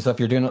it seems to me stuff.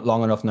 You're doing it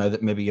long enough now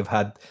that maybe you've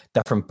had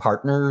different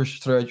partners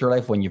throughout your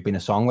life when you've been a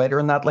songwriter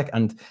and that. Like,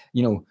 and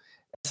you know,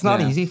 it's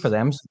not easy for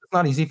them. It's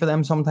not easy for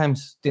them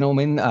sometimes. Do you know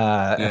what I mean?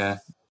 Yeah. If,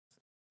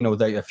 you know,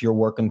 if you're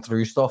working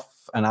through stuff,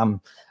 and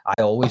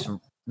I always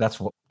that's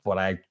what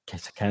I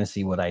kind of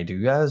see what I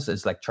do as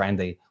is like trying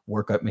to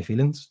work out my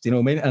feelings. Do you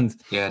know what I mean? And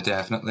yeah,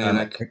 definitely.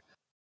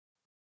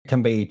 it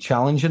can be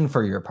challenging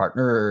for your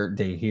partner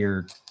to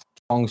hear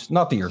songs.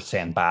 Not that you're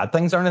saying bad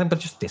things or anything, but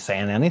just to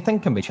saying anything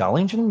can be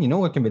challenging. You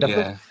know, it can be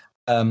difficult.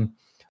 Yeah.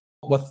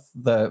 With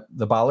the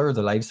ballad,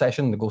 the live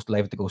session, the Ghost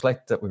Live at the Ghost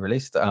Light that we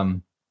released,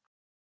 to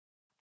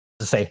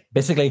say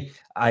basically,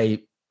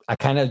 I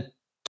kind of took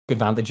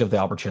advantage of the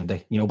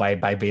opportunity, you know,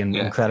 by being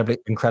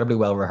incredibly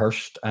well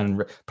rehearsed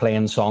and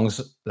playing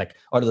songs. Like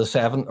out of the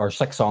 7 or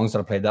 6 songs that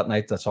I played that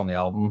night, that's on the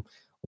album,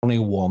 only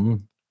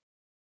one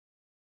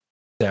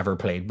ever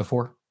played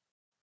before.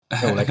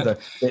 You know, like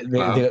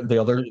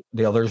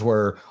the others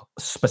were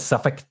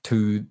specific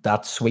to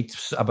that suite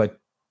about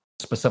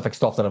specific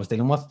stuff that I was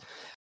dealing with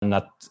and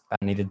that I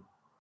needed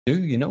to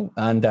do, you know,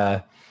 and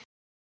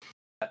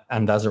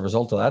as a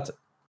result of that,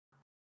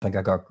 I think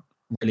I got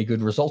really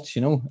good results,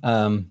 you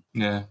know.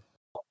 Yeah.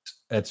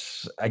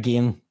 It's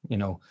again, you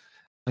know,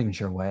 I'm not even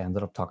sure why I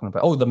ended up talking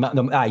about. Oh,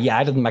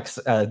 I didn't mix.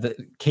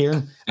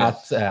 Kieran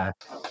at the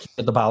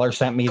Baller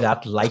sent me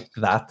that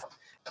best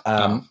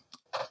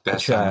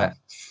which,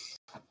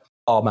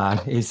 oh man,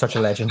 he's such a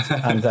legend,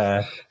 and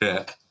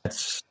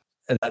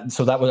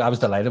so that was I was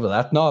delighted with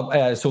that.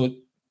 No, so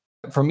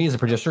for me as a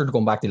producer,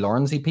 going back to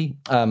Lauren's EP,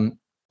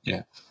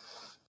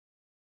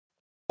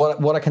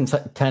 what I can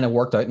kind of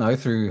worked out now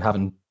through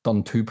having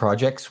done 2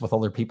 projects with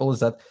other people is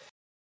that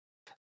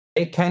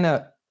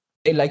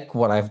they like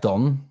what I've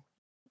done,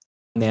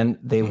 and then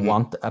they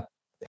want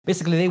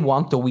basically they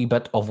want a wee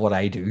bit of what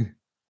I do.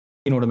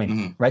 You know what I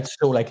mean, right?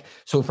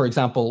 So for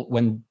example,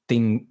 when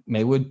Dean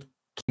Maywood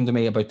came to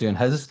me about doing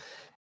his,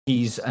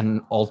 he's an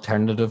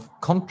alternative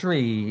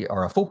country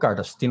or a folk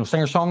artist, you know,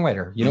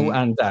 singer-songwriter, you know,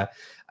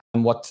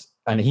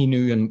 and he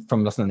knew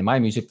from listening to my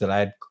music that I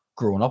had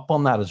grown up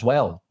on that as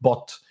well,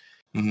 but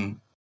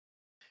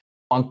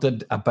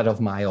wanted a bit of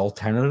my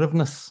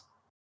alternativeness.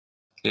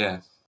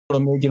 Yeah. You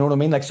know what I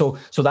mean? Like so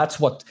that's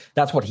what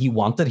he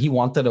wanted. He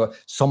wanted a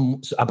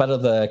bit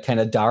of the kind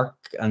of dark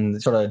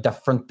and sort of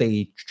different,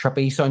 the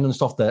trippy sound and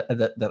stuff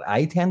that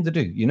I tend to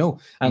do, you know.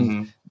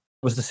 And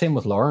it was the same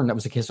with Lauren. It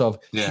was a case of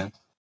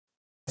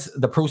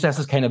the process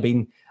has kind of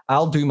been,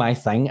 I'll do my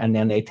thing and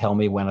then they tell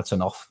me when it's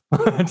enough.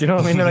 Do you know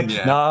what I mean? They're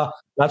like, nah,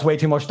 that's way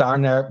too much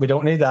Darren there. We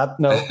don't need that.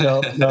 No.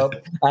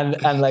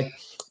 And like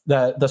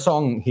the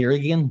song Here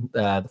Again,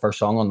 the first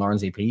song on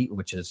Lauren's EP,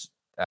 which is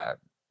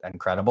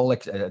incredible.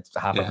 Like it's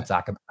half of it's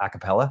a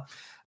cappella.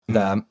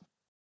 That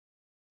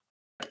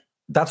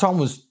song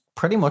was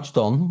pretty much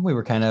done. We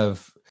were kind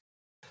of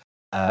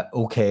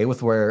okay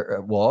with where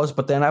it was,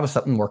 but then I was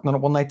sitting working on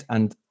it one night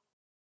and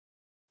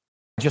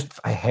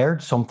I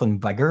heard something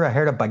bigger. I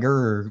heard a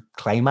bigger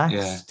climax.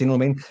 Yeah. Do you know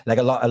what I mean? Like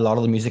a lot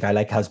of the music I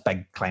like has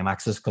big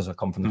climaxes because I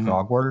come from the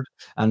prog world.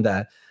 And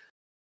so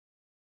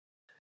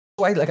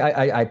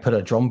I put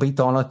a drum beat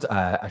on it.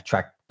 I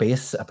tracked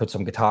bass. I put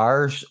some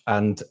guitars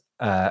and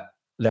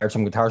layered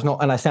some guitars.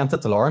 And I sent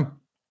it to Lauren.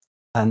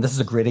 And this is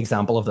a great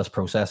example of this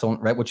process,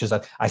 right? Which is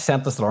that I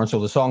sent this to Lauren. So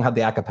the song had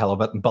the a cappella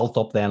bit and built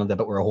up then and the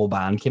bit where a whole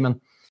band came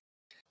in.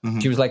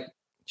 She was like,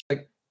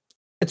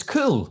 it's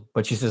cool,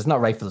 but she says not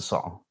right for the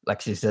song.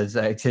 Like she says,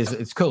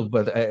 it's cool,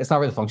 but it's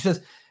not right for the song. She says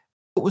if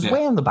it was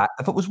way in the back.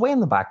 If it was way in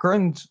the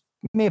background,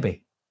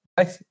 maybe.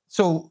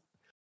 So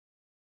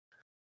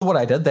what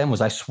I did then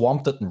was I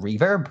swamped it in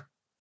reverb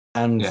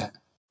and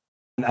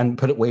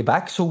put it way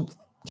back. So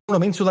you know what I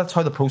mean. So that's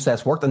how the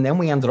process worked, and then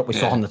we ended up with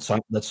something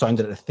that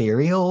sounded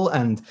ethereal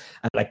and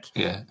like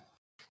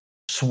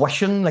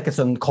swishing, like it's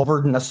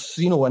covered in this,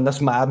 you know, in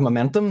this mad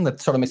momentum that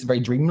sort of makes it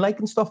very dreamlike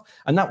and stuff.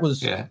 And that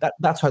was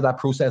that's how that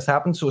process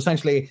happened. So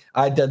essentially,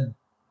 I did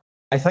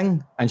my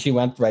thing, and she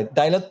went right,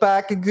 dial it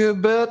back a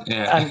good bit,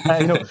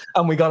 and you know,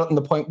 and we got it in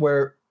the point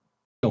where,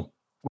 you know,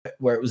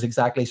 where it was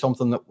exactly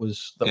something that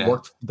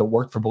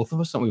worked for both of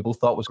us, and we both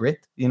thought was great.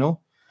 You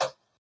know,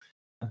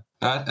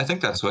 I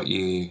think that's what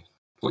you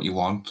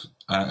want.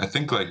 I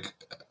think like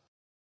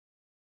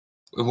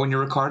when you're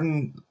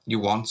recording, you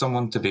want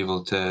someone to be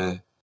able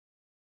to,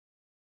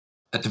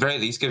 at the very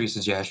least, give you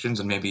suggestions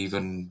and maybe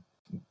even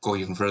go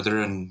even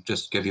further and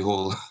just give you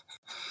whole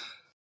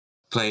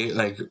play,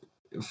 like,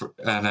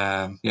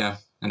 and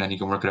then you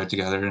can work it out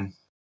together. And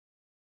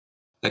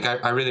like,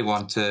 I really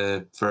want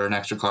for an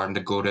extra recording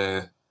to go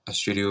to a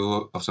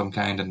studio of some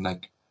kind and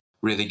like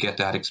really get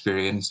that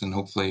experience, and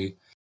hopefully,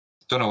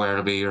 don't know where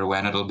it'll be or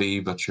when it'll be,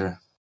 but sure.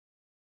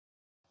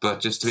 But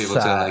just to be able to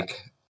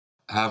like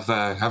have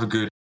a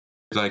good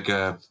like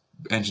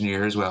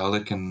engineer as well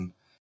that can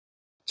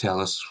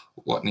tell us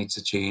what needs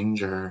to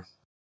change or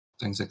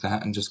things like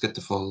that, and just get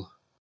the full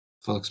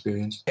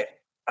experience.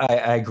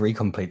 I agree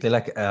completely.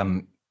 Like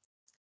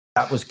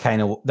that was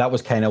kind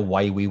of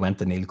why we went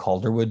to Neil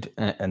Calderwood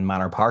in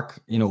Manor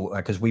Park,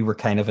 because we were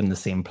kind of in the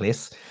same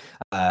place.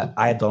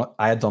 I had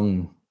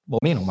done well,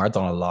 me and Omar had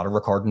done a lot of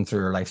recording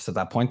through our lives at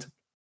that point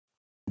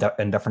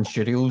in different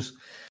studios,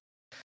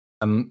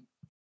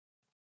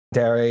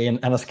 Derry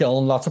and a skill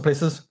in lots of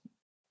places,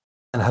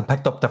 and I had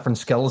picked up different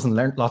skills and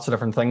learned lots of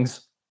different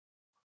things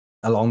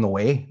along the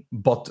way.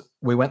 But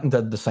we went and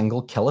did the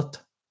single "Kill It"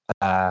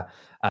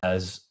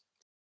 as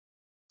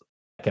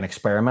like an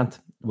experiment,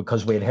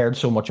 because we had heard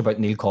so much about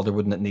Neil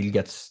Calderwood and that Neil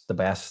gets the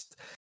best,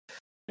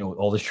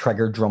 all these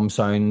trigger drum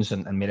sounds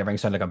and made everything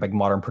sound like a big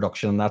modern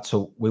production and that.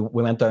 So we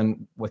went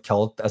down with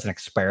Kill It as an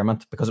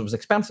experiment because it was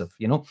expensive,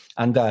 and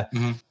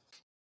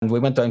and we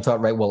went down and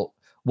thought, right, well,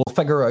 we'll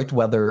figure out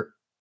whether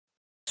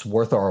it's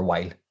worth our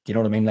while. Do you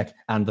know what I mean? Like,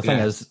 and the thing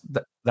is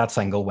that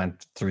single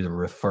went through the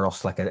roof for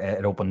us. Like,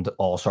 it opened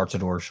all sorts of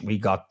doors. We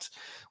got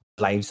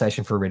live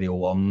session for Radio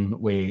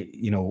 1.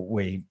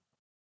 We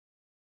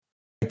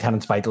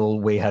Tenants Vital.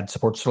 We had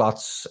support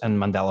slots in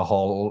Mandela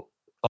Hall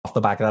off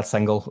the back of that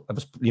single. It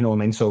was, you know what I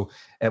mean? So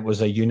it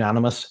was a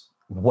unanimous,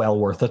 well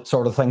worth it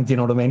sort of thing. Do you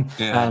know what I mean?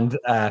 Yeah. And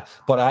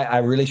but I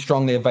really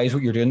strongly advise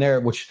what you're doing there,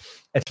 which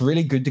it's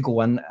really good to go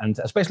in, and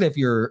especially if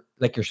you're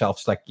like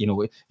yourself, like,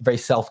 very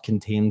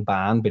self-contained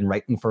band, been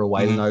writing for a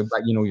while now,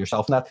 but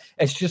yourself and that.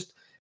 It's just,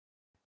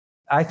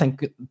 I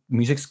think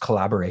music's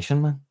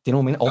collaboration, man. Do you know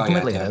what I mean?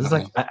 Ultimately, it is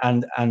like,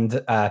 and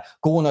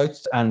going out,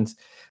 and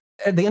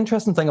the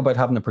interesting thing about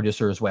having a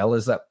producer as well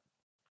is that,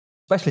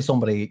 especially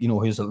somebody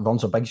who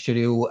runs a big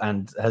studio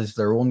and has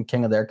their own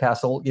king of their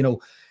castle,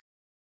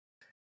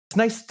 it's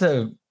nice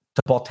to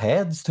butt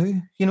heads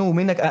too. You know what I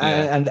mean? Like,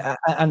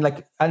 and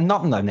like, and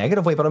not in a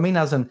negative way, but I mean,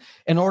 as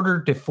in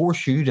order to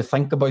force you to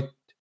think about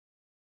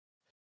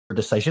your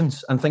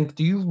decisions and think,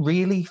 do you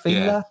really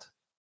feel that?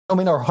 I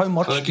mean, or how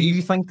much do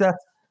you think that?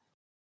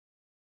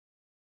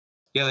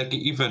 Yeah, like,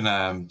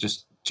 even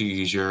just to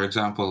use your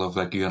example of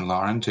like you and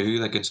Lauren too,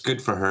 like, it's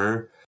good for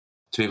her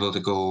to be able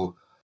to go,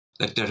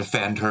 like, to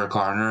defend her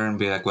corner and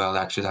be like, well,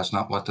 actually, that's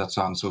not what that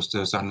song's supposed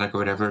to sound like, or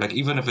whatever. Like,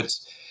 even if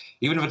it's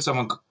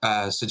someone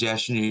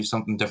suggesting you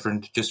something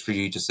different, just for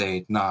you to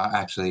say, nah,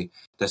 actually,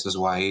 this is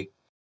why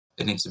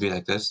it needs to be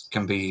like this,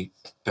 can be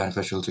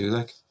beneficial too,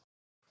 like,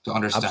 to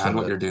understand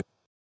what you're doing.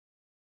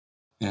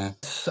 Yeah.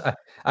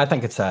 I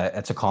think it's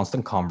a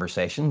constant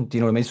conversation. Do you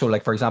know what I mean? So,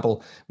 like, for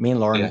example, me and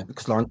Lauren,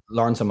 because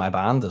Lauren's in my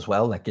band as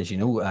well, like, as you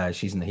know,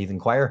 she's in the Heathen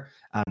Choir.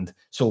 And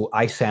so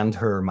I send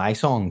her my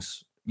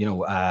songs,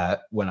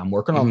 when I'm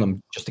working on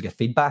them, just to get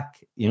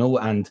feedback,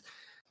 and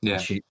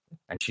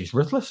she's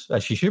ruthless,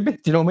 as she should be.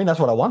 Do you know what I mean? That's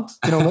what I want.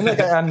 Do you know what I mean?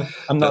 Like,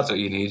 I'm not. That's what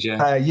you need,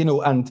 yeah.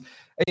 And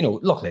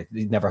luckily,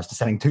 he never has to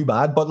sing too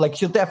bad, but like,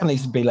 she'll definitely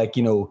be like,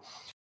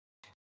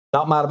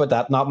 not mad about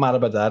that, not mad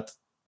about that.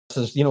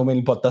 This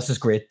is, but this is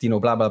great,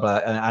 blah blah blah,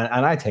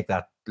 and I take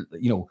that,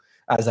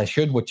 as I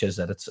should, which is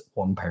that it's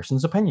one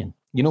person's opinion,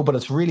 but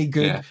it's really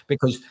good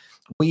because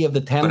we have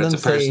the tendency. But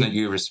it's a person that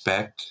you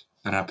respect,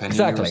 an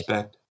opinion you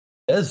respect.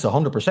 It is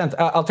 100%.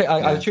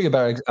 I'll show you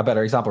a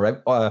better example, right?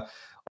 On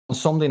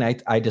Sunday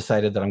night, I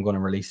decided that I'm going to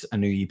release a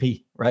new EP,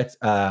 right?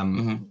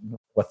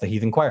 With the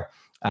Heathen Choir,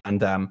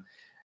 and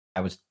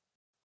I was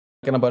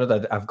thinking about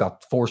it. I've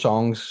got 4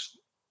 songs,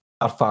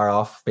 not far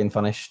off being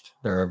finished.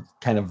 They're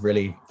kind of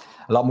really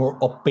a lot more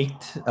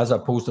upbeat as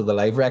opposed to the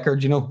live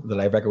record. The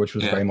live record, which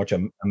was very much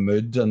a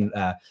mood, and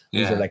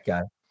these are like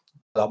a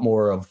lot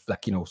more of,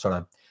 like, sort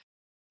of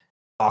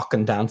rock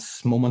and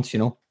dance moments.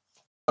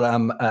 But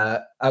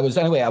I was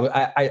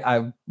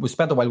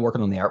spent a while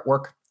working on the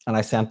artwork, and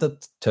I sent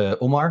it to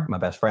Omar, my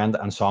best friend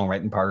and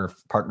songwriting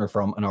partner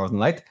from A Northern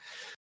Light,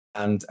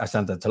 and I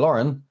sent it to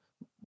Lauren,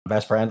 my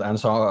best friend and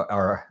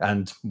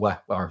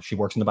she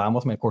works in the band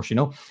with me, of course,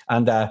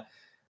 and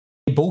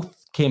they both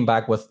came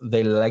back with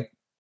the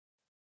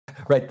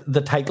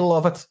title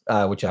of it,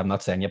 which I'm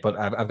not saying yet, but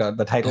I've got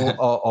the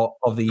title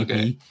of the EP.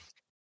 Okay.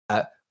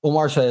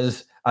 Omar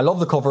says, I love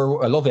the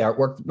cover, I love the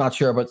artwork, not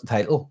sure about the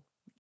title.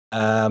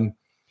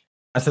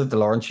 I said it to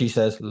Lauren, she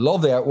says,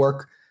 love the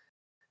artwork,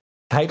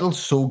 title's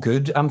so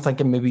good, I'm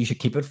thinking maybe you should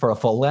keep it for a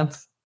full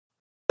length.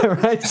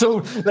 Right,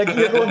 so like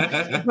you're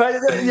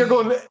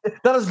going,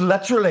 that is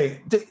literally,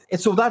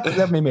 so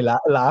that made me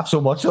laugh so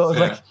much. So I was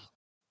like,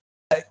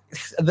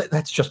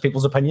 that's just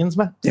people's opinions,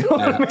 man. Do you know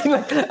what I mean?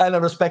 Like, and I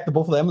respect the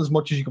both of them as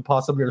much as you could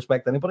possibly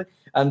respect anybody.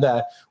 And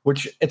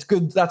which, it's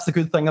good. That's the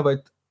good thing about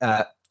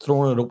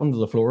throwing it open to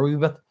the floor a wee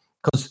bit,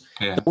 because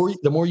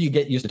the more you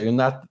get used to doing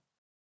that, at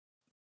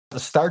the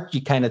start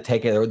you kind of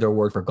take their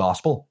word for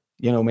gospel.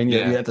 You know what I mean?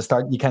 You at the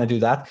start, you kind of do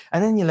that,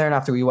 and then you learn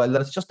after a wee while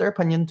that it's just their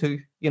opinion too.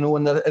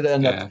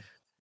 That,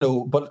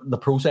 but the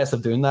process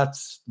of doing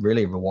that's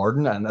really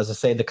rewarding. And as I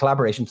say, the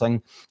collaboration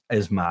thing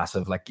is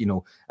massive. Like,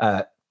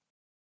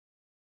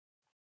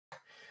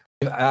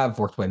 I've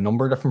worked with a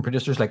number of different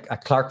producers, like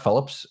Clark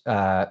Phillips.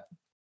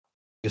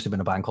 Used to be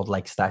in a band called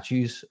Like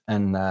Statues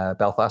in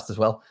Belfast as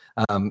well.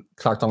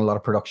 Clark done a lot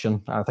of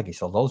production. I think he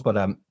still does, but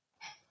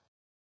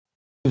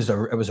it was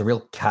a real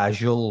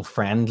casual,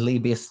 friendly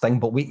based thing.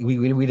 But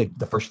we did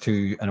the first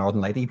 2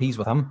 Northern Light EPs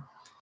with him,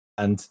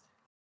 and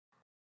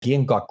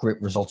again got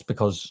great results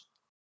because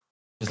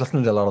he was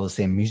listening to a lot of the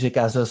same music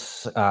as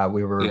us.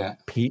 We were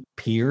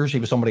peers. He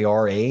was somebody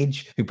our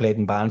age who played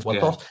in bands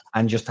with us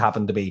and just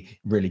happened to be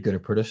really good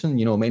at producing,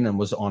 you know what I mean, and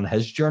was on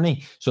his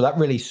journey. So that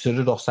really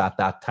suited us at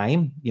that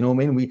time, you know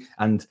what I mean?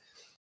 And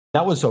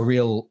that was a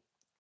real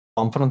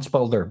confidence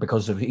builder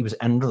because he was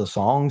into the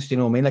songs, you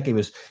know what I mean? Like he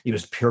was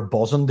pure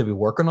buzzing to be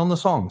working on the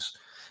songs.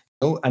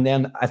 You know? And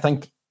then I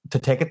think to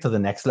take it to the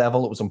next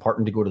level, it was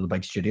important to go to the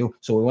big studio.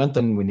 So we went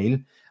in with Neil,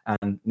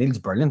 and Neil's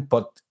brilliant,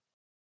 but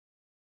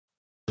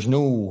it's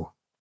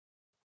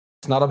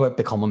not about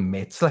becoming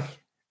mates,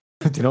 like.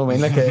 Do you know what I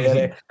mean? Like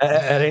it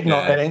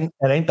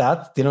ain't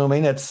that. Do you know what I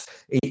mean? It's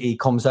he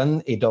comes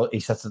in, he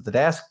sits at the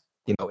desk.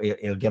 You know,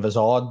 he'll give us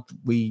odd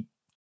wee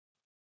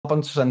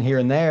comments and here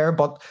and there,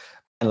 but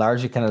and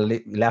largely kind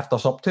of left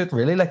us up to it,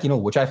 really. Like, you know,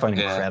 which I find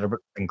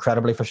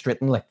incredibly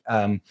frustrating. Like,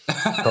 I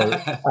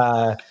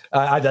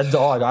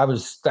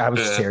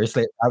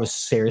was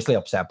seriously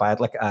upset by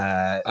it. Like,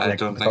 I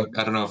don't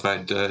know if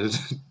I'd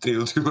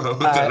deal too well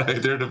with that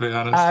either, to be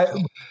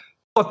honest.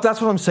 But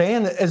that's what I'm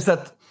saying is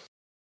that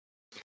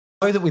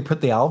now that we put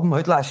the album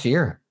out last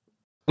year,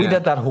 we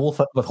did that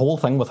whole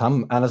thing with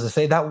him, and as I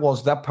say,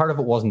 that part of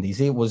it wasn't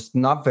easy. It was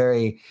not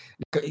very,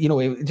 you know,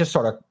 it just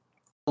sort of,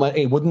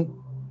 it wouldn't,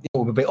 you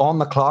know, we'd be on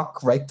the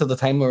clock right to the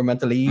time we were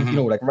meant to leave, you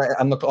know, like right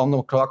on the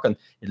clock, and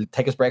he'd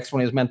take his breaks when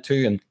he was meant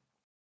to, and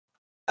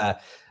it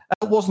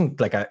wasn't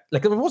it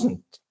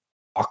wasn't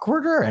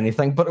awkward or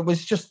anything, but it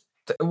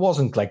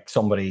wasn't like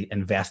somebody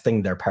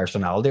investing their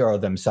personality or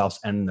themselves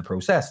in the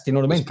process. Do you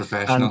know what I mean?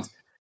 Professional.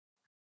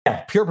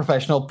 And, pure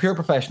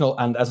professional.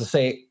 And as I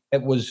say,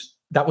 that was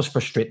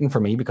frustrating for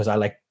me because I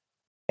like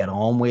get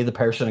on with the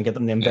person and get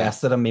them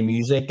invested in my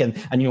music and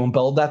you know, and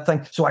build that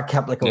thing. So I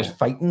kept I was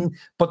fighting.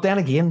 But then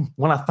again,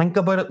 when I think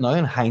about it now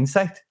in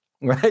hindsight,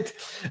 right?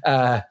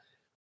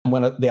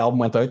 When the album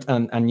went out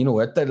and you know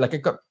it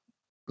got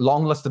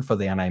longlisted for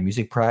the NI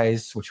Music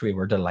Prize, which we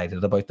were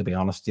delighted about, to be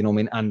honest, you know what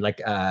I mean? And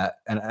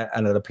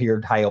and it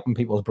appeared high up in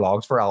people's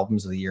blogs for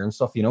albums of the year and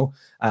stuff, you know.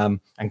 And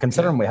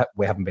considering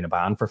we haven't been a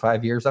band for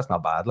 5 years, that's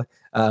not bad.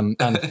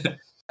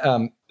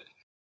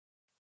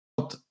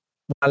 But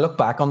when I look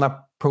back on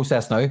that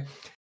process now,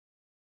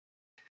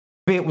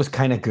 maybe it was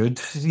kind of good,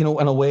 you know,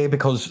 in a way,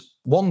 because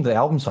one, the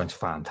album sounds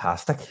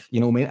fantastic, you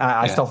know what I mean?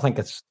 I still think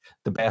it's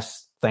the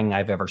best thing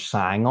I've ever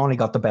sang on. He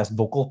got the best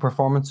vocal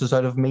performances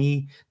out of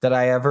me that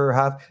I ever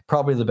have,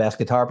 probably the best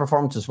guitar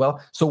performance as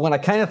well. So when I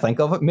kind of think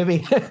of it,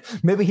 maybe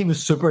he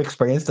was super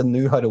experienced and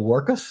knew how to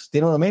work us. Do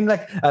you know what I mean?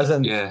 Like, as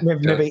in,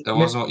 maybe that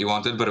wasn't what you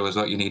wanted, but it was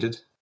what you needed.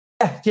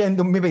 Yeah,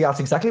 maybe that's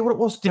exactly what it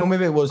was. You know,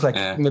 maybe it was like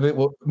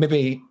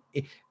maybe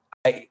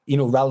you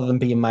know, rather than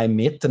being my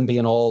mate and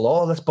being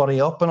all, let's buddy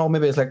up and all,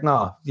 maybe it's like,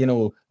 nah, you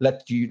know,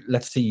 let's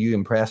see you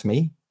impress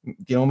me. Do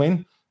you know what I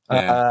mean?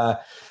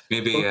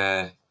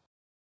 Yeah.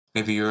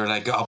 Maybe you're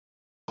like, I'll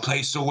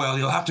play so well,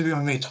 you'll have to be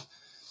my mate.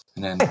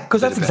 And then because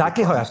that's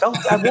exactly how I felt.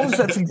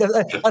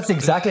 That's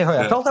exactly how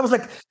I felt. I was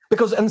like,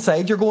 because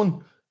inside you're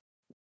going,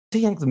 do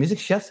you think the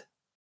music's shit?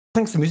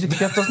 Thinks the music's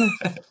shit, doesn't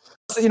he?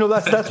 You know,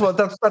 that's what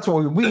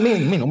me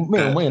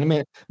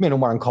and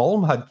Omar and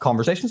Colm had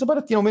conversations about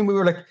it. You know what I mean? We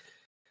were like,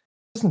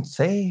 doesn't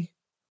say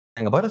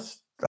anything about it.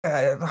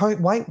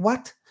 Why?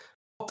 What?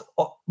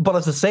 But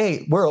as I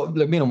say,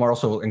 me and Omar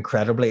also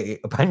incredibly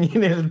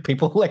opinionated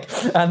people,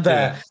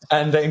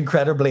 and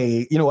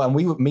incredibly, you know, and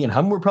me and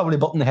him were probably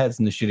butting heads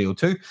in the studio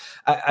too.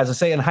 As I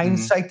say, in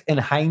hindsight,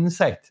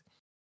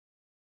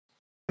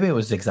 maybe it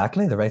was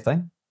exactly the right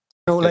thing.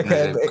 You know, like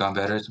gone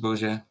better, I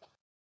suppose. Yeah.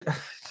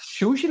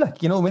 Shows you,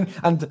 like, you know what I mean?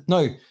 And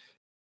now,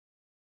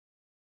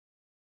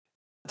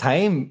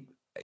 time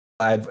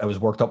I was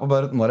worked up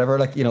about it and whatever,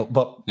 like, you know,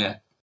 but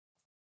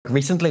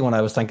recently when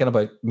I was thinking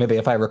about maybe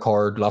if I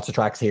record lots of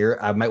tracks here,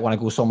 I might want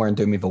to go somewhere and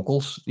do my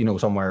vocals, you know,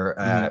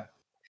 somewhere.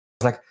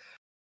 Like,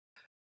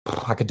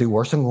 I could do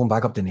worse than going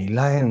back up to Neil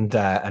and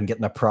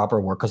getting a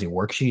proper work, because he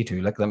works you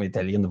too. Like, let me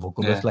tell you, in the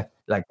vocal bit,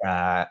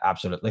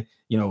 absolutely.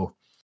 You know,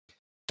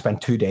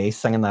 spent 2 days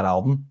singing that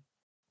album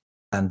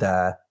and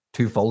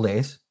 2 full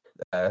days.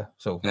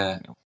 So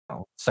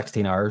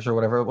 16 hours or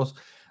whatever it was.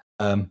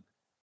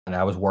 And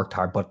I was worked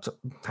hard, but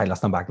I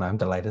listening back now, I'm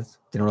delighted. Do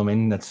you know what I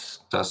mean? Does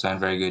sound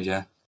very good,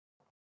 yeah.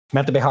 It's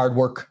meant to be hard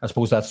work. I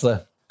suppose that's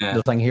the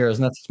thing here,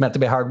 isn't it? It's meant to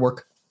be hard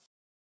work.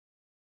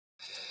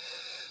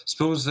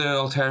 Suppose the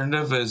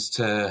alternative is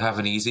to have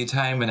an easy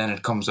time and then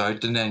it comes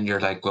out and then you're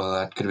like, well,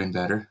 that could have been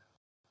better.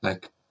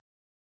 Like,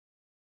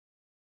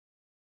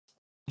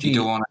 you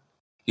don't want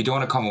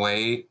to come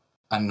away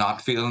and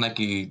not feeling like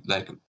you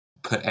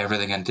put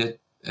everything into it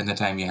in the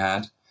time you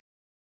had.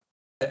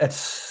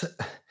 It's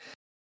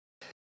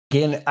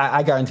again,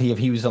 I guarantee if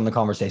he was on the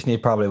conversation, he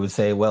probably would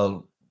say,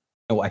 well,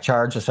 you know, I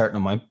charge a certain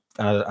amount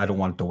and I don't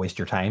want to waste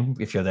your time.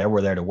 If you're there,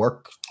 we're there to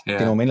work. Yeah.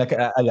 You know what I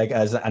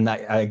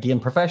mean? Again,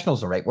 professional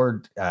is the right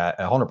word,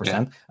 100%.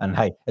 Yeah. And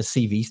hey, a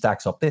CV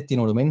stacks up it. You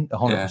know what I mean?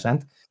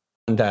 100%.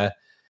 Yeah. And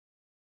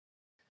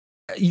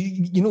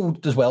you know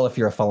as well, if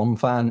you're a film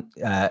fan,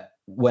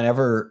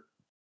 whenever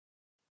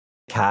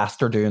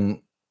cast are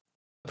doing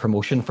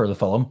promotion for the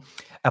film,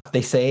 if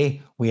they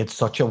say we had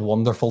such a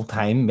wonderful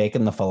time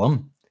making the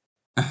film,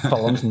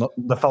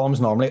 the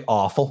film's normally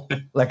awful.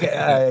 Like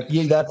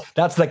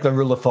that's like the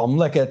rule of thumb.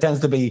 Like it tends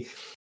to be.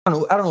 I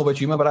don't know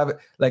about you, man, but I've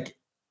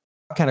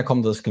kind of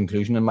come to this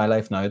conclusion in my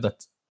life now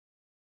that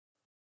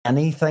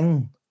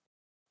anything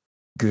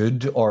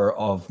good or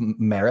of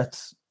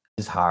merit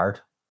is hard.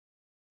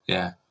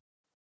 Yeah.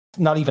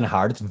 Not even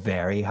hard; it's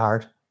very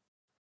hard.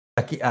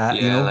 Like,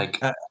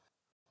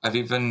 I've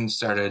even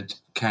started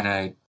kind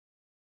of.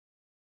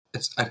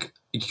 It's like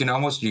you can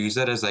almost use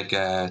it as like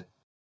a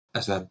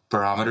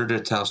barometer to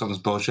tell something's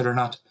bullshit or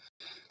not.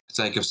 It's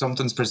like if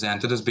something's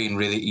presented as being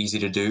really easy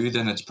to do,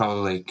 then it's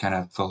probably kind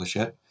of full of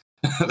shit.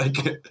 Like,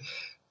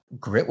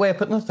 great way of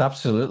putting it.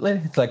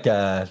 Absolutely, it's like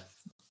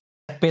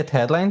clickbait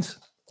headlines.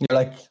 You're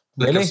like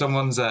really? If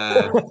someone's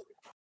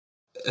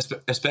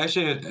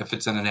especially if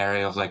it's in an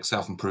area of like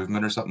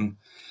self-improvement or something,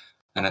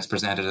 and it's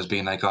presented as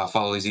being like, oh,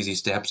 follow these easy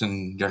steps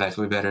and your life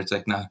will be better. It's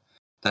like, nah,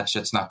 that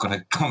shit's not going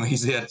to come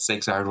easy. It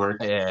takes hard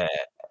work. Yeah,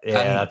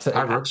 and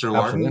hard work's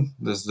rewarding.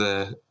 Is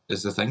the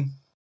thing.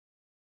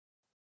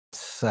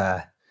 It's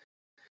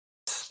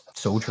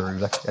so true.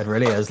 Like, it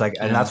really is. Like,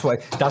 and that's why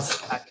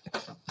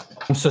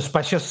I'm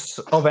suspicious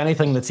of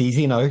anything that's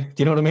easy now. Do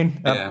you know what I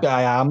mean? Yeah.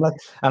 I am. Like,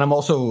 and I'm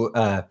also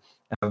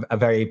a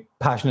very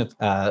passionate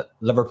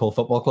Liverpool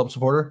Football Club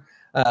supporter.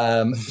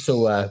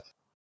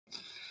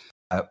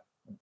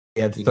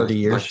 Yeah, 30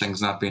 years. Worst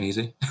things not being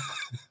easy.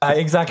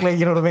 Exactly,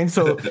 you know what I mean?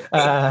 So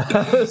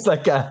it's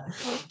like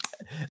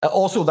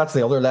also that's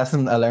the other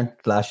lesson I learned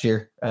last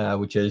year,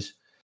 which is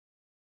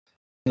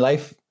in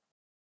life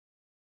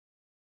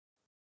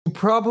you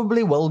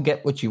probably will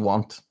get what you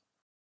want,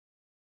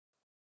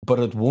 but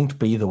it won't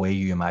be the way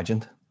you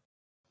imagined.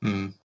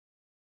 Mm.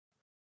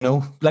 You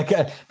know, like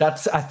I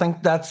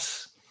think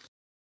that's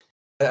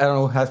I don't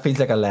know, that feels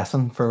like a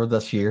lesson for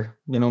this year.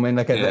 You know what I mean?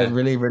 Like it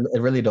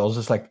really does.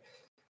 It's like,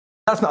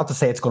 that's not to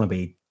say it's going to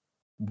be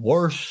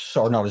worse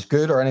or not as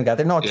good or anything like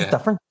that. No, just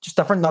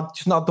different,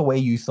 not the way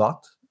you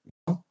thought. You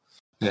know?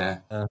 Yeah.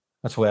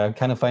 That's the way I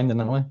kind of find it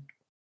anyway.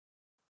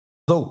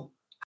 Though,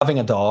 having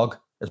a dog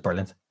is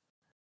brilliant.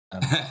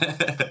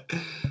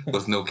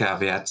 With no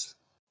caveats.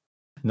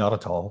 Not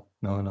at all.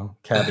 No.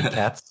 Cabbie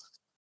cats.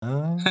 The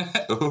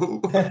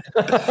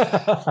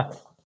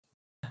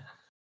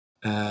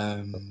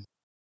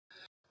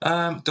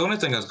only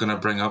thing I was going to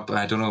bring up,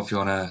 I don't know if you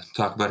want to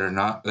talk about it or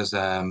not, is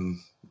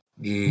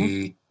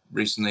you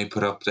recently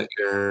put up that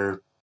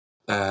you're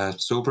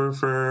sober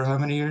for how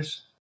many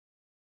years?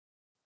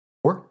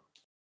 4.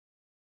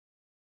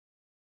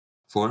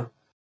 4?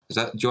 Is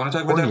that? Do you want to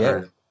talk about that? Yeah.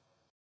 Or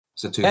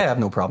is it 2? Yeah, I have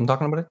no problem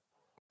talking about it.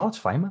 Oh, it's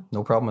fine, man.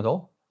 No problem at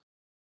all.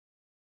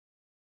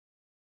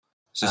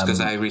 It's just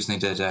because I recently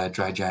did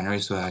Dry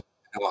January, so I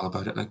know all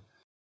about it. Like,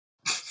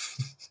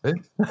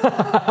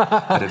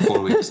 I did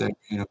 4 weeks there.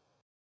 You know.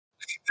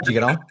 Did you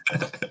get on?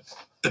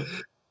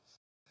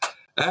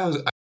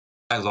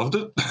 I loved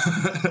it.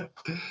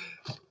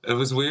 It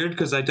was weird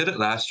because I did it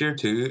last year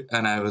too,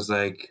 and I was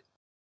like,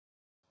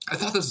 I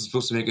thought this was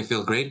supposed to make me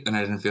feel great, and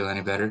I didn't feel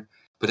any better.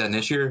 But then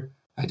this year,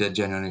 I did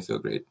genuinely feel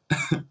great.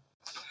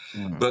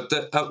 But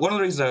one of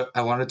the reasons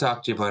I wanted to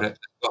talk to you about it,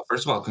 well,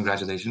 first of all,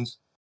 congratulations.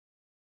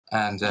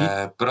 And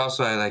but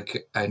also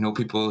I know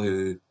people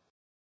who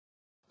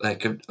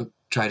like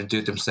try to do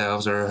it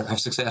themselves or have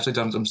successfully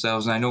done it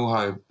themselves, and I know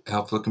how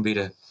helpful it can be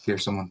to hear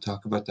someone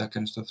talk about that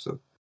kind of stuff. So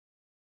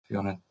if you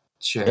want to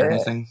share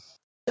anything.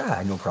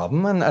 Yeah, no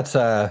problem. And it's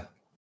a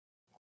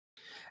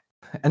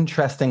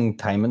interesting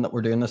timing that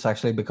we're doing this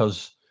actually,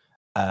 because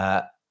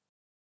there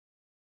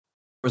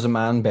was a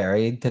man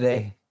buried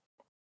today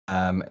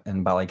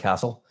in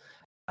Ballycastle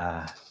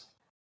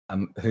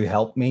who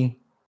helped me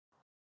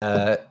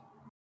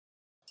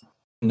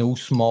no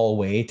small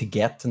way to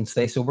get and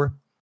stay sober.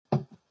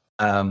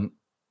 His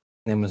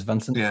name was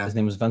Vincent. Yeah. His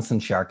name was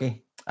Vincent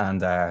Sharkey,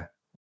 and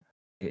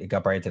he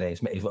got buried today.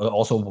 He's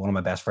also one of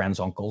my best friend's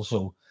uncles,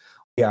 so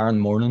we are in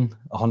mourning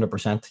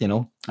 100%. You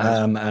know,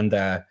 and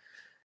as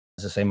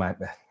I say,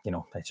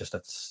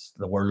 it's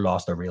the world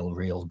lost a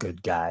real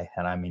good guy,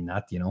 and I mean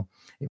that. You know,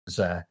 he was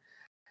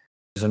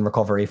in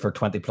recovery for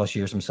 20 plus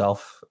years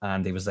himself,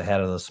 and he was the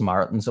head of the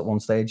Samaritans at one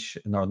stage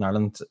in Northern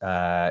Ireland.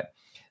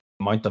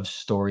 Amount of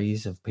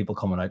stories of people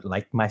coming out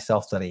like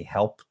myself that he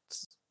helped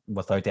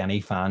without any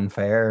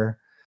fanfare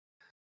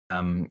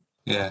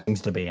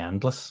seems to be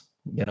endless,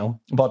 you know.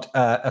 But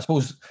I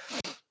suppose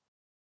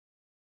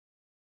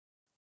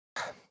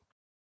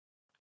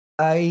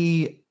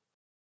people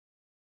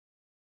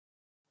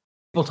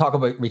talk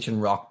about reaching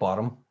rock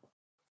bottom.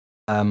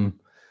 I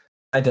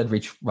did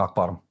reach rock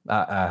bottom.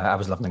 I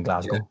was living in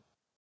Glasgow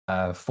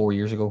 4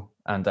 years ago,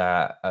 and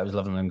I was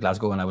living in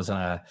Glasgow, and I was in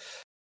a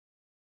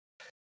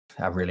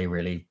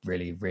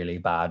really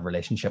bad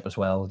relationship as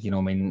well. You know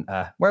what I mean?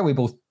 Where we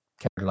both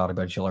cared a lot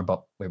about each other,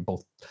 but we were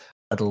both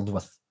riddled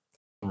with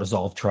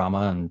unresolved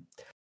trauma and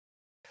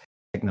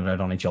taking it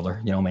out on each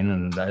other. You know what I mean?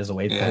 And that is the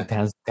way it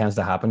tends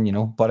to happen. You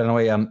know. But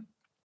anyway,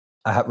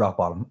 I hit rock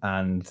bottom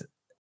and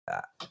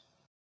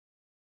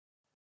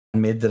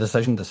made the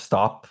decision to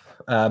stop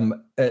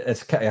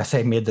I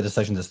say made the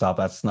decision to stop.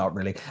 That's not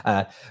really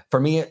for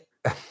me.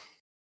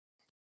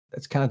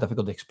 It's kind of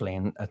difficult to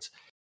explain. It's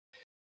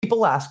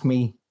people ask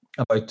me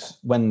about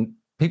when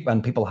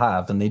people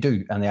have, and they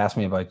do, and they ask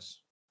me about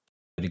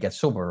how to get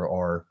sober,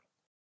 or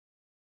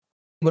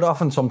would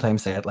often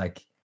sometimes say it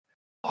like,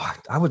 oh,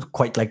 I would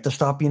quite like to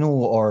stop,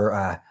 or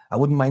I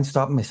wouldn't mind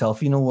stopping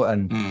myself,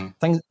 and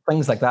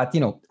things like that,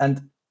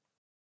 and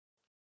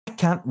I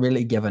can't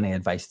really give any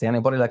advice to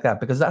anybody like that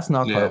because that's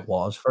not how it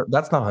was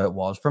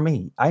for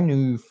me. I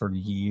knew for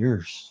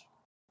years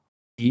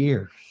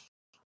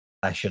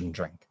I shouldn't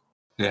drink.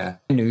 Yeah.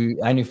 I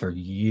knew for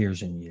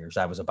years and years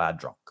I was a bad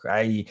drunk.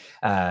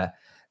 And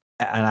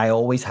I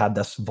always had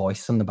this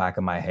voice in the back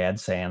of my head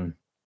saying,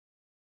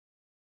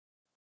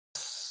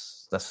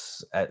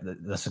 this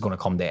is going to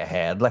come to a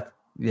head, like,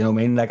 you know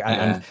what I mean? Like,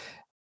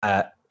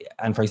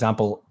 and for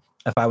example,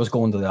 if I was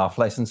going to the off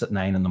license at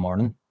 9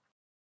 a.m,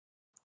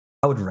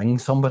 I would ring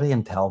somebody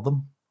and tell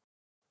them.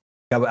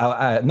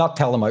 I not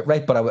tell them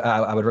outright, but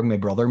I would ring my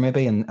brother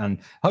maybe and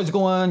how's it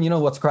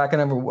going? What's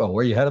cracking? Well,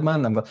 where you headed,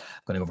 man? I'm going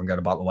to go over and get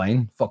a bottle of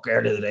wine. Fuck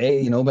early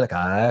today, be like,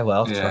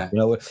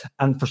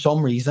 and for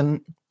some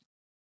reason,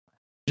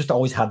 just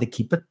always had to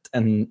keep it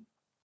in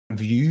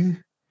view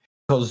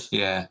because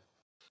I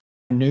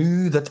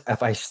knew that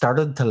if I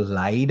started to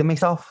lie to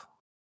myself,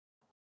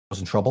 I was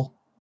in trouble.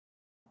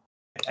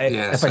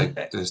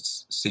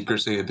 This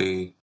secrecy would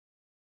be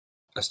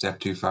a step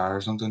too far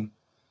or something.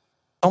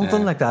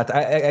 Something like that.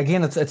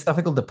 Again, it's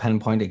difficult to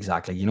pinpoint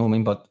exactly, you know what I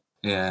mean? But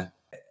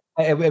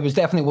it was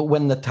definitely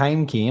when the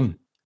time came.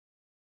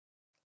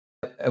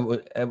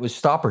 It was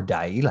stop or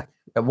die. Like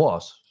it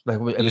was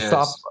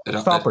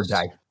stop or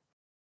die.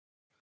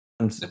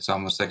 And it's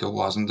almost like it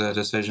wasn't a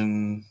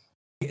decision.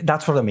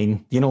 That's what I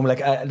mean. Like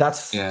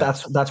that's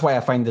why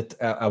I find it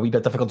a wee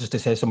bit difficult just to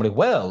say to somebody,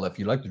 well, if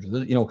you like to do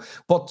this,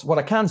 But what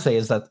I can say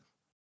is that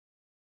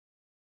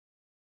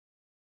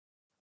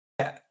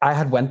I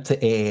had went to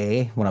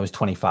AA when I was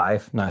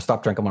 25. Now I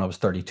stopped drinking when I was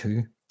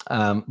 32.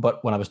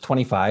 But when I was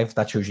 25,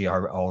 that shows you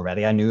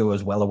already. I knew I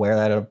was well aware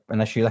that I had an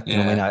issue. Like, you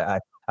know what I mean?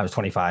 I was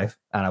 25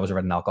 and I was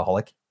already an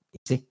alcoholic.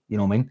 Easy, you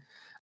know what I mean?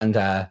 And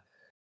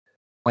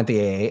went to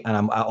AA.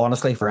 And I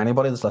honestly, for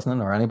anybody that's listening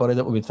or anybody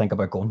that would think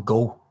about going,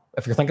 go.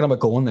 If you're thinking about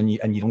going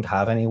and you don't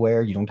have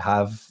anywhere, you don't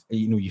have,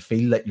 you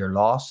feel that you're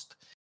lost.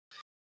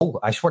 Oh,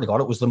 I swear to God,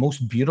 it was the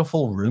most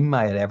beautiful room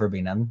I had ever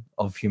been in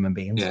of human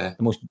beings. Yeah.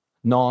 The most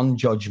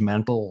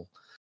non-judgmental,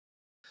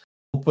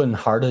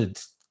 open-hearted,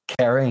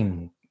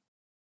 caring,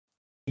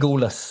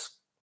 egoless,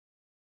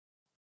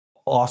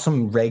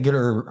 awesome,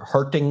 regular,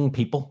 hurting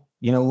people,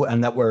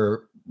 and that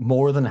were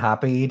more than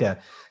happy to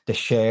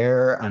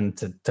share and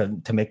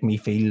to make me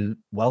feel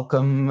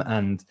welcome.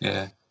 And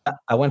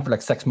I went for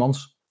like 6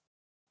 months,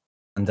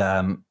 and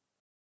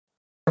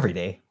every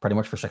day, pretty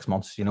much for 6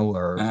 months,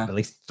 or at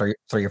least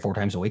three or four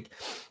times a week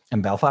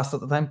in Belfast at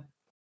the time.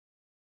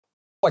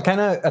 I kind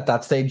of at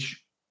that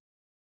stage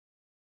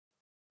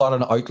got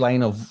an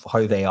outline of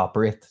how they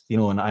operate,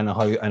 and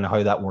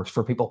how that works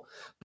for people.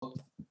 But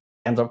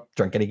ended up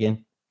drinking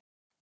again,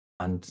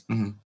 and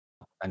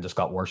just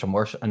got worse and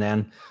worse. And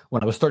then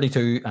when I was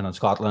 32 and in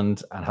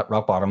Scotland and hit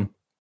rock bottom,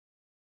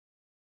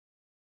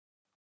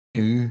 I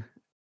knew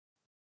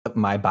that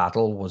my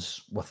battle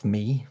was with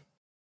me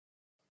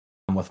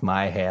and with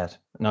my head.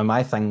 Now,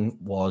 my thing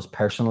was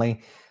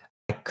personally,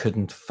 I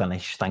couldn't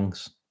finish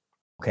things.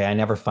 Okay, I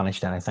never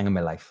finished anything in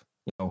my life.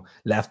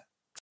 Left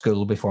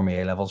school before my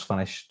A-levels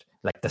finished,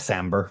 like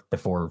December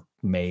before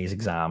May's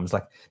exams.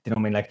 Like, do you know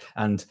what I mean? Like,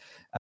 and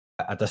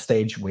at this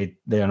stage, the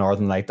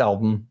Northern Light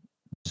album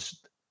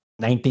was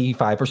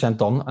 95%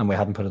 done, and we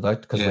hadn't put it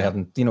out because we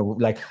hadn't,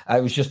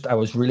 I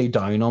was really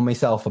down on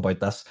myself about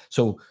this.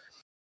 So,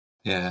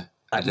 I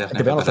definitely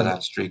have a bit of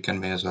that streak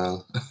in me as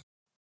well.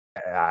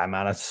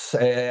 Man, I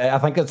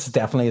think it's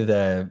definitely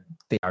the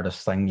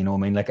artist thing, you know what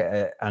I mean? Like,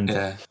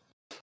 and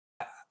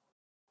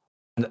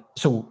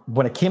so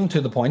when it came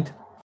to the point,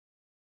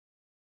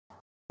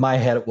 my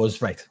head, it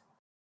was right.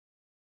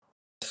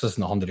 This is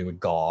nothing to do with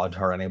God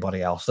or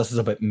anybody else. This is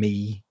about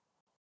me,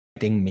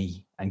 fighting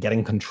me, and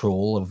getting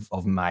control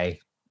of my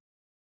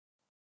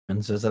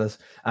as it is.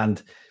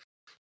 And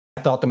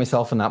I thought to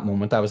myself in that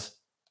moment, if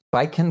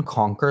I can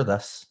conquer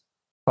this,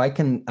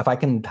 if I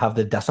can have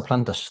the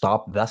discipline to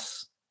stop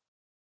this,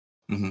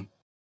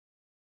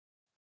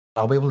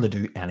 I'll be able to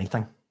do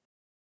anything.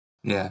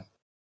 Yeah.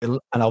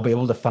 And I'll be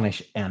able to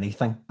finish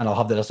anything, and I'll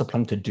have the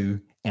discipline to do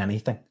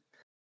anything.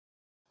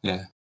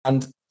 Yeah.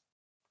 And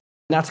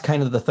that's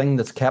kind of the thing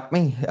that's kept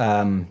me.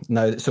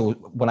 Now, so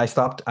when I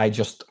stopped, I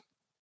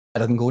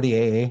didn't go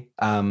to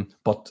AA.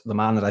 But the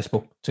man that I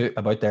spoke to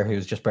about there, who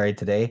was just buried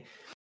today,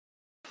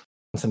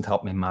 Vincent,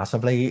 helped me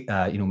massively.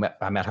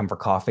 I met him for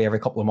coffee every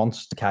couple of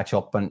months to catch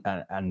up and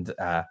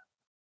get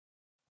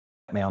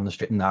me on the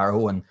straight and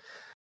narrow. And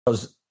it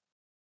was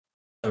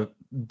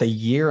the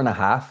year and a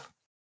half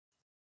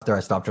after I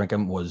stopped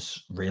drinking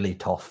was really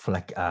tough.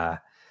 Like,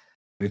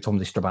 moved home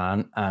to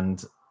Strabane,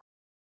 and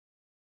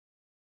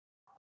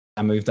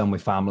I moved in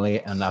with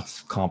family, and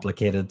that's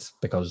complicated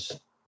because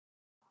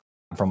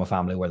from a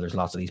family where there's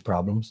lots of these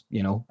problems,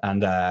 you know,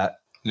 and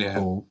Yeah.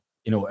 so,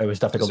 you know, it was Is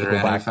difficult to there go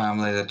any back.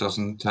 family that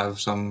doesn't have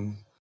some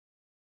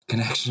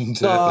connection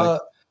to it?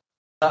 Like,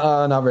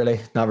 Not really.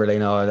 No,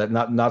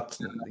 not.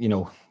 You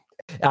know,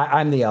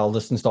 I'm the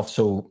eldest and stuff,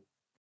 so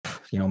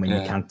you know, I mean, you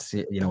Yeah. can't.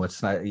 You know,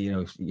 it's not.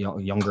 You know,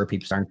 younger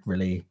people aren't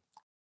really. You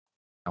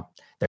know,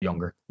 they're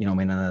younger. You know,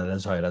 what I mean, and it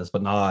is how it is.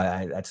 But no,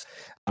 it's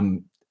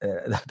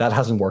that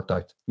hasn't worked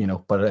out. You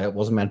know, but it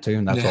wasn't meant to,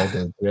 and that's all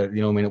good.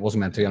 You know, what I mean, it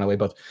wasn't meant to anyway.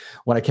 But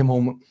when I came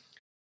home,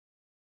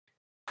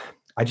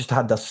 I just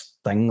had this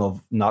thing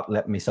of not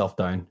letting myself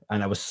down,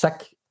 and I was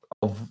sick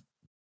of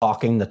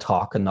talking the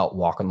talk and not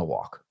walking the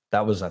walk.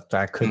 That was it.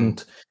 I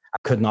could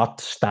not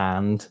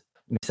stand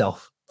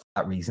myself for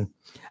that reason.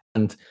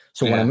 And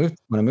so when I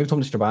moved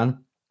home to Strabane,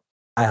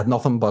 I had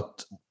nothing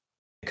but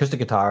acoustic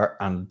guitar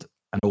and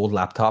an old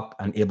laptop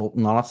and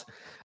Ableton on it.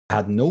 I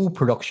had no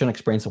production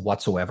experience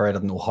whatsoever. I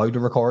didn't know how to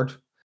record.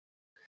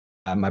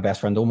 My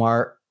best friend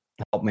Omar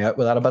helped me out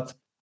with that a bit.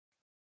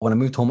 When I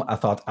moved home, I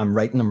thought, I'm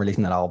writing and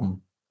releasing that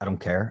album. I don't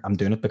care. I'm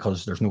doing it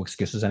because there's no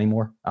excuses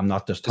anymore. I'm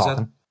not just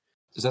talking.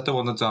 Is that the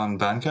one that's on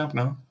Bandcamp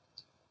now?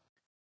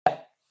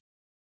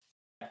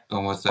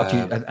 Going with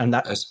and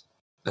that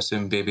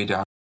assume Baby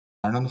Darren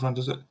on the front,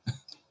 is it?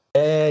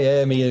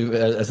 Yeah, me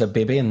as a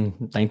baby in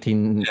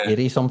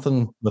 1980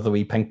 something with a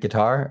wee pink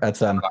guitar.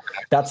 That's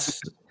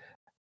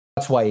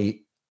why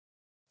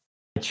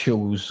I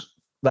chose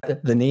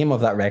the name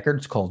of that record.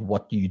 It's called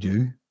 "What You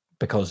Do"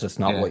 because it's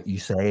not what you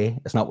say.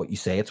 It's not what you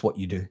say. It's what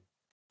you do.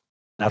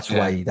 That's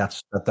why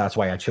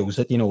I chose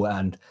it. You know,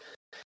 and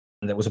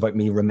it was about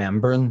me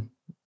remembering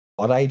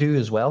what I do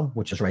as well,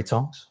 which is write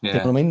songs. Yeah. You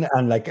know what I mean?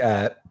 And like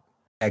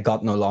I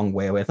got no long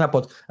way away from that.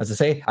 But as I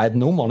say, I had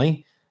no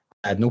money.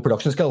 I had no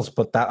production skills,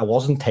 but that I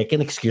wasn't taking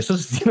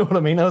excuses. You know what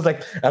I mean? I was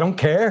like, I don't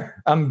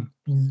care. I'm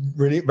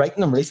really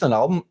writing and releasing an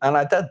album, and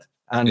I did.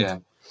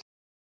 And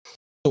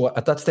so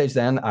at that stage,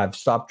 then I've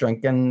stopped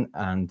drinking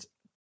and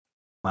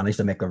managed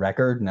to make a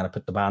record, and then I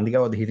put the band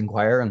together, the Heathen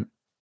Choir. And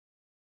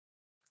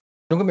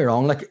don't get me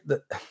wrong, like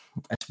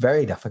it's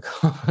very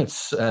difficult.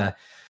 It's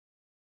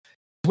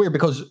weird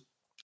because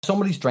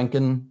somebody's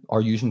drinking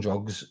or using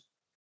drugs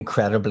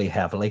incredibly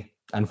heavily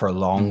and for a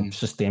long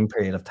sustained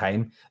period of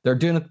time. They're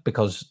doing it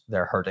because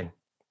they're hurting.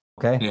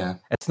 Okay. Yeah.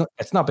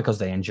 It's not because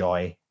they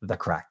enjoy the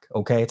crack.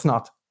 Okay. It's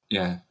not.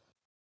 Yeah.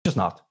 It's just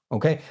not.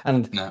 Okay.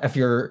 And if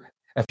you're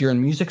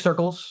in music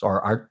circles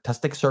or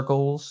artistic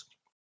circles,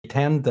 you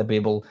tend to be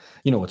able,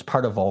 you know, it's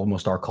part of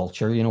almost our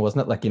culture, you know,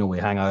 isn't it? Like, you know, we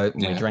hang out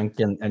and we drink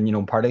and you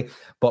know, party,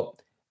 but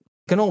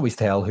you can always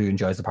tell who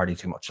enjoys the party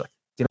too much. Like,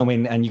 you know what I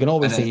mean? And you can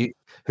always see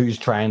who's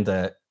trying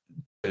to,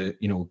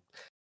 you know,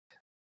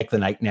 make the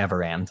night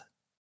never end.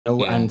 You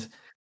know,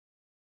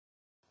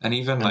 and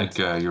even like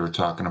you were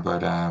talking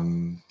about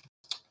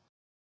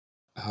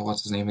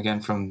what's his name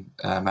again from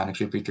Manic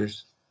Street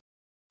Preachers?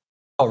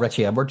 Oh,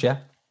 Richie Edwards,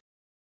 yeah.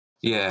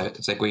 Yeah,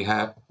 it's like we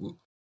have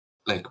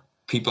like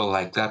people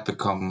like that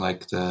become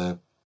like the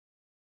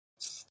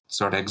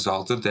sort of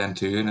exalted then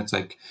too, and it's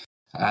like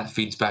that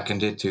feeds back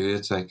into it too.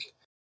 It's like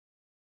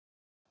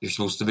you're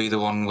supposed to be the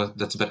one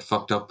that's a bit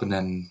fucked up, and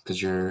then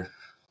because you're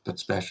bit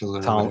special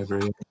or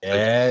whatever.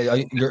 Yeah,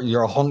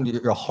 you're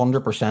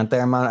 100%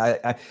 there, man.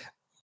 I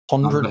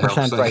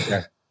 100% right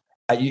there.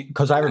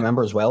 Because I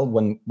remember as well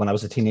when I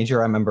was a teenager,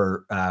 I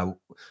remember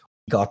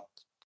got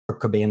Kurt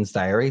Cobain's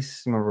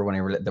diaries. Remember when he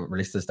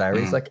released his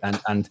diaries, like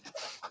and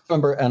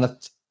remember, and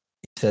it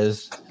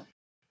says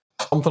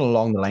something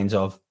along the lines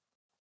of,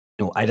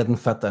 you know, I didn't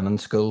fit in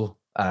school,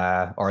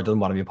 or I didn't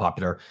want to be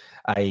popular.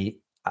 I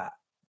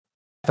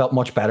felt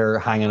much better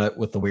hanging out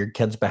with the weird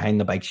kids behind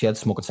the bike shed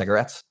smoking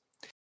cigarettes.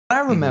 I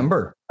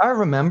remember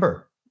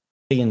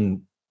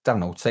being, I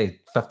don't know, say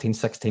 15,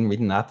 16,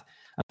 reading that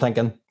and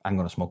thinking, I'm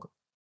going to smoke.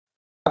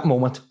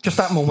 Just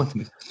that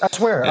moment. I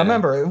swear, I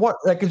remember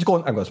it's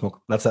going, I'm going to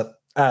smoke. That's it.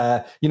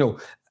 You know,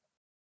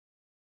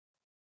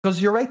 because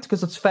you're right,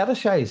 because it's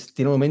fetishized.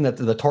 You know what I mean?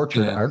 The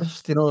tortured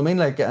artist. You know what I mean?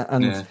 Like,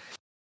 and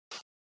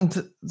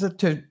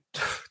to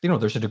you know,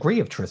 there's a degree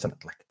of truth in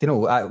it. Like, you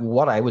know,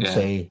 what I would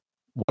say.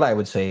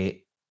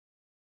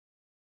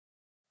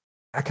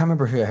 I can't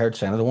remember who I heard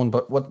saying the one,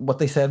 but what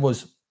they said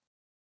was,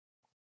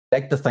 I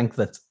like to think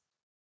that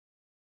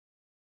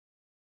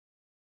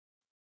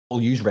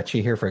we'll use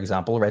Richie here, for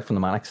example, right from the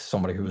Manics,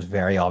 somebody who was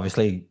very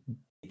obviously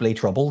deeply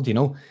troubled, you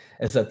know,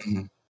 is that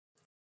he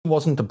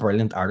wasn't a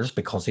brilliant artist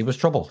because he was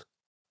troubled.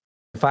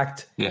 In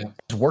fact, his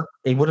work,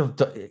 he would have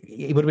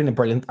been a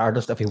brilliant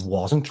artist if he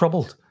wasn't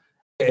troubled.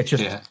 It's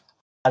just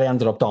that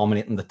ended up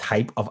dominating the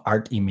type of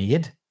art he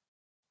made.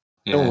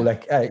 You know,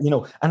 like, you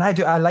know, and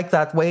I like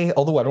that way,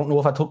 although I don't know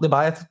if I totally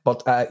buy it,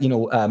 but, you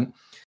know,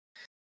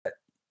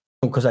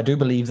 because I do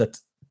believe that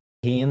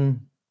pain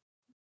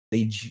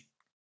leads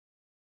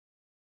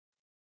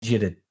you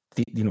to,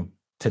 you know,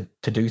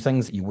 to do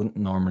things that you wouldn't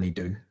normally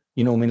do.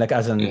 You know what I mean? Like,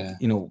 as in,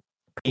 you know,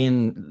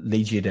 pain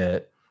leads you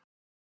to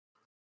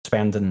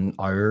spending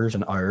hours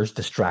and hours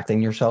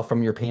distracting yourself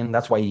from your pain.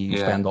 That's why you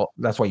spend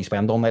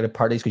all night at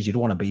parties, because you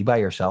don't want to be by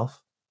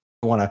yourself.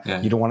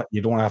 You don't want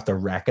to have to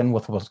reckon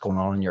with what's going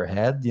on in your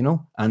head, you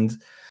know. And the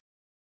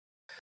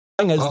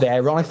thing is, the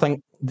ironic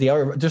thing,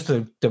 just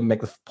to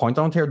make the point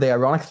on it here, the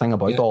ironic thing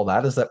about all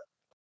that is that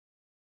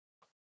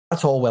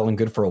that's all well and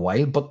good for a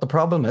while, but the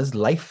problem is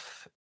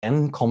life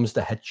then comes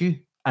to hit you,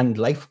 and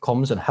life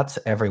comes and hits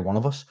every one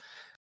of us.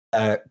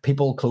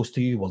 People close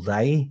to you will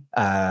die.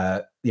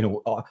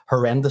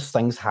 Horrendous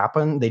things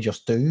happen. They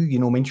just do. You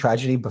know what I mean?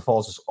 Tragedy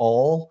befalls us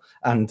all.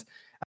 And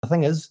the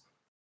thing is,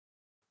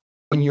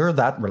 when you're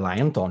that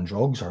reliant on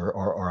drugs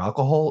or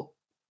alcohol,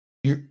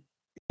 you're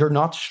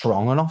not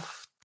strong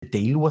enough to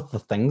deal with the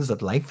things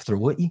that life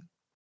throw at you.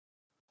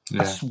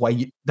 Yeah.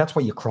 That's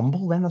why you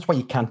crumble. Then that's why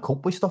you can't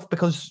cope with stuff,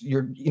 because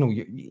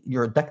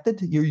you're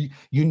addicted. You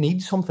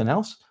need something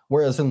else.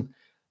 Whereas in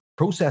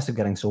process of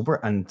getting sober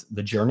and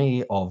the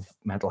journey of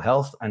mental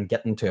health and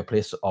getting to a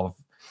place of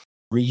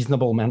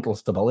reasonable mental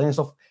stability and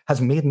stuff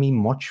has made me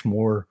much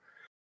more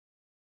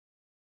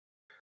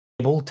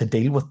able to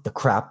deal with the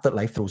crap that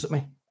life throws at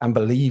me. And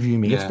believe you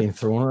me, it's been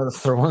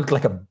thrown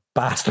like a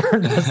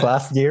bastard this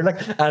last year.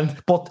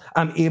 But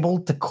I'm able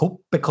to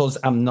cope because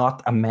I'm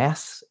not a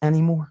mess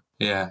anymore.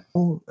 Yeah.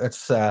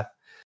 It's I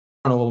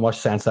don't know how much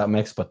sense that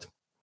makes, but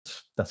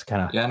that's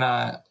kind of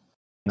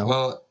No.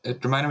 Well,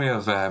 it reminded me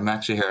of I'm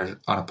actually here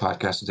on a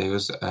podcast today. It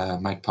was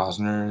Mike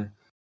Posner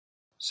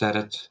said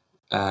it.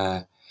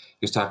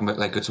 He was talking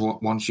about it's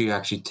once you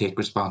actually take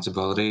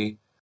responsibility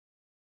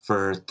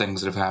for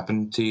things that have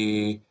happened to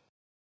you,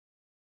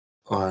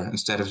 or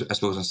instead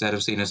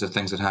of seeing as the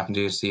things that happened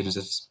to you, seeing as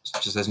it's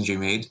decisions you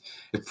made,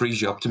 it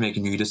frees you up to make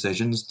new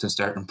decisions to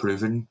start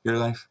improving your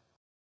life.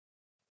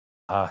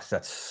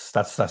 That's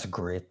a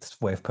great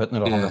way of putting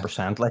it.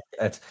 100%. Like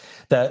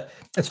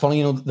it's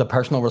funny, the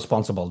personal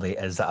responsibility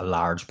is a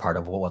large part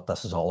of what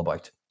this is all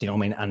about. Do you know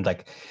what I mean? And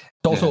it's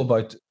also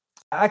about,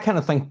 I kind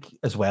of think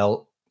as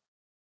well,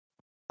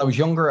 I was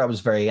younger, I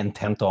was very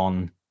intent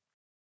on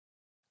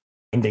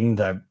finding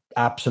the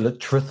absolute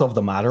truth of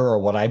the matter, or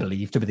what I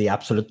believe to be the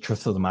absolute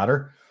truth of the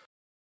matter.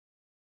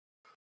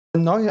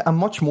 And now I'm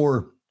much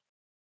more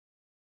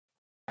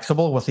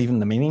flexible with even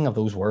the meaning of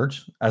those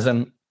words, as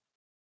in,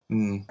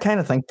 kind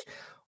of think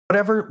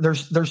whatever.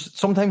 There's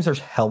sometimes there's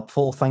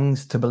helpful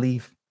things to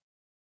believe,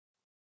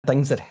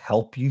 things that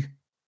help you,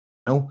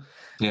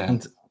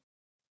 And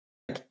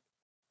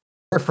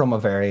we're from a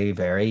very,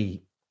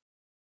 very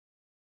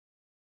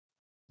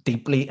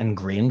deeply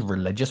ingrained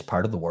religious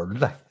part of the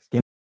world.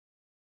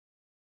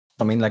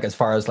 I mean, as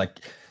far as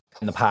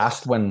in the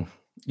past, when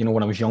I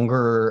was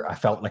younger, I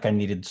felt like I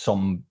needed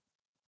some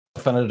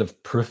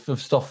definitive proof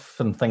of stuff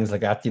and things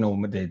like that.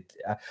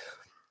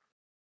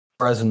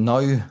 Whereas now,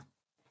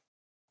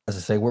 as I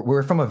say,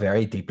 we're from a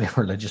very deeply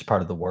religious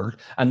part of the world,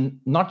 and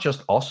not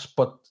just us,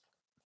 but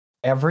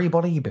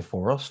everybody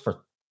before us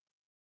for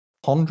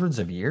hundreds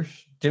of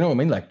years. Do you know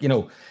what I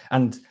mean?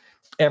 And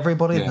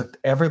everybody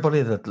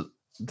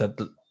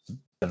that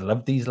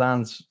lived these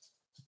lands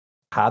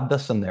had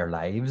this in their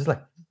lives.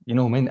 You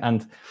know what I mean?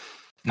 And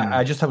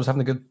I was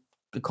having a good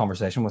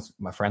conversation with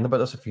my friend about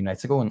this a few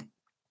nights ago, and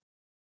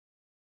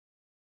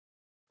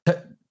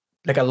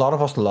a lot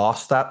of us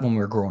lost that when we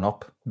were growing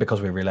up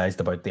because we realized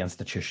about the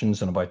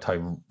institutions and about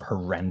how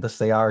horrendous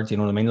they are. Do you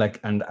know what I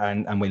mean?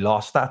 And we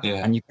lost that.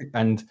 Yeah.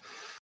 And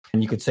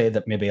you could say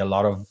that maybe a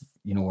lot of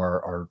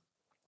our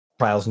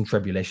trials and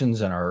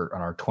tribulations in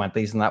our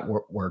 20s and that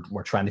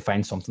we're trying to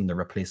find something to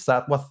replace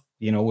that with.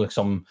 With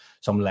some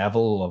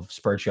level of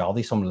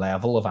spirituality, some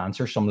level of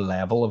answer, some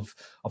level of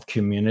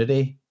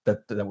community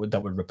that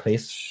would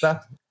replace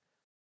that.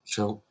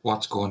 So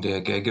what's going to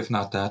a gig if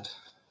not that?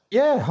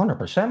 Yeah,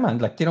 100%, man.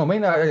 You know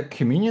what I mean?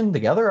 Communion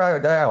together.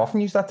 I often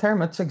use that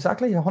term. It's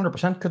exactly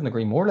 100%. Couldn't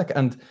agree more.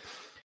 And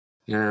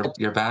your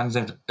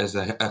band is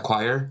a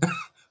choir.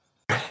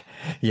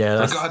 Yeah,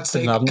 that's for God's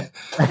sake. Not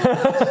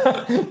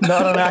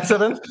an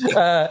accident.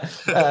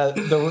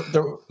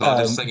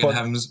 Just singing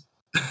hymns.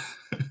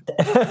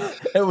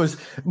 It was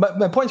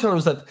my point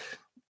was that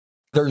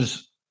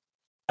there's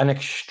an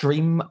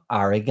extreme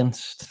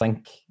arrogance to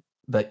think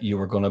that you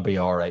were going to be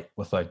all right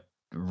without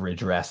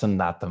redressing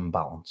that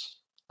imbalance.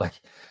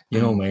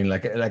 You know what I mean?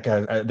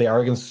 The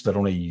arrogance that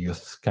only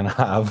youth can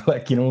have.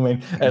 You know what I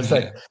mean? It's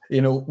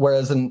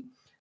whereas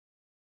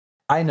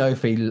I now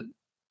feel,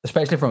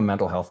 especially from a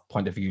mental health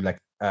point of view,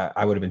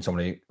 I would have been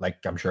somebody,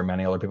 I'm sure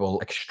many other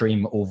people,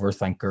 extreme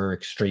overthinker,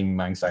 extreme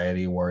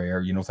anxiety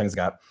warrior, things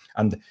like that.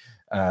 And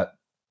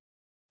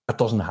that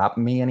doesn't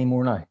happen to me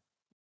anymore now.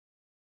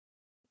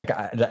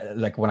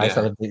 When I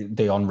started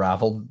to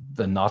unravel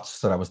the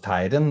knots that I was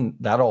tied in,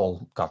 that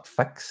all got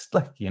fixed,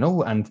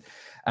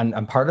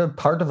 and part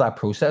of that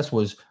process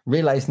was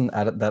realizing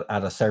that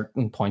at a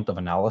certain point of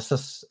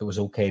analysis, it was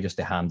okay just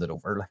to hand it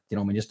over,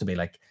 just to be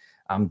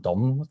I'm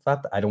done with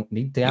that. I don't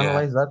need to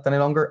analyze that any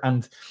longer.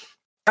 And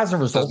as a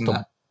result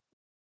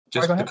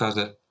because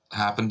it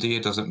happened to you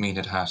doesn't mean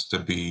it has to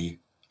be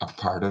a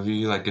part of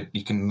you.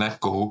 You can let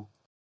go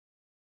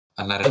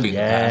and let it be in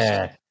the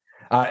past.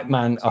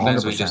 Man, 100%.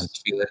 Sometimes we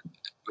just feel it.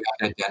 We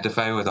have to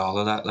identify with all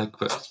of that,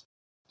 but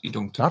you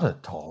don't. Not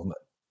at all.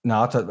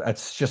 No,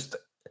 it's just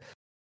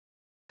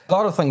A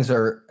lot of things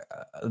are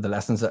the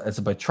lessons. It's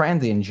about trying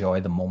to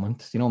enjoy the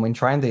moment. You know what I mean?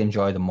 Trying to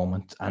enjoy the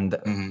moment, and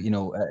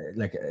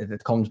like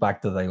it comes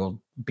back to the old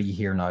 "be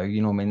here now."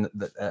 You know what I mean?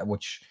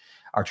 Which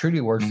are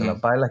truly words to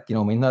live by. Like, you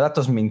know what I mean? Now that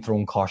doesn't mean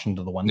throwing caution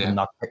to the wind and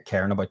not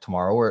caring about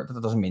tomorrow, or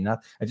that doesn't mean that.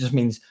 It just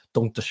means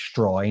don't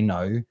destroy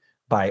now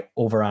by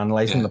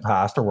overanalyzing the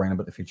past or worrying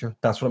about the future.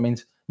 That's what it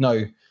means.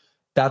 Now,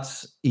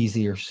 that's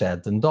easier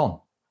said than done.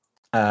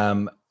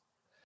 That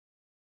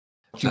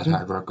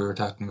hard work we were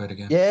talking about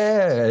again.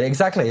 Yeah,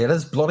 exactly. It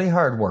is bloody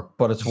hard work,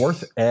 but it's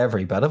worth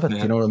every bit of it.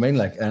 You know what I mean?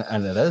 Like,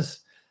 and it is.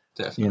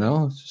 Definitely. You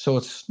know, so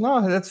it's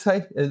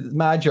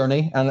my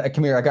journey. And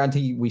come here, I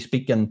guarantee we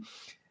speak in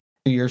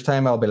 2 years'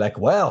 time. I'll be like,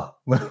 well,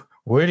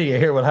 where do you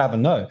hear what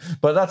happened now?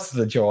 But that's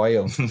the joy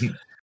of the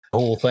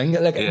whole thing.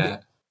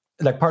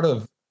 Like part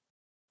of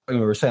when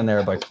we were saying there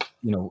about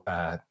when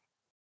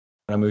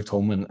I moved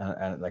home and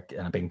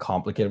it being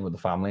complicated with the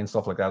family and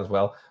stuff like that as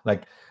well.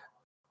 Like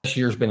this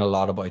year's been a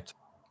lot about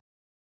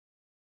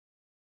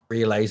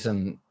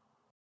realizing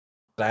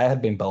that I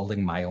had been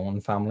building my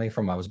own family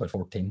from I was about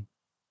 14.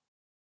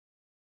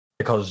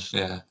 Because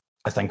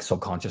I think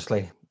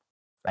subconsciously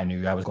I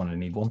knew I was going to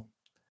need one,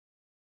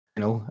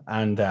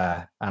 and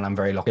I'm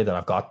very lucky that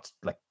I've got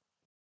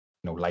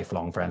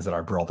lifelong friends that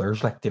are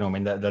brothers, like, you know what I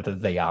mean,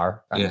 that they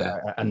are,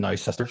 and now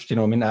sisters, you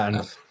know what I mean. And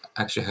I've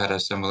actually had a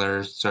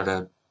similar sort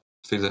of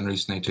feeling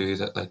recently too,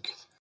 that like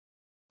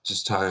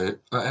just how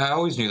I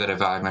always knew that I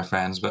valued my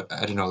friends, but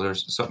I don't know,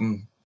 there's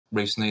something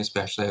recently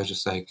especially I was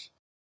just like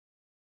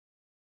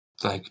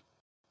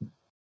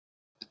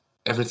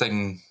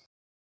everything.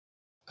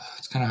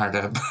 It's kind of hard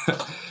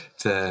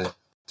to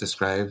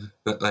describe,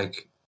 but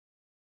like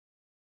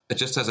it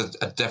just has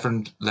a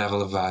different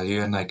level of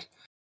value, and like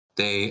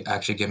they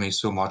actually give me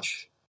so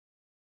much.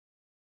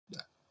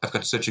 I've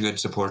got such a good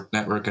support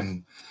network,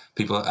 and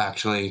people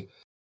actually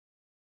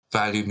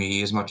value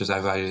me as much as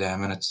I value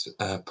them, and it's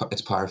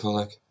powerful.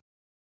 Like,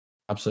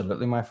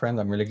 absolutely, my friend.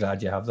 I'm really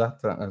glad you have that.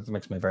 It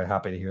makes me very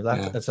happy to hear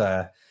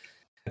that.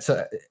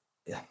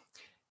 Yeah.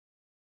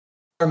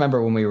 I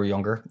remember when we were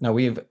younger. Now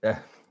we've.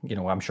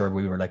 I'm sure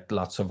we were like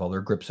lots of other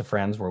groups of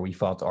friends where we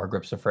thought our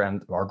group of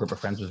friends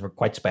was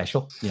quite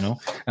special.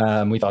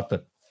 We thought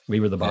that we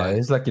were the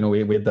boys. Like, we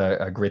had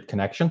a great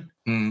connection.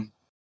 And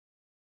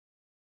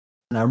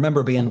I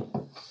remember being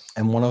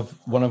in one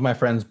of my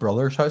friend's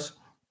brother's house,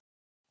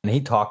 and he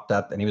talked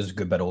that, and he was a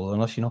good bit older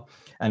than us,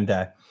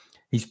 and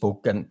he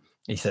spoke and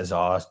he says,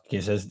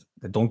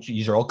 "Don't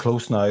you're all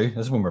close now." This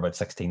is when we're about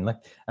 16, like.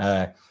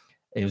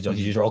 It was just,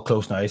 you're all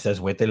close now. He says,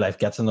 wait till life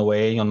gets in the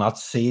way. You'll not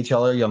see each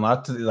other. You'll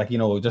not,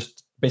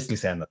 just basically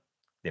saying that,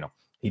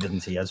 he didn't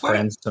see his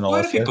friends and all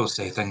that. Why do people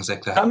say things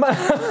like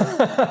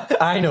that?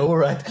 I know,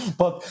 right?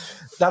 But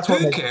that's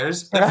what. Who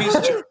cares?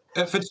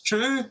 If it's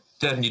true,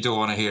 then you don't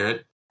want to hear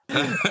it.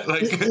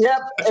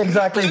 Yep,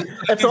 exactly.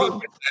 It's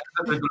all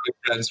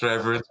friends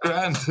forever. It's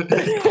grand.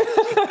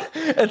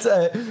 It's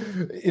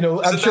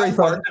I'm sure he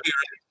thought.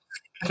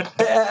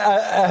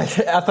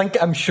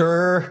 I'm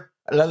sure.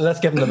 Let's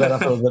give him the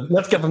benefit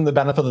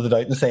of the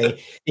doubt and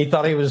say he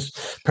thought he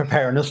was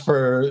preparing us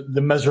for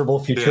the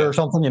miserable future or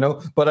something,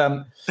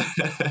 But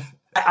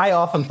I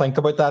often think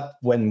about that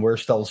when we're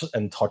still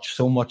in touch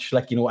so much,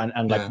 like,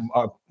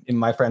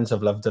 my friends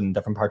have lived in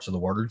different parts of the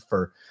world.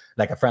 For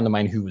like a friend of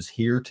mine who was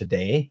here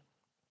today,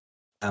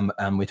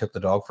 and we took the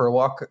dog for a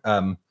walk.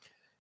 Him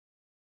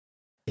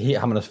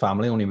and his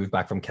family only moved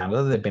back from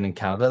Canada. They've been in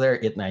Canada there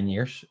 8-9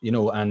 years,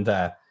 and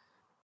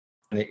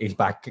he's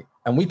back,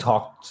 and we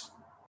talked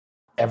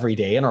every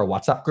day in our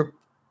WhatsApp group.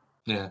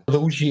 Yeah,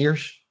 those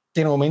years,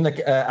 do you know what I mean?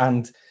 Like,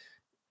 and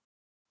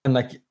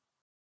like,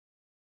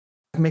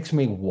 it makes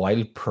me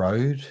wild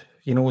proud,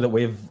 that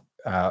we've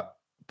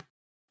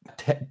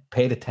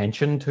paid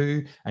attention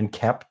to and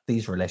kept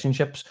these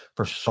relationships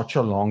for such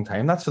a long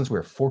time. That's since we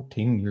were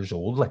 14 years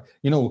old. Like,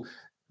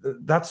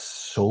 that's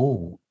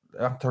so.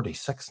 I'm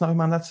 36 now,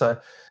 man. That's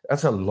a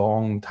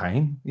long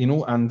time,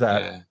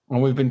 and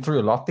we've been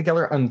through a lot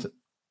together. And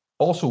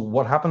also,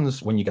 what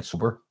happens when you get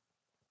sober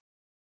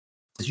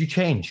is you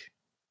change.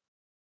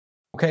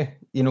 Okay,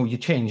 you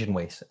change in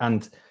ways,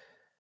 and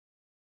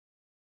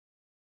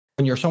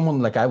when you're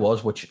someone like I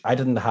was, which I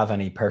didn't have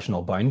any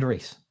personal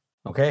boundaries.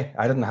 Okay,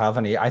 I didn't have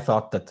any. I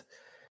thought that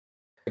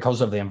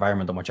because of the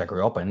environment in which I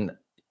grew up in,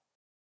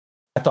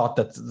 I thought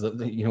that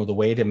the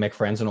way to make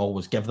friends and all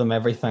was give them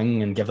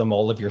everything and give them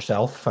all of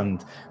yourself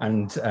and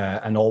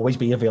always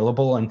be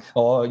available and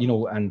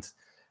and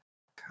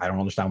I don't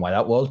understand why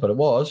that was, but it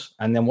was.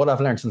 And then what I've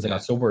learned since I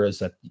got sober is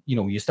that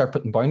you start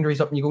putting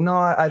boundaries up and you go, no,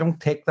 I don't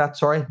take that.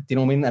 Sorry, do you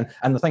know what I mean?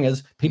 And the thing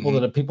is, people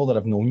that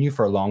have known you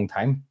for a long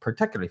time,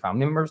 particularly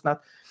family members, and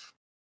that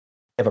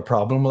have a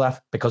problem with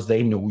that because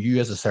they know you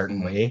as a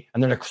certain way,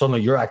 and they're like, suddenly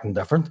you're acting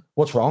different.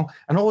 What's wrong?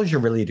 And all you're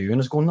really doing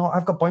is going, no,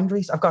 I've got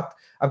boundaries. I've got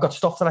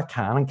stuff that I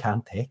can and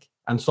can't take,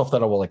 and stuff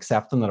that I will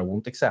accept and that I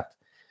won't accept.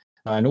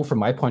 Now, I know from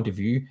my point of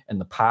view, in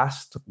the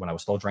past, when I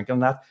was still drinking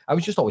that, I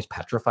was just always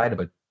petrified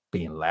about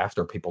being left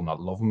or people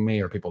not loving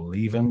me or people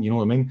leaving, you know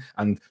what I mean?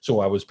 And so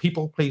I was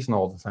people pleasing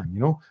all the time, you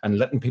know, and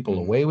letting people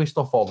away with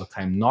stuff all the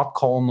time, not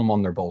calling them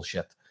on their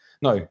bullshit.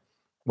 Now,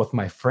 with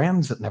my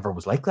friends, it never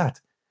was like that.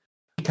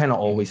 We kind of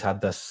always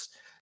had this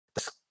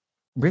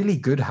really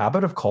good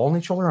habit of calling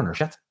each other on our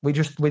shit. We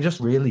just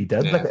really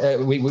did. Yeah. Like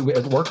we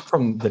it worked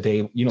from the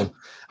day, you know,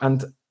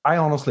 and I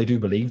honestly do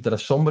believe that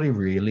if somebody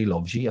really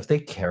loves you, if they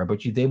care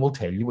about you, they will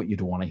tell you what you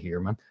don't want to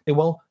hear, man. They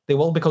will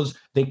because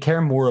they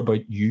care more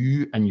about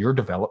you and your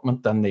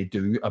development than they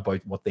do about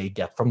what they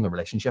get from the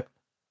relationship.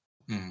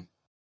 Mm.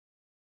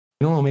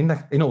 You know what I mean?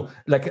 Like, you know,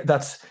 like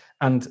that's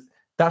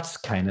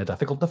kind of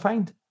difficult to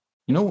find,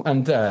 you know,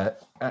 and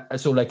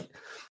so like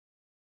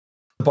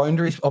the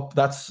boundaries up,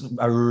 that's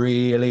a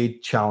really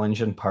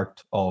challenging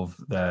part of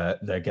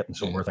the getting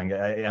sober thing,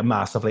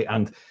 massively.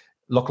 And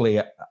luckily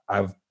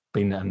I've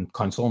been in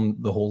counselling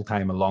the whole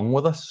time along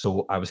with us,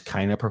 so I was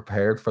kind of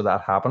prepared for that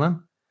happening.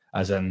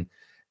 As in,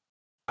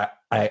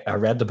 I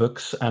read the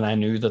books and I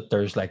knew that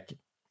there's like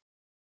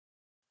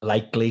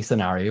likely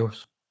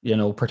scenarios, you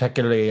know,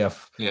 particularly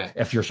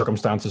if your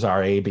circumstances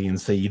are A, B,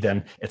 and C,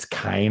 then it's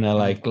kind of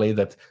likely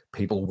that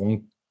people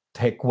won't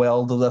take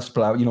well to this,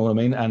 you know what I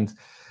mean? And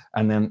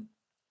then,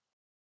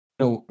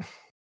 you know,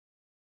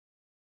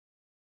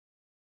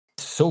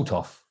 it's so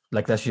tough.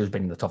 Like this year's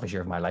been the toughest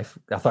year of my life.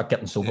 I thought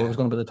getting sober was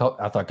going to be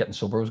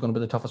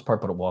the toughest part,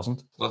 but it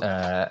wasn't. Well,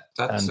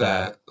 that's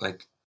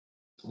like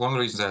one of the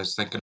reasons I was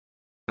thinking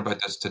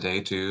about this today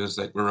too is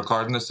like we're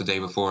recording this the day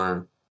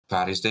before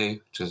Paddy's Day,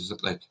 which is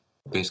like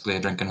basically a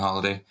drinking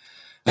holiday.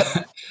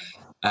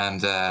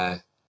 And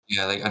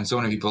and so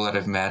many people that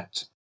I've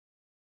met,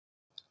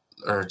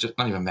 or just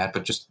not even met,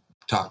 but just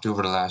talked to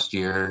over the last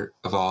year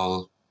of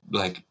all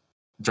like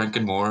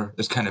drinking more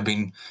has kind of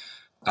been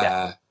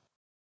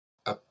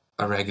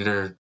a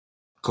regular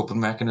coping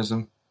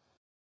mechanism.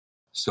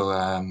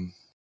 So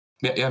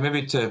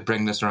maybe to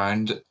bring this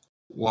around,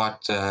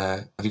 what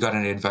have you got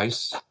any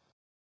advice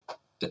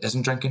that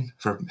isn't drinking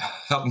for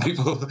helping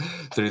people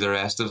through the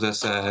rest of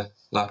this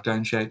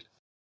lockdown shit?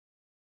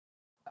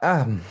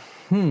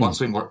 What's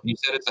been working? You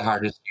said it's the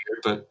hardest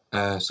year,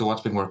 but so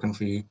what's been working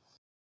for you?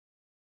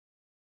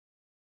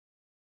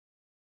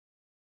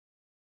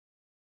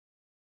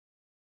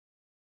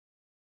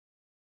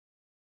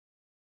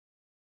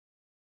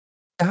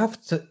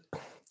 There's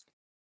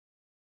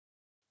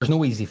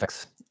no easy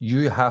fix.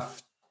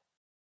 If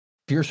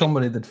you're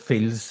somebody that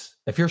feels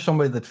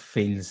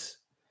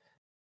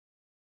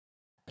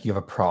you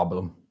have a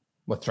problem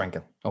with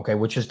drinking, okay,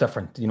 which is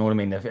different, you know what I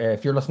mean?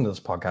 If you're listening to this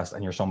podcast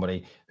and you're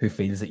somebody who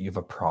feels that you have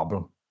a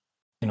problem,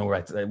 you know,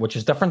 right, which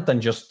is different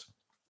than just,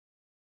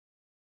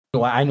 you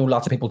know, I know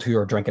lots of people too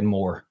are drinking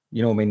more,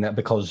 you know what I mean?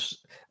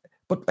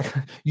 But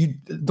you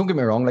don't get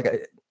me wrong,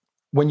 like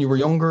when you were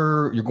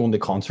younger, you're going to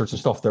concerts and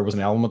stuff, there was an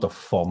element of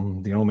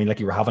fun, you know what I mean?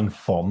 Like you were having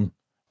fun.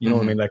 You know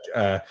what I mean? Like,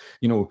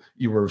 you know,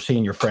 you were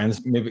seeing your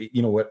friends, maybe,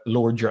 you know, it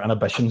lowered your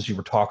inhibitions. You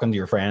were talking to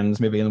your friends,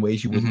 maybe in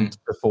ways you wouldn't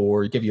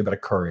before, give you a bit of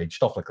courage,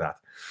 stuff like that.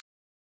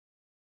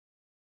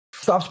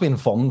 Stops being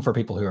fun for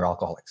people who are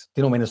alcoholics.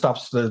 You know what I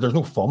mean? There's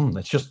no fun.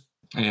 It's just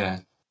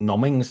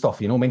numbing stuff.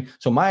 You know what I mean?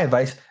 So my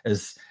advice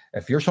is,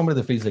 if you're somebody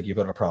that feels like you've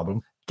got a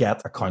problem,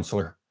 get a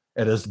counselor.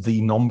 It is the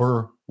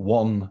number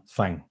one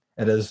thing.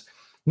 It is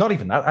not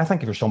even that. I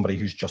think if you're somebody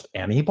who's just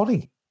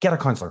anybody, get a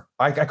counselor.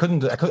 I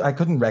couldn't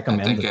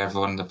recommend. I think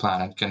everyone on the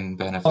planet can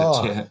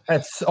benefit.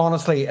 It's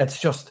honestly,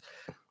 it's just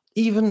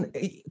even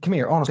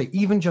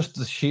just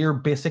the sheer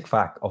basic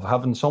fact of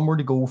having somewhere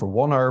to go for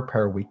 1 hour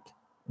per week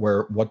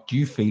where what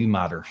you feel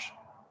matters.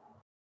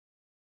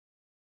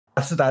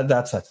 That's it.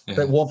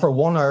 Yeah. For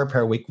 1 hour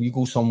per week, you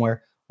go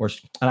somewhere where,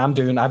 and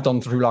I've done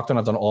through lockdown,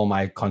 I've done all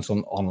my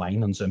counseling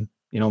online on Zoom.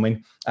 You know what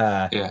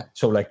I mean?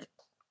 So like,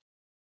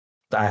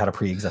 I had a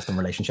pre-existing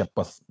relationship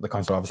with the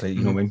counselor, obviously, you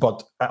know what I mean?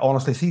 But I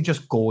honestly see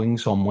just going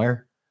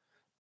somewhere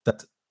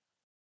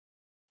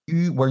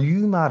where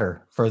you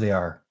matter for the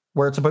hour,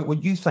 where it's about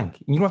what you think.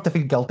 You don't have to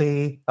feel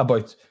guilty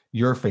about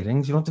your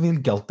feelings. You don't have to feel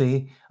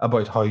guilty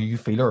about how you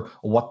feel or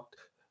what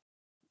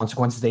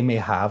consequences they may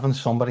have on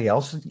somebody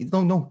else.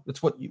 No,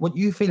 it's what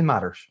you feel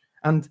matters.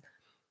 And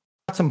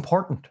that's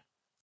important.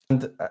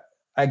 And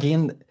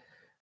again,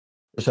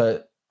 there's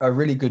a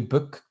really good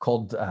book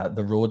called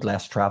The Road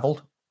Less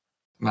Traveled.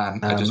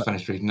 Man, I just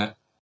finished reading it. Are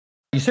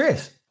you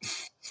serious?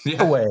 Yeah.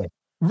 No way.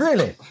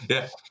 Really?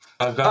 Yeah.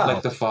 I've got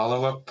like the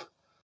follow-up.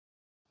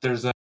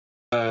 There's where's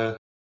the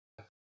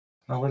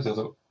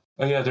other?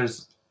 Oh yeah,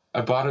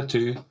 I bought it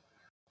too.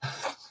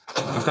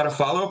 I've got a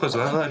follow-up as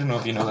well. I don't know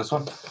if you know this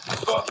one.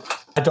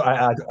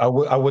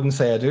 I wouldn't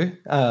say I do.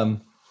 I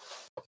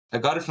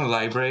got it from the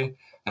library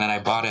and then I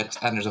bought it,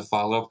 and there's a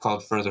follow-up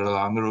called Further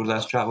Along the Road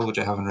Less Traveled, which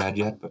I haven't read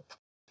yet, but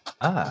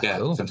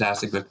cool.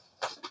 Fantastic book.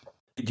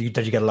 Did you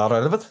get a lot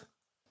out of it?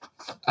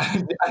 I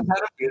had a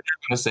feeling you were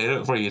going to say it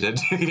before you did,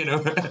 you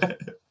know.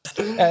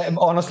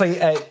 Honestly,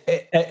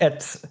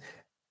 it's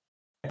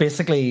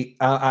basically,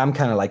 I'm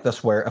kind of like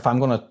this, where if I'm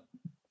going to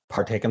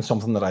partake in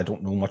something that I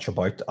don't know much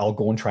about, I'll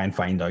go and try and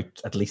find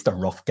out at least a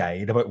rough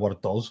guide about what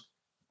it does.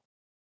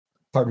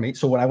 Pardon me.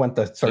 So when I went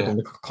to start going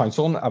to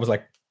counselling, I was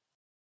like,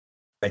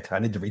 right, I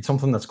need to read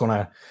something that's going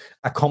to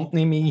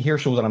accompany me here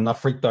so that I'm not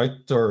freaked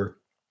out or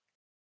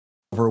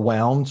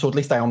overwhelmed. So at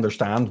least I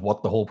understand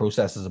what the whole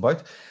process is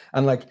about.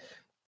 And like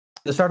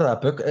the start of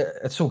that book,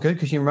 it's so good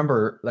because you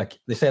remember, like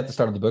they say at the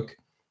start of the book,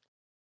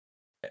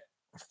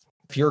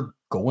 if you're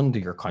going to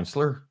your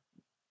counselor,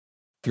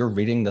 if you're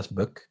reading this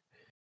book,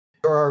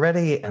 you're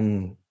already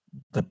in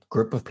the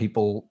group of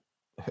people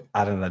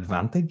at an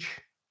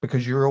advantage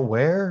because you're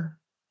aware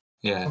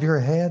of your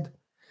head.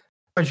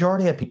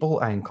 Majority of people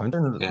I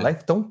encounter in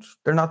life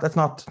that's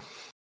not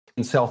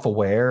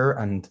self-aware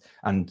and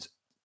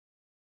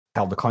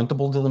held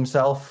accountable to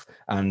themselves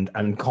and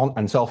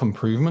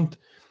self-improvement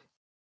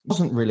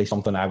wasn't really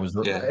something I was.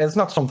 It's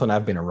not something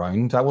I've been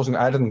around.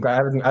 I didn't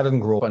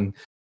grow up in.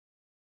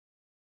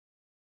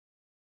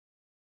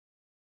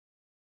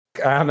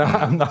 I'm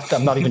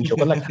not even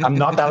joking. Like I'm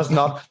not. That is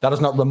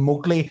not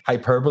remotely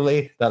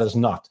hyperbole. That is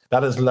not.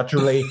 That is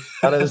literally.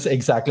 That is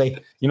exactly.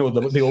 You know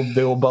the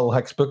old Bill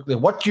Hicks book.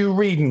 What you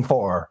reading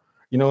for?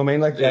 You know what I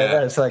mean? Like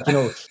it's like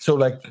So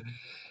like,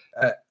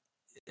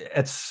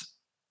 it's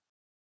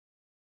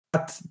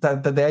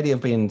that the idea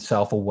of being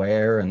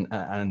self-aware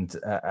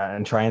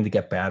and trying to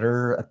get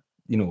better.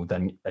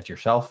 Than at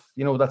yourself.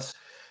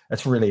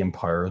 That's really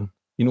empowering.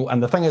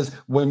 And the thing is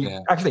when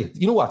you actually,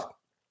 you know what.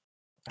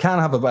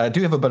 I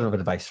do have a bit of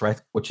advice, right?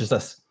 Which is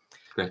this.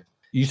 Great.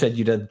 You said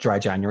you did dry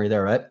January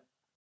there, right?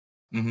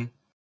 Mm-hmm.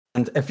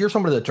 And if you're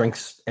somebody that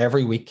drinks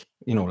every week,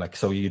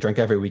 so you drink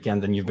every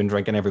weekend and you've been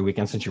drinking every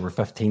weekend since you were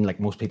 15,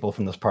 like most people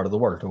from this part of the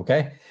world,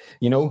 okay?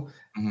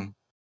 Mm-hmm.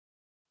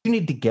 You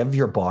need to give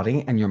your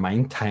body and your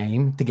mind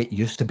time to get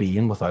used to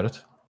being without it.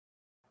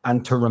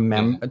 And to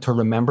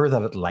remember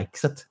that it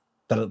likes it,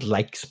 that it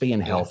likes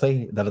being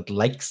healthy, that it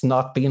likes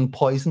not being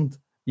poisoned.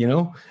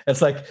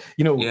 It's like,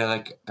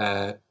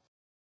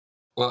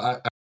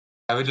 well,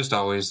 I would just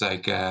always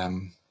like, I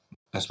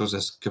suppose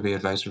this could be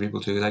advice for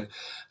people too. Like,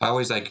 I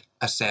always like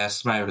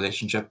assess my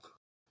relationship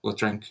with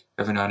drink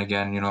every now and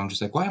again. I'm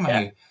just like, why am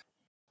I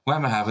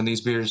having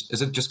these beers?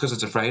 Is it just because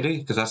it's a Friday?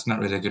 Because that's not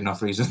really a good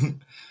enough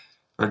reason.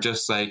 Or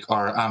just like,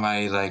 or am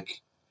I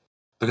like,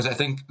 because I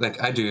think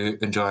like I do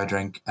enjoy a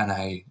drink,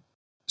 and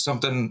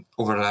something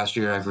over the last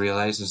year I've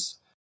realized is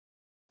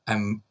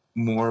I'm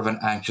more of an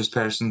anxious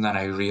person than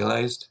I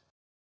realized.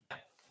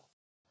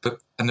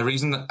 And the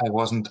reason that I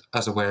wasn't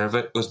as aware of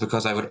it was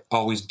because I would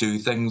always do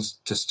things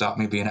to stop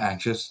me being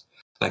anxious.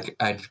 Like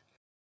I'd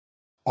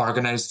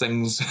organize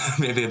things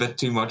maybe a bit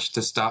too much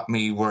to stop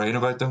me worrying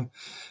about them.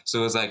 So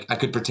it was like I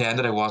could pretend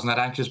that I wasn't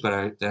that anxious,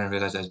 but then I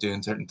realized I was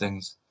doing certain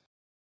things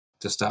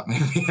to stop me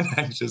being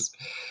anxious.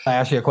 Can I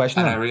ask you a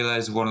question? And I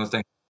realized one of the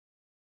things.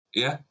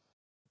 Yeah.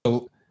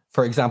 So,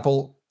 for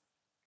example,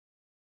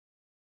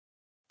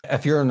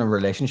 if you're in a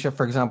relationship,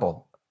 for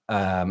example,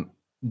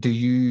 do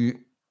you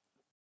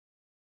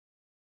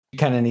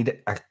kind of need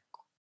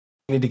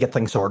to get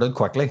things sorted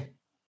quickly?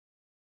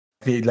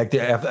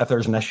 If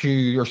there's an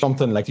issue or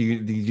something, like do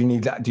you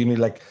need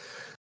like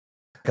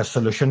a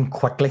solution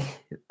quickly,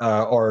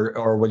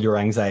 or will your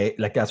anxiety,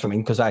 like that's what I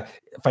mean? Because I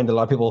find a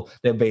lot of people,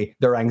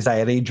 their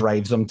anxiety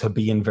drives them to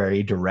being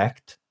very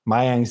direct.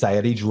 My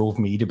anxiety drove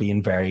me to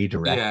being very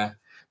direct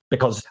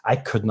because I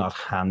could not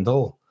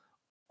handle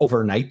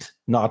overnight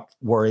not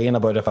worrying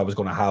about if I was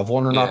going to have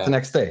one or not the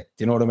next day.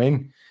 Do you know what I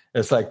mean?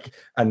 It's like,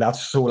 and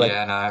that's so like, no,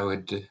 I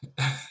would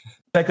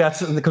like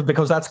that's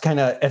because that's kind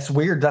of, it's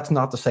weird. That's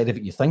not the side of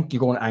it you think. You're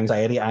going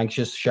anxiety,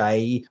 anxious,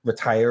 shy,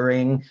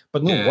 retiring.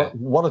 But no,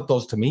 what it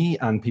does to me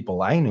and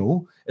people I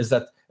know is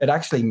that it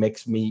actually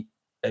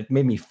it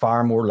made me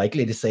far more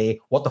likely to say,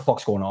 what the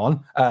fuck's going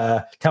on?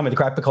 Tell me the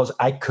crap, because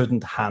I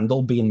couldn't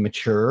handle being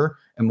mature,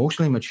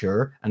 emotionally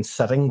mature, and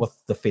sitting with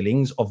the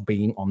feelings of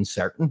being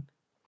uncertain.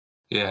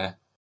 Yeah.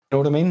 You know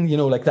what I mean?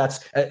 Like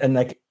that's, and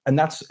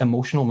that's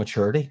emotional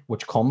maturity,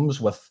 which comes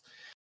with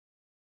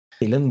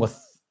dealing with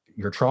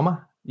your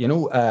trauma,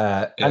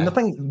 and the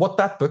thing, what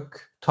that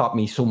book taught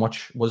me so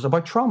much was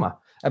about trauma,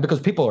 because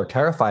people are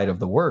terrified of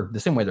the word the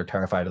same way they're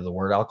terrified of the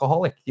word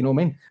alcoholic. You know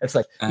what I mean? It's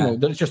like,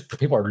 there's just,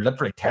 people are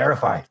literally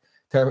terrified.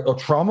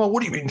 Trauma?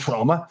 What do you mean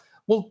trauma?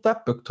 Well,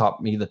 that book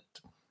taught me that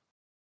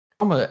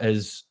trauma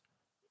is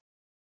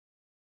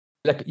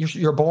like,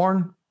 you're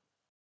born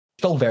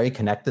still very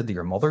connected to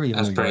your mother.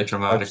 Even that's pretty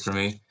traumatic for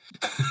me.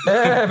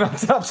 Yeah,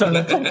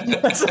 absolutely.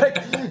 It's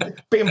like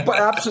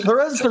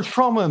there's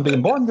trauma in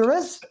being born. There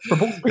is for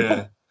both people.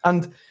 Yeah.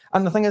 And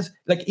the thing is,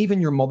 like,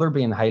 even your mother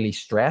being highly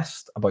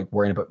stressed about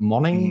worrying about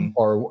money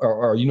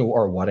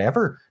or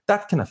whatever,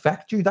 that can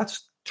affect you.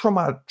 That's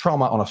trauma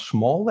on a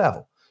small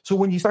level. So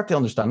when you start to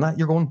understand that,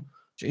 you're going,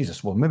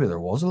 Jesus, well, maybe there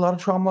was a lot of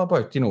trauma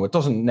about, it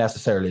doesn't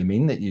necessarily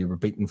mean that you were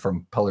beaten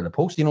from pillar to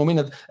post. You know what I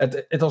mean?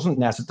 It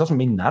doesn't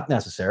mean that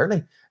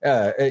necessarily.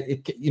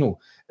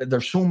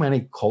 There's so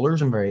many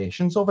colors and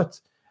variations of it,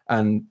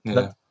 and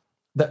that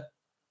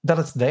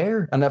it's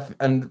there,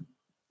 and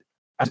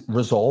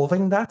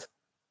resolving that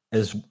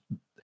is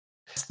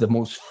the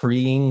most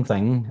freeing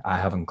thing I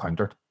have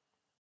encountered,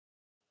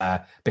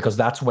 because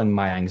that's when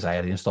my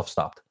anxiety and stuff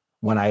stopped.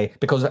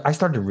 because I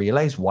started to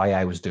realize why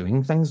I was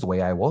doing things the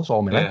way I was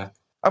all my life.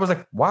 I was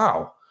like,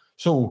 wow.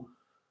 So,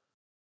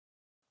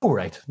 all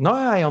right, now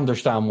I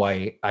understand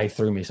why I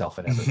threw myself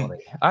at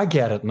everybody. I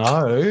get it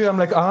now. I'm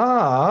like,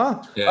 I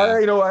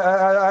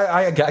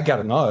get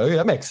it now.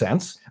 That makes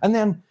sense. And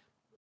then,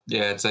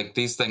 it's like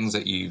these things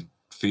that you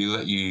feel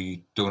that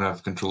you don't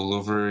have control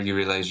over. You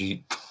realize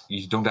you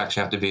don't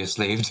actually have to be a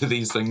slave to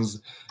these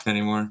things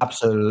anymore.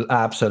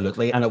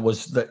 Absolutely. And it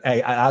was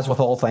as with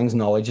all things,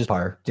 knowledge is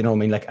power. Do you know what I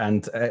mean? Like,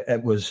 and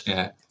it was.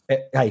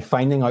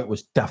 Finding out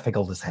was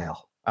difficult as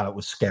hell, and it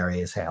was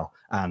scary as hell,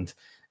 and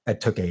it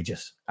took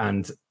ages,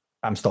 and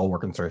I'm still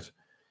working through it.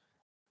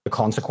 The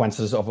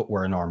consequences of it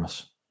were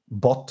enormous,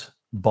 but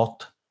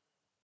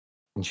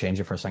and change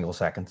it for a single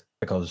second,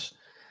 because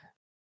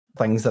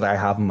things that I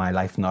have in my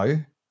life now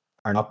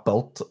are not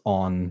built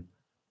on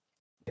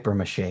paper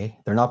mache.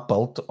 They're not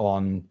built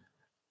on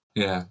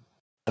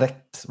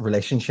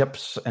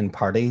relationships and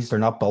parties. They're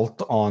not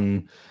built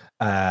on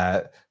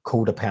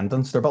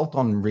codependence. They're built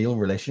on real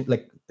relation.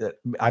 Like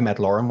I met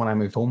Lauren when I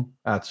moved home.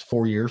 It's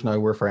 4 years now.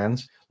 We're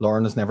friends.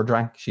 Lauren has never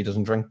drank. She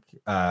doesn't drink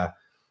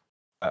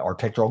or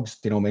take drugs.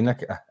 Do you know what I mean?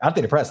 Like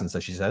antidepressants,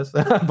 as she says.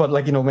 But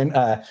like, you know what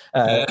I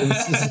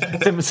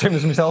mean? Same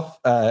as myself.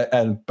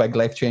 And big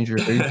life changer.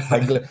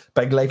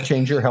 Big life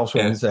changer, helps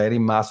with anxiety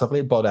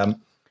massively. But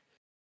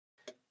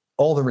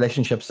all the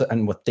relationships,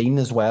 and with Dean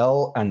as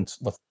well, and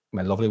with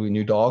my lovely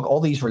new dog, all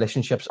these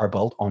relationships are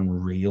built on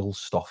real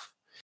stuff.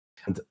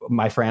 And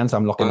my friends,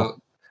 I'm looking up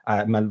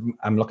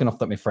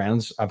that my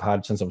friends I've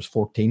had since I was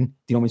 14. Do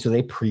you know what I mean? So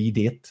they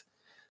predate,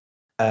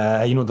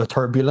 the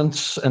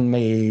turbulence in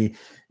me,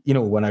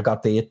 when I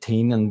got to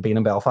 18 and being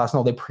in Belfast and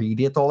all, they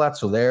predate all that.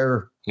 So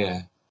they're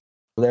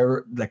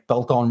like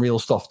built on real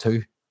stuff too.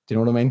 Do you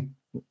know what I mean?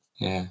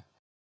 Yeah.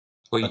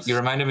 Well, you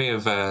reminded me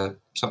of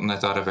something I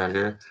thought of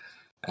earlier.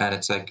 And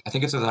it's like, I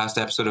think it's the last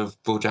episode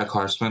of BoJack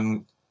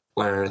Horseman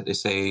where they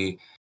say,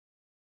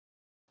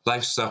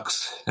 life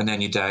sucks and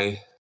then you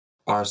die.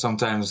 Or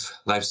sometimes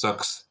life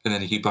sucks and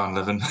then you keep on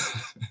living.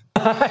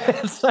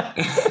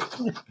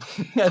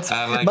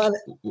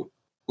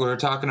 We were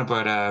talking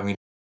about,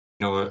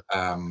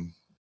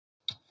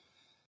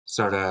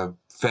 sort of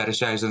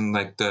fetishizing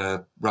like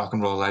the rock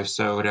and roll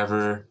lifestyle,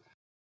 whatever.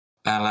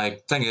 And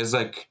like, thing is,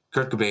 like,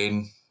 Kurt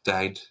Cobain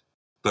died,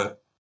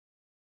 but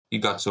he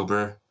got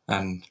sober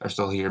and are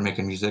still here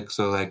making music.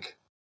 So like,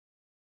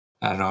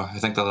 I don't know. I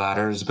think the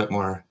latter is a bit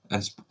more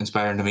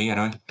inspiring to me,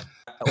 anyway.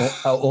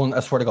 I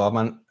swear to God,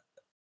 man,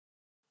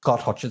 Scott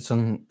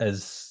Hutchinson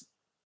is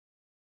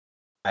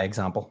my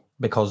example,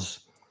 because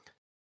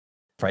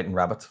Frightened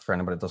Rabbit, for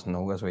anybody that doesn't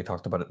know, as we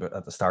talked about it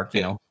at the start,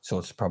 so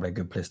it's probably a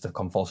good place to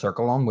come full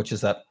circle on, which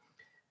is that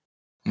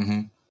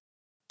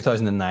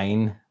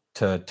 2009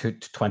 to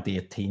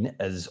 2018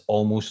 is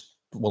almost,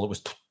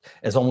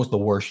 it's almost the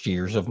worst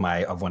years of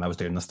when I was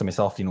doing this to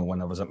myself,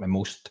 when I was at my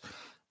most,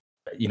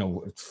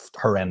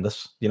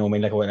 horrendous, you know what I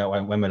mean? Like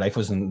when my life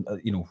was in,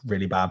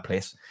 really bad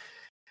place.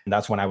 And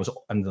that's when I was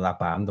into that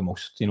band the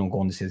most,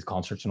 going to see the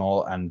concerts and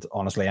all. And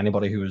honestly,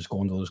 anybody who was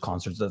going to those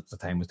concerts at the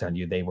time was telling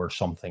you they were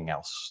something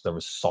else. There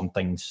was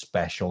something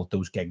special at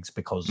those gigs,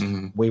 because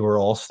we were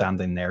all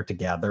standing there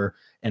together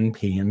in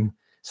pain,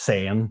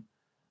 saying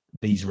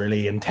these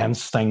really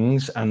intense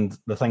things. And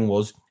the thing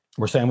was,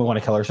 we're saying we want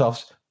to kill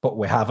ourselves, but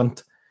we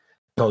haven't,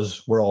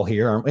 because we're all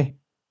here, aren't we? Do you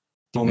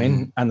know what I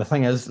mean? And the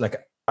thing is, like,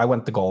 I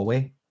went to Galway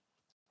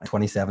in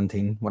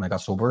 2017 when I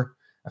got sober.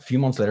 A few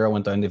months later, I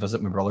went down to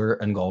visit my brother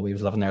in Galway. He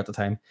was living there at the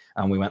time.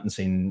 And we went and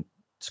seen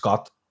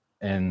Scott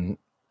in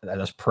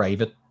this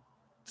private,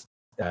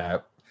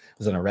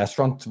 was in a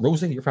restaurant.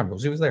 Rosie, your friend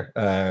Rosie was there.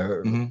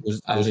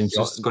 I was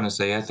just going to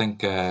say, I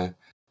think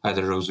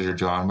either Rosie or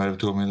John might have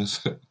told me this.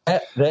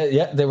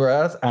 They were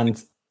at it.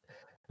 And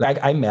like,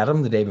 I met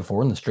him the day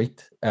before in the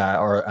street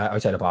or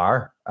outside a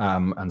bar,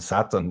 and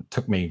sat, and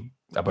took me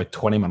about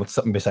 20 minutes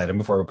sitting beside him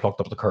before we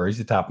plucked up the courage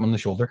to tap him on the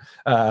shoulder.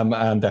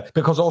 And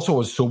because also I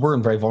was sober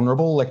and very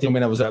vulnerable, like,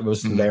 I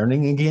was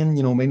learning again,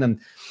 you know what I mean? And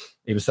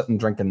he was sitting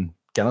drinking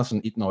Guinness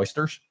and eating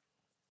oysters.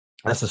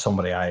 This is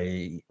somebody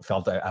I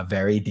felt a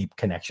very deep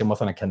connection with,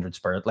 and a kindred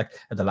spirit. Like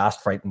at the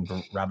last Frightened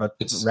Rabbit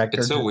record.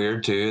 It's so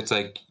weird too. It's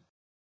like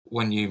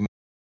when you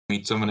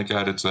meet someone like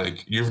that, it's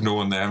like you've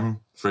known them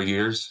for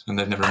years and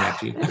they've never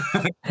met you.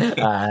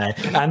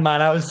 And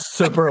man, I was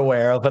super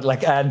aware of it.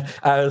 Like, and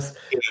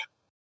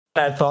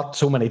I thought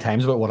so many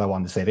times about what I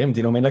wanted to say to him. Do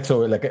you know what I mean? Like,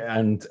 so, like,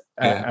 and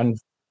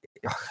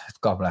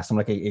God bless him.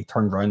 Like, he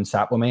turned around and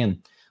sat with me,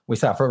 and we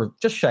sat for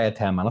just shy of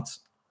 10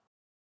 minutes,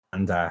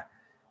 and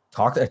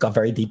talked. It got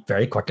very deep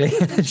very quickly.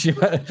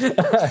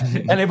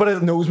 Anybody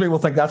that knows me will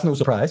think that's no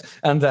surprise.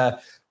 And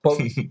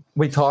but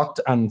we talked,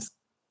 and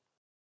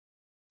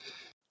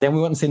then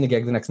we went and seen the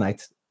gig the next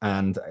night.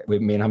 And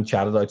me and him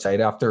chatted outside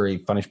after he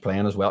finished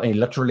playing as well. And he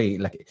literally,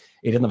 like,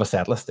 he didn't have a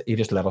set list. He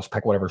just let us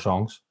pick whatever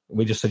songs.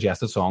 We just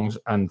suggested songs.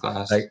 And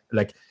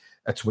like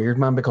it's weird,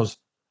 man, because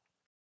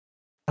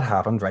that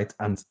happened, right?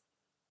 And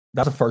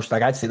that's the first,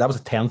 like, I'd say that was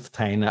the 10th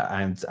time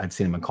I'd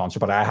seen him in concert,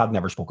 but I had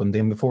never spoken to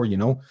him before,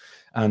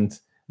 And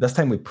this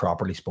time we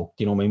properly spoke.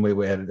 You know what I mean?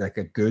 We had like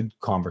a good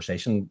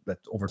conversation. That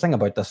over thing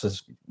about this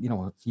is, you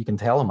know, you can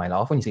tell in my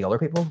laugh when you see other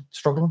people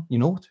struggling. You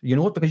know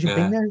it because you've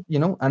been there. You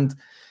know, and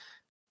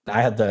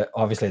I had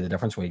obviously the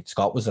difference with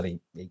Scott was that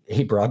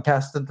he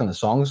broadcasted in the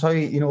songs how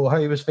he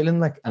was feeling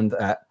like, and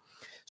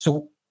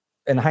so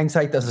in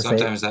hindsight, as I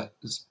say,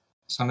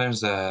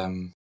 sometimes I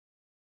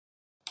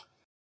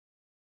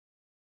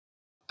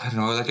don't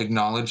know, like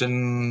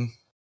acknowledging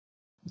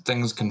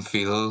things can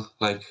feel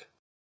like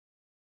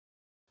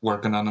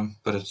working on them,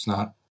 but it's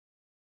not.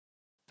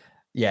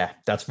 Yeah,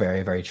 that's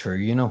very, very true.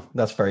 You know,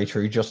 that's very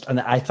true. And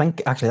I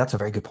think actually that's a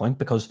very good point,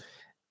 because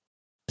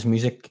his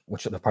music,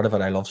 which the part of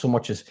it I love so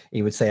much, is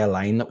he would say a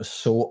line that was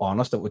so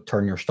honest it would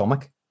turn your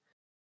stomach.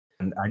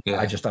 And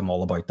I'm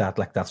all about that.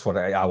 Like, that's what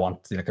I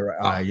want. Like,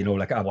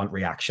 like I want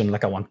reaction.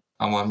 Like I want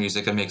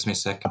music that makes me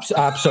sick.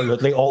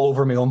 Absolutely, all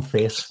over my own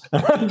face.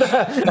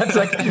 That's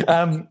like,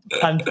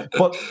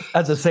 but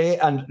as I say,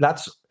 and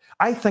that's,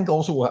 I think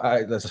also,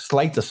 there's a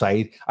slight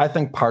aside. I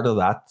think part of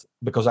that,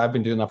 because I've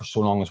been doing that for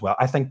so long as well,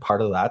 I think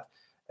part of that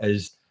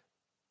is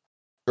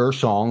your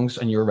songs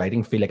and your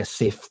writing feel like a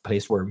safe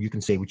place where you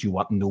can say what you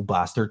want and no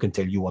bastard can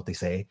tell you what they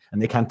say,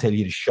 and they can't tell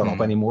you to shut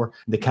up anymore.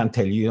 They can't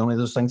tell you any of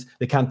those things.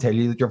 They can't tell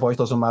you that your voice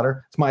doesn't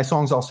matter. It's my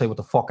songs. I'll say what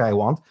the fuck I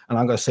want, and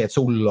I'm going to say it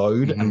so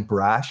loud and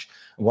brash.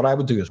 And what I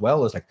would do as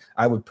well is, like,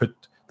 I would put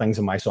things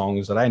in my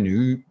songs that I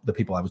knew the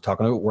people I was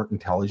talking about weren't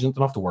intelligent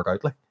enough to work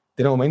out. Like,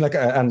 you know what I mean? Like,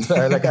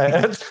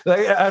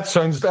 that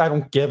sounds, I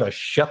don't give a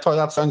shit how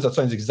that sounds. That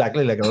sounds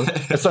exactly like it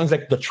is. It sounds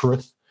like the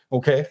truth.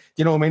 Okay,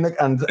 you know what I mean? Like,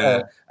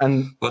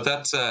 but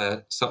that's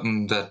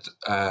something that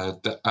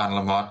Anne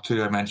Lamott,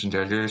 who I mentioned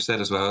earlier, said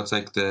as well. It's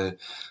like the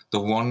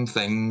one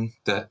thing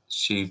that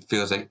she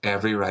feels like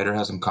every writer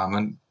has in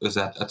common is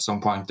that at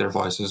some point their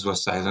voices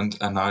was silent,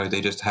 and now they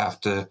just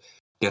have to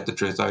get the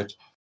truth out.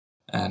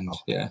 And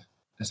I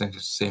think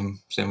it's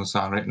same with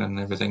songwriting and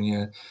everything.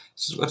 Yeah,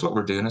 that's what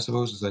we're doing, I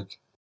suppose. It's like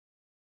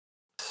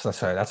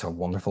that's a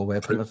wonderful way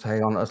of putting it.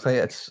 Hey, honestly,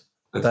 it's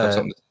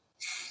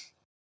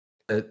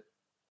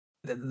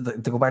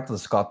to go back to the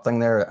Scott thing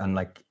there, and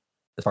like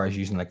as far as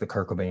using like the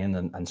Kurt Cobain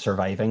and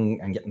surviving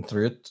and getting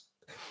through it.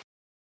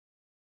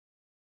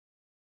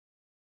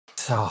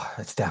 So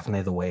it's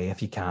definitely the way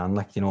if you can,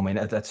 like, you know what I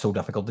mean? It's so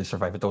difficult to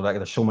survive it though. Like,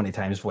 there's so many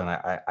times when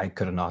I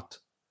could have not,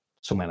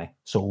 so many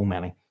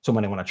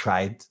when I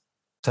tried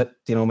to,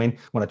 you know what I mean?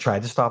 When I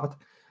tried to stop it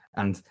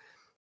and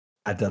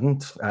I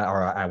didn't,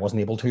 or I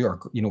wasn't able to, or,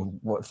 you know,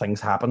 what things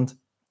happened.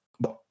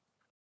 But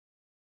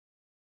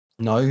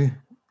now,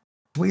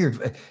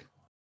 weird.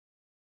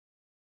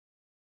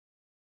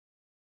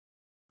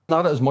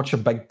 Not as much a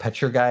big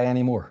picture guy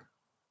anymore.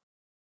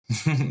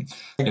 You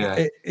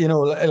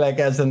know, like,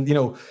 as in, you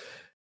know,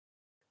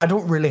 I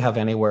don't really have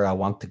anywhere I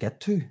want to get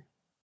to.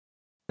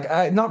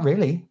 Like, not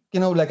really, you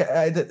know, like,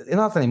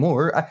 not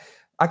anymore.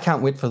 I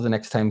can't wait for the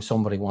next time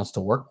somebody wants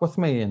to work with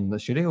me in the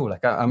studio.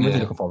 Like, I'm really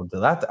looking forward to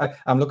that.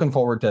 I'm looking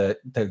forward to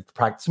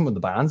practicing with the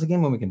bands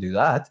again when we can do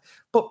that.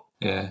 But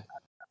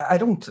I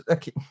don't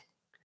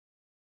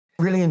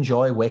really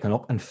enjoy waking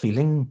up and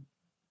feeling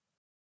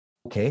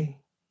okay.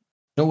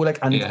 You know, like,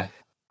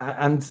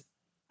 and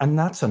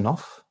that's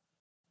enough.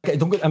 Okay,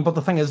 but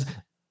the thing is,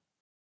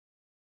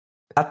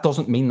 that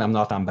doesn't mean I'm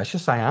not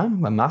ambitious.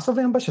 I'm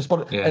massively ambitious,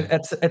 but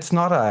it's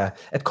not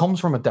it comes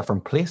from a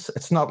different place.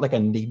 It's not like a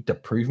need to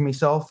prove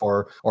myself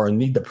or a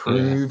need to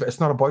prove. It's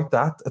not about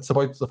that. It's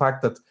about the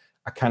fact that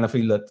I kind of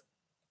feel that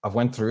I've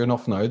went through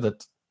enough now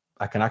that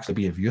I can actually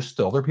be of use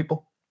to other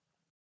people.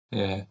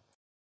 Yeah.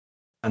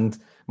 And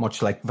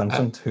much like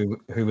Vincent,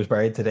 who was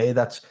buried today,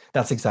 that's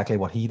exactly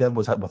what he did,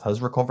 was with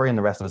his recovery and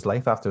the rest of his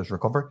life after his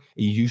recovery.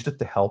 He used it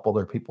to help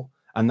other people.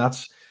 And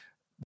that's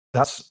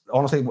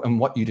honestly, and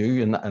what you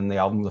do in the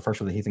album, the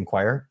first of the Heathen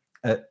Choir,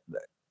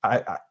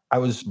 I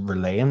was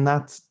relaying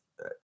that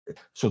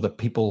so that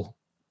people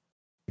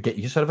get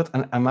use out of it.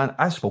 And man,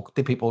 I spoke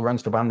to people around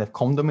Strabane. They've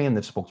come to me and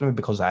they've spoken to me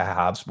because I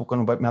have spoken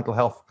about mental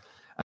health.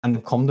 And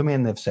they've come to me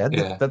and they've said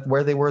that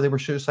where they were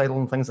suicidal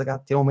and things like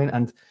that. You know what I mean?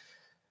 And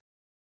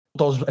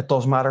it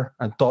does matter,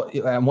 and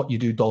what you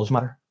do does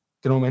matter.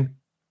 Do you know what I mean?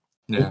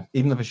 Yeah.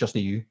 Even if it's just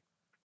to you.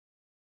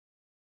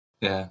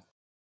 Yeah.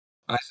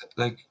 I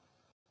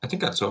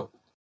think that's what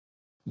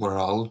we're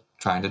all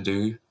trying to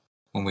do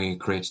when we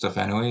create stuff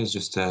anyway, is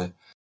just to,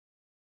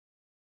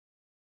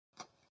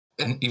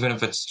 and even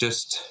if it's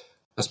just,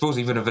 I suppose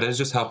even if it is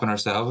just helping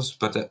ourselves,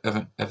 but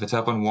if it's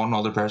helping one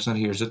other person that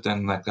hears it,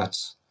 then like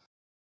that's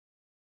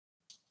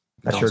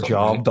your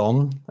job right.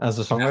 Done as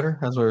a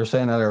songwriter, as we were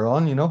saying earlier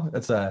on, you know,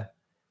 it's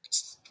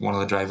one of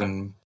the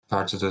driving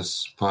parts of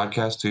this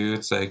podcast too.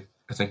 It's like,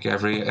 I think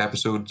every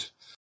episode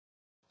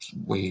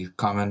we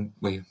go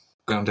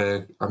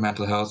into our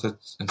mental health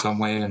in some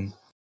way, and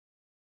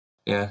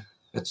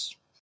it's,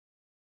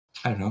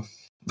 I don't know.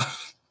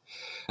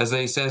 As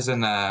they says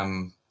in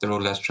The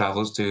Road Less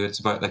Travels too, it's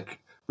about like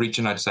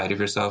reaching outside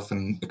of yourself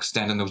and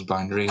extending those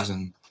boundaries,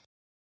 and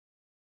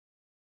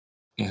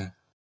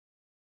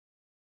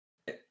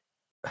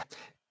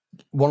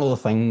one of the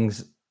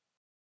things,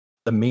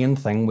 the main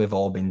thing we've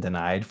all been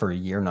denied for a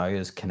year now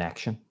is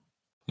connection.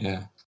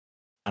 Yeah.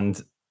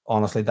 And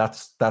honestly,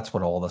 that's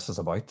what all this is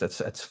about.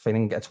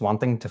 It's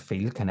wanting to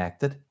feel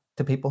connected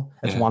to people.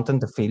 It's wanting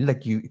to feel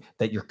like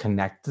that you're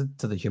connected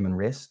to the human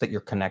race, that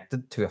you're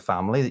connected to a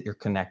family, that you're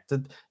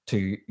connected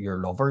to your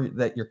lover,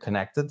 that you're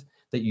connected,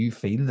 that you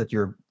feel that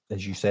you're,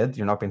 as you said,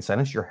 you're not being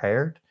silenced, you're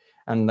heard.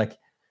 And like,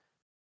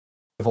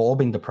 we've all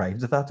been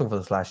deprived of that over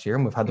this last year,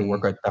 and we've had to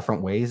work out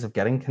different ways of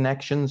getting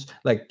connections.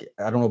 Like,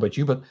 I don't know about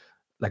you, but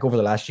like over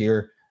the last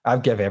year,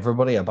 I've give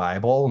everybody a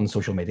Bible on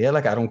social media.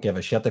 Like, I don't give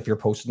a shit if you're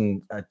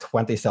posting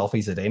 20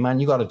 selfies a day, man.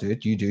 You got to do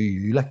it. You do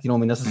you. Like, you know what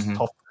I mean? This is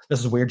tough. This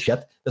is weird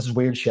shit. This is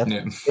weird shit.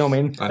 Yeah. You know what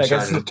I mean?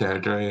 Uncharted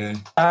territory.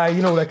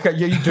 You know, like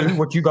you do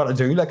what you got to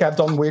do. Like, I've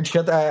done weird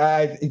shit.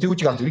 I do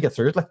what you got to do to get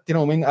through it. Like, you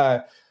know what I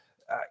mean?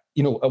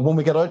 You know, when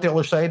we get out the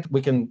other side,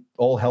 we can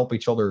all help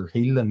each other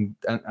heal and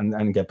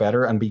get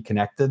better and be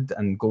connected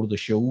and go to the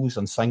shows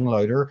and sing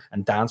louder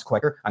and dance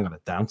quicker. I'm going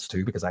to dance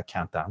too because I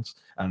can't dance.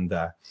 And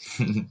that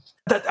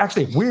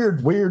actually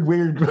weird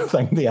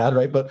thing to add,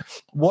 right? But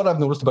what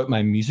I've noticed about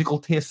my musical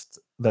taste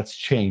that's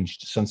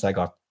changed since I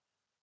got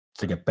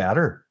to get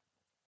better,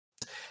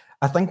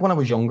 I think when I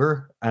was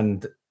younger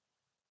and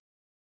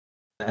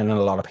in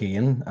a lot of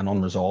pain and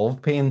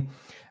unresolved pain,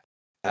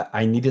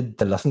 I needed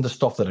to listen to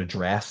stuff that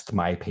addressed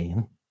my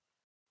pain,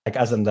 like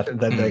as in that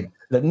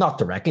not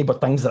directly, but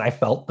things that I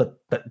felt that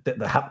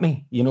hit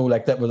me, you know,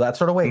 like that was that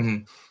sort of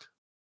way.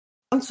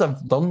 Once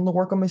I've done the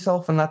work on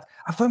myself and that,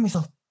 I found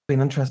myself being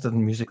interested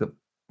in music that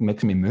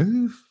makes me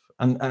move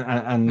and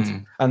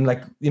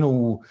like, you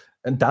know,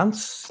 and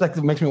dance, like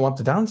it makes me want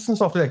to dance and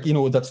stuff. Like, you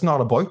know, that's not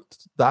about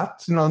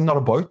that, you know, not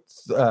about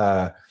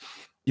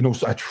you know,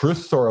 a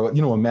truth or a,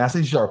 you know, a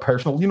message or a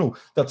personal, you know,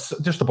 that's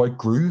just about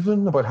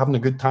grooving, about having a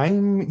good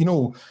time, you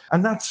know,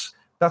 and that's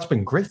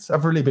been great.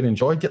 I've really been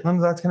enjoyed getting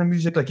into that kind of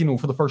music. Like, you know,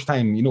 for the first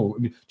time, you know,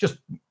 just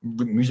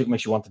music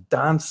makes you want to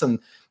dance, and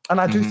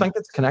I do think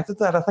it's connected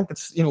to that. I think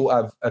it's, you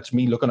know, it's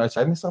me looking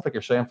outside myself, like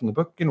you're saying from the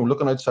book, you know,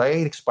 looking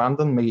outside,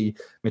 expanding my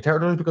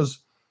territory, because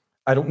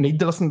I don't need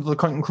to listen to the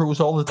Counting Crows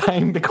all the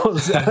time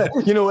because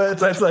you know,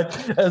 it's like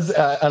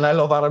and I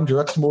love Adam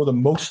Durex more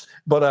than most,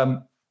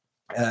 but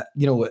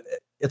you know,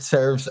 it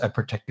serves a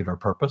particular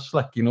purpose,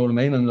 like, you know what I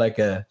mean? And like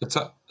it's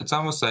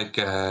almost like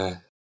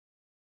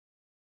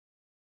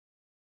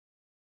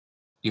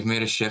you've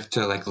made a shift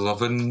to like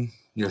loving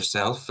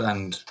yourself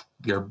and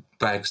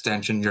by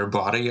extension your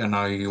body, and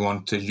now you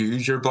want to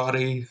use your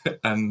body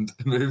and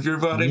move your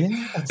body.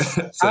 Yes,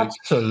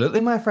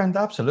 absolutely, my friend,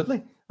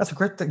 absolutely. That's a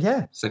great thing.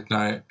 Yeah, it's like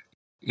now,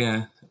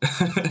 yeah.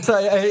 So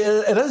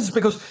it is,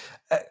 because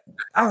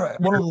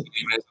one of the,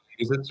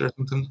 or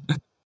something.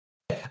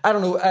 I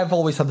don't know. I've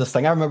always had this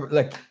thing. I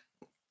remember,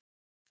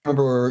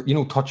 you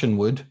know, touching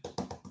wood.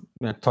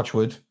 Yeah, touch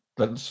wood.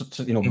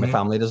 You know, my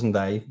family doesn't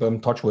die, but I'm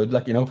touch wood.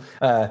 Like, you know,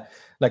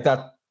 like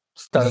that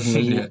started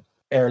me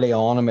early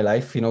on in my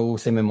life. You know,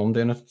 see my mum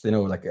doing it. You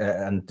know, like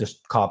and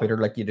just copied her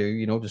like you do.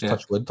 You know, just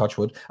touch wood, touch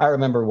wood. I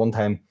remember one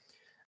time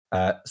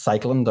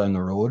cycling down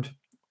the road,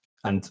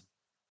 and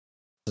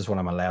this is when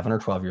I'm 11 or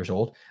 12 years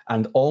old,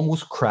 and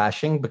almost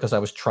crashing because I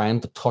was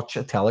trying to touch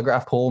a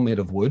telegraph pole made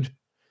of wood,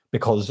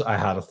 because I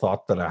had a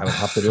thought that I would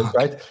have to do it,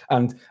 right?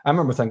 And I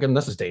remember thinking,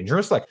 this is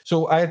dangerous. Like,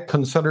 so I had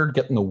considered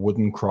getting a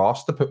wooden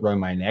cross to put around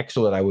my neck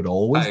so that I would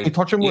always be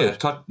touching wood.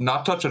 Yeah,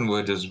 not touching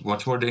wood is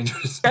much more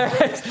dangerous.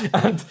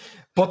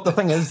 But the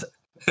thing is,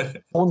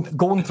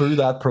 going through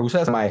that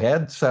process in my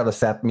head sort of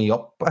set me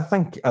up, I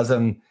think, as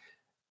in,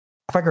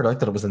 I figured out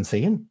that it was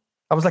insane.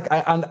 I was like,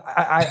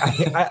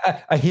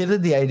 I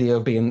hated the idea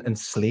of being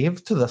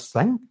enslaved to this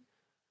thing.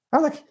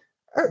 I'm like,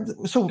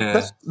 so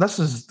this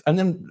is, and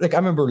then like I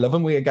remember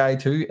living with a guy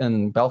too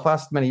in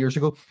Belfast many years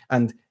ago,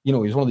 and you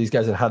know, he was one of these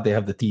guys that had to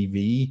have the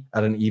TV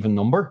at an even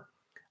number,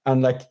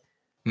 and like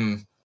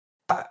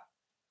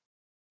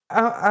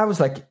I was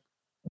like,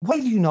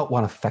 why do you not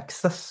want to fix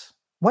this?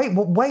 Why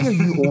are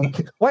you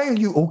okay? Why are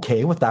you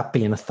okay with that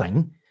being a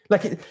thing?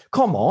 Like,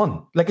 come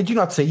on! Like, did you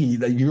not see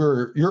that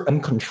you're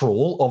in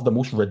control of the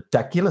most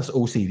ridiculous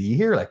OCD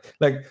here? Like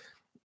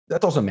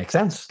that doesn't make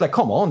sense. Like,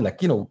 come on!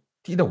 Like, you know,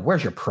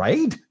 where's your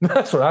pride?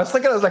 That's what I was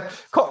thinking. I was like,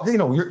 you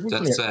know,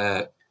 that's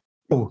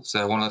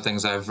one of the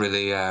things I've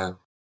really I've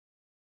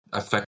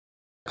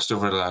fixed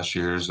over the last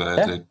years.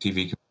 The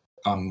TV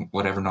on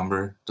whatever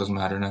number, doesn't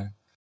matter now.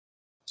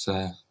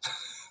 So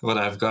what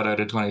I've got out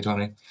of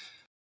 2020.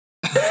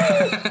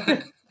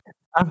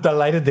 I'm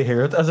delighted to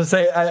hear it. As I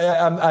say,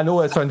 I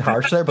know it sounds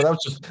harsh there, but that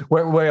was just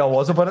where I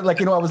was about it. Like,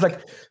 you know, I was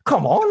like,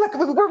 come on, like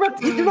we're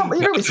about, you're not I'm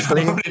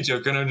only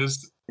joking. I'm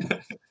just.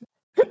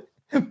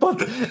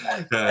 But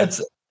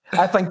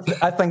I think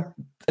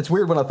it's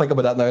weird when I think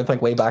about that now. I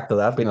think way back to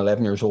that, being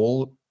 11 years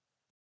old,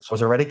 so I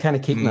was already kind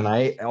of keeping an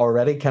eye,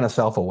 already kind of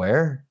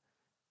self-aware.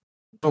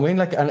 You know what I mean?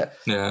 Like, and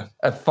I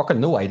have fucking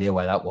no idea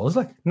why that was.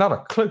 Like, not a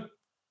clue.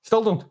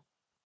 Still don't.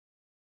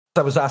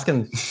 I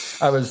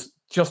was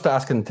just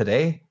asking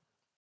today.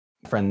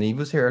 My friend Neve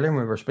was here earlier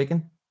when we were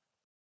speaking.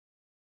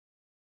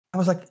 I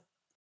was like,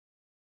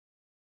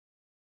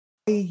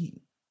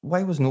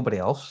 why was nobody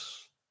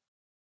else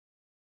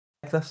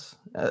like this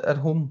at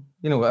home?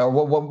 You know, or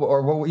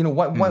what? You know,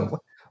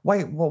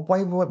 why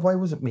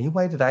was it me?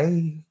 Why did I?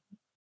 You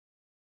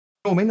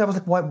know what I mean? I was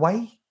like,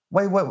 why?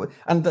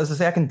 And as I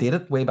say, I can date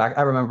it way back.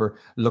 I remember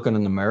looking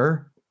in the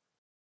mirror,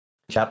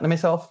 chatting to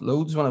myself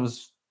loads when I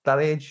was that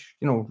age,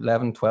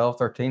 11, 12,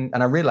 13.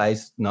 And I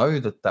realized now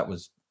that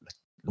was like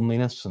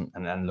loneliness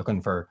and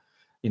looking for,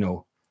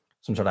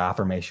 some sort of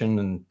affirmation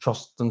and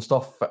trust and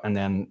stuff. And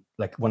then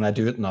like when I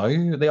do it now,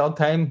 the odd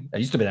time, I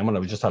used to be then when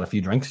I just had a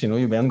few drinks,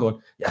 you've been going,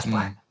 yes,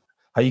 boy,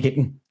 how you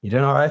keeping? You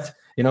doing all right?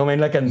 You know what I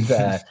mean? Like, and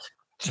I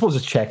suppose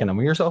it's checking in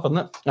with yourself, isn't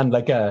it? And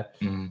like,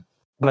 when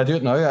I do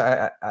it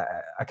now,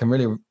 I can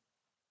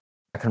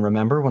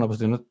remember when I was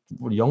doing it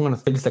young, and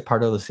it feels like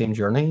part of the same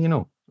journey,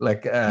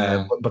 like,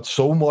 but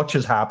so much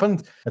has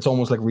happened. It's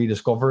almost like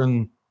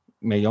rediscovering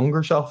my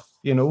younger self,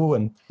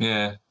 and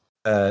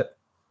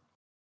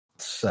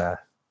it's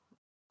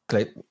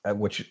great,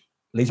 which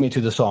leads me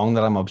to the song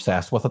that I'm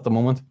obsessed with at the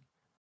moment,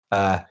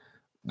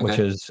 which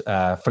is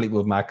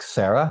Fleetwood Mac's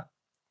Sarah.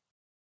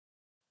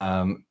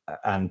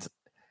 And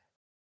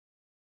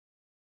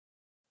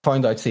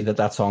found out, see,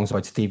 that song's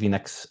about Stevie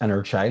Nicks'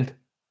 inner child.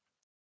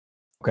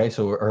 Okay,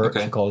 so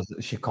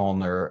she's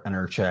calling her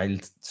inner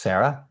child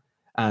Sarah,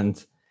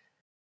 and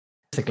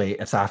basically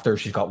it's after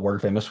she's got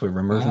world famous with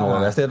rumors and all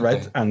the rest of it,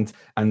 right? And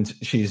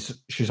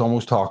she's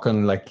almost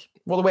talking like,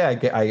 well, the way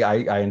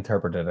I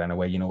interpret it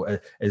anyway,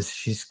 is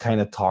she's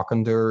kind of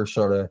talking to her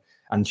sort of,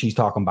 and she's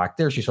talking back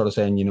there. She's sort of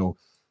saying, you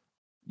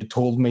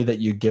told me that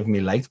you give me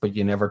light, but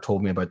you never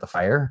told me about the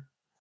fire.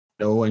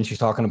 And she's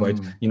talking about,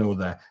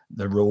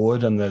 the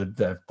road and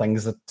the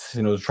things that,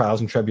 the trials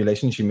and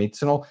tribulations she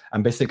meets and all.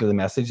 And basically the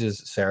message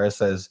is, Sarah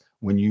says,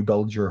 when you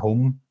build your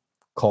home,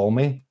 call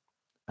me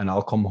and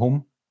I'll come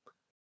home.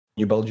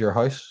 You build your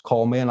house,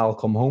 call me and I'll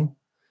come home.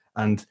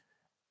 And there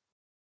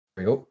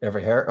we go,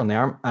 every hair on the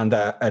arm. And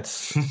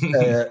it's,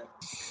 I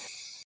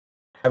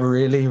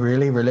really,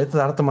 really relate to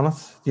that at the minute.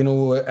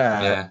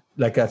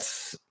 Like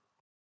it's,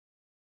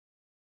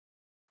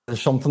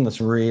 there's something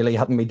that's really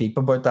hitting me deep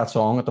about that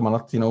song at the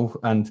minute,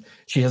 and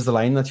she has the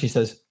line that she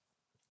says,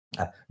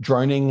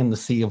 drowning in the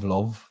sea of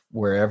love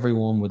where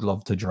everyone would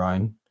love to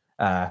drown.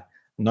 Now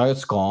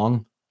it's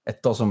gone.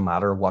 It doesn't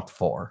matter what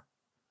for.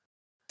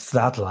 It's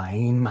that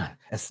line, man.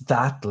 It's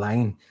that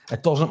line.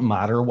 It doesn't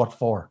matter what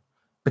for,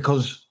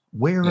 because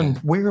we're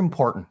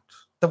important.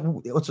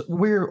 It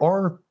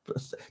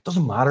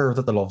doesn't matter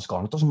that the love's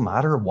gone. It doesn't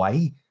matter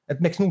why.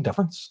 It makes no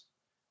difference.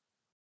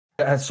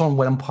 It's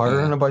something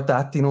empowering about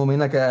that, you know what I mean?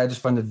 Like, I just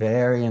found it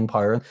very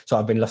empowering. So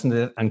I've been listening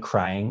to it and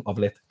crying of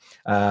late,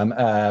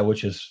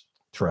 which is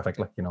terrific.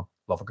 Like,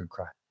 love a good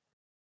cry.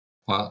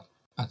 Well,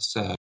 that's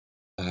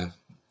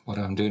what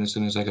I'm doing as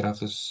soon as I get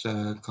off this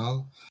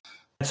call.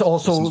 It's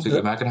also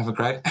I can have a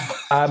cry.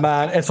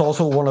 Man, it's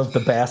also one of the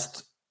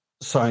best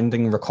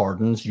sounding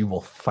recordings you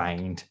will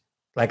find.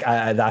 Like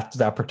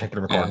that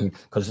particular recording,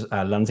 because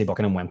Lindsay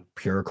Buckingham went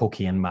pure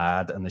cocaine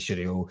mad in the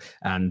studio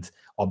and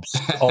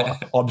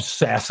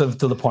obsessive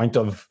to the point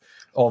of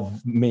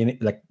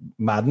like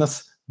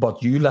madness.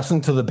 But you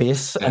listen to the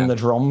bass and the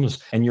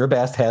drums in your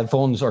best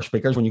headphones or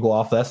speakers when you go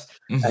off this,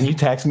 and you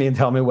text me and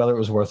tell me whether it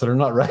was worth it or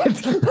not, right?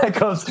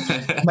 Because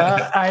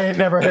man, I ain't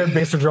never heard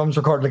bass or drums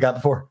recorded like that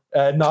before.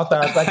 Not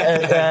that, like,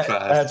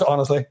 it's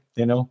honestly,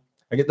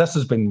 this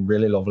has been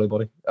really lovely,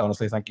 buddy.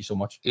 Honestly, thank you so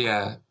much.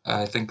 Yeah,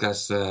 I think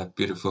that's a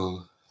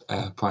beautiful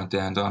point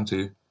to end on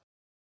too.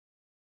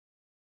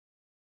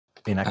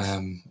 Phoenix.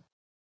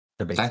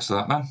 Thanks for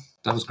that, man.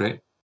 That was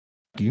great.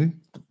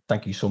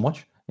 Thank you so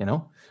much.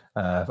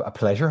 A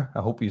pleasure.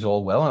 I hope you're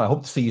all well, and I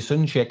hope to see you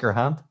soon. Shake your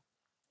hand.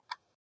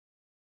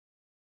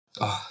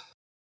 Oh,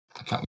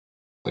 I can't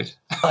wait.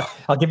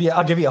 I'll give you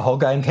a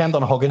hug. I intend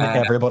on hugging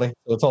everybody,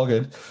 so it's all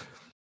good.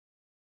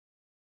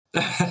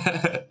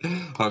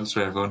 Hugs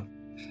for everyone.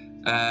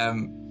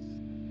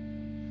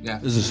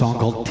 There's a song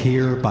called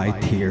Tear by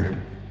Tear.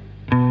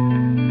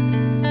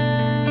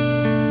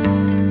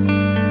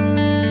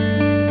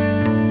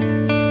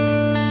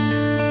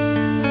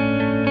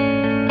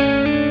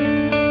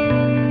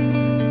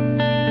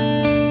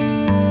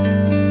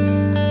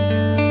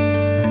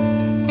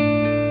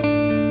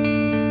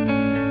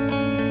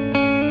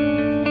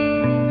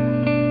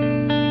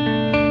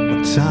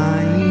 What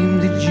time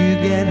did you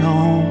get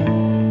home?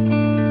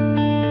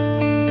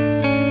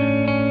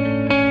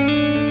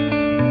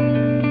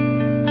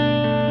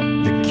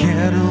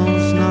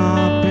 Kettle's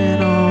not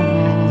been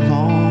on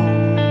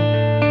long.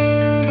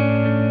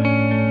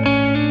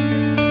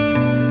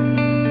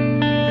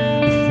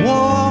 If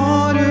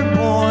water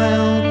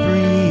boiled for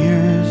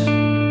years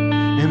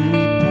and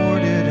we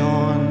poured it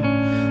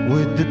on,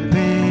 would the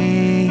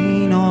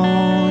pain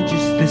all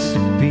just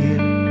disappear?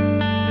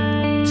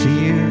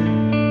 Tear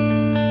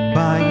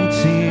by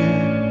tear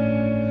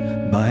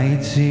by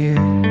tear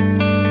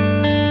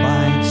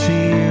by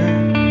tear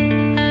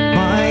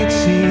by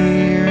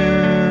tear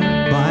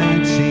by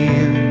tear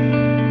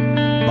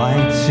by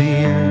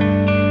tear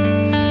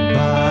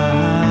by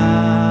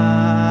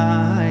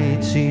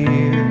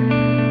tear.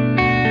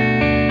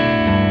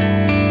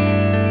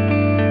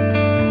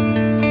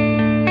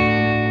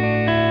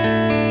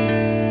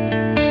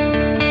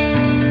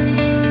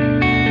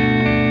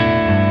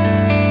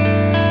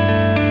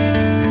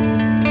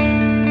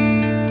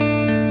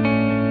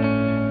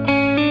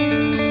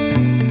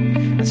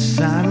 I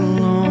sat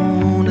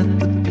alone at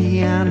the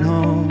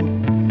piano.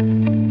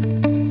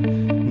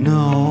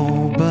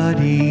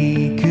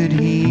 Nobody could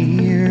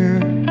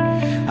hear.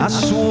 I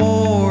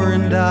swore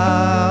and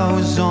I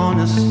was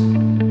honest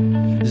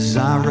as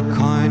I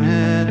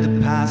recounted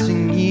the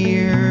passing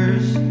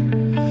years.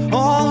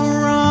 All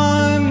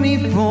around me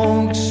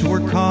folks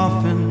were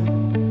coughing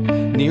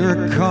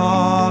near a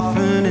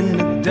coffin in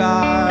the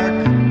dark.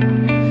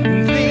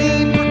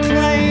 They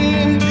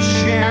proclaimed to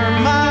share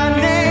my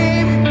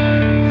name,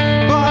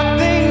 but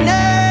they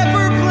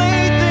never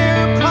played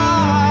their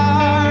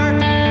part.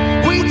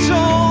 We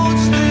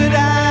toasted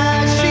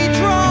as she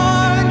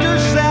drowned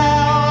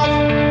herself.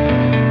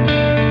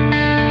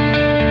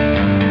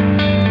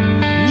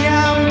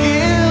 Yeah, I'm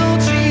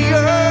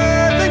guiltier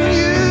than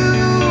you,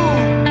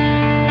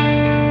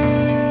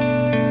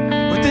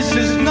 but this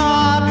is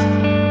not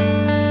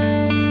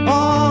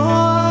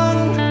on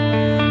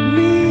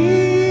me.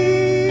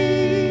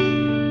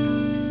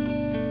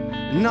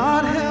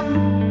 Not him,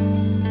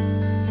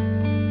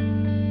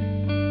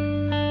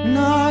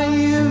 not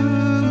you,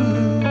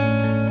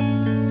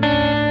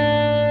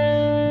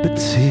 but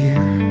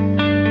tear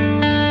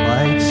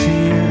by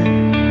tear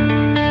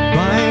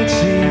by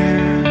tear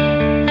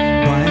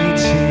by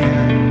tear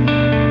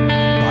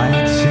by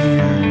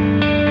tear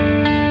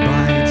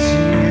by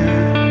tear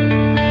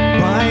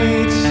by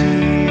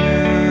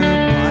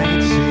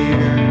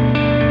tear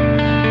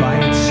by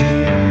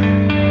tear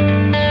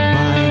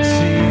by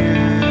tear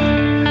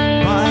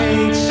by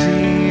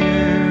tear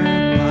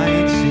by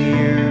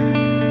tear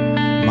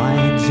my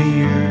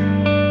dear.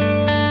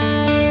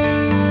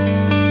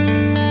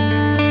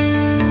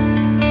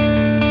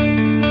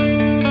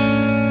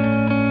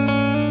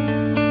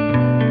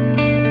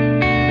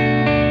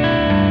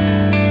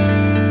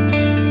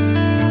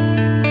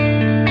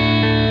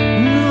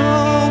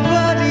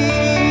 Nobody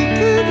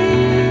could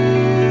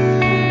hear.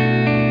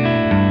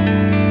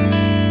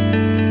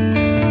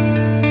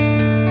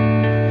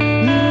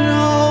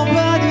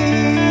 Nobody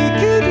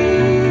could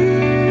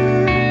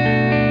hear.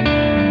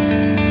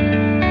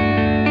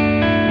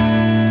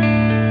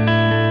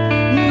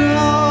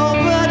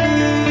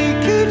 Nobody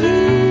could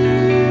hear.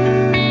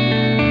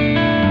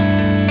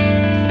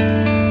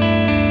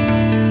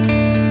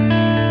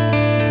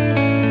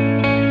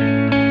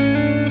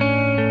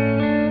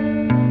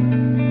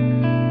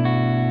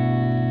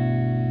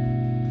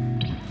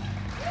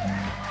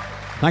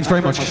 Thanks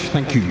very much.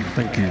 Thank you.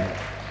 Thank you.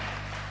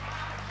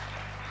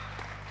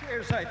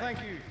 Cheers, hey, thank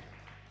you.